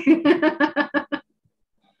levantarse.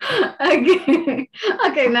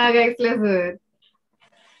 Okay, now guys, let's do it.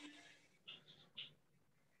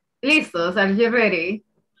 Listos, are you ready?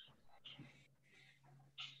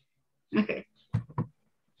 Okay.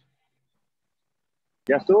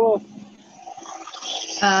 ¿Ya estuvo?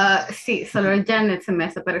 Sí, solo el Janet se me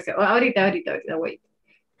desapareció. Oh, ahorita, wait.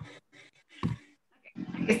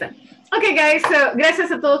 Aquí está. Ok, guys, so,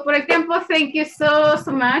 gracias a todos por el tiempo. Thank you so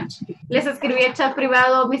much. Les escribí el chat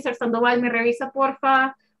privado. Mr. Sandoval, me revisa,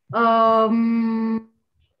 porfa.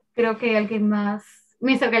 Creo que hay alguien más.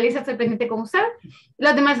 Mr. Galicia, estoy pendiente con usted.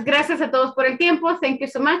 Los demás, gracias a todos por el tiempo. Thank you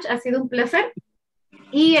so much. Ha sido un placer.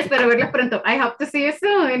 Y espero verlos pronto. I hope to see you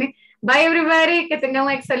soon. Bye, everybody. Que tengan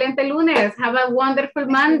un excelente lunes. Have a wonderful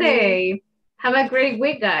Monday. Have a great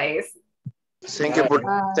week, guys. Thank you.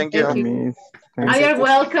 Thank you. Oh, you're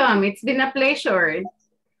welcome. It's been a pleasure.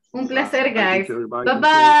 Un placer, guys.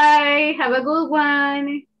 Bye-bye. Have a good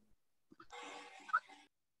one.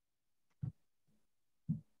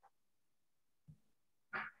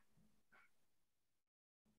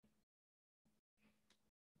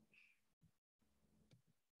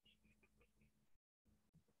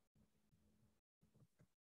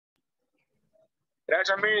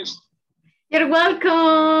 Gracias, Miss. You're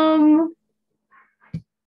welcome.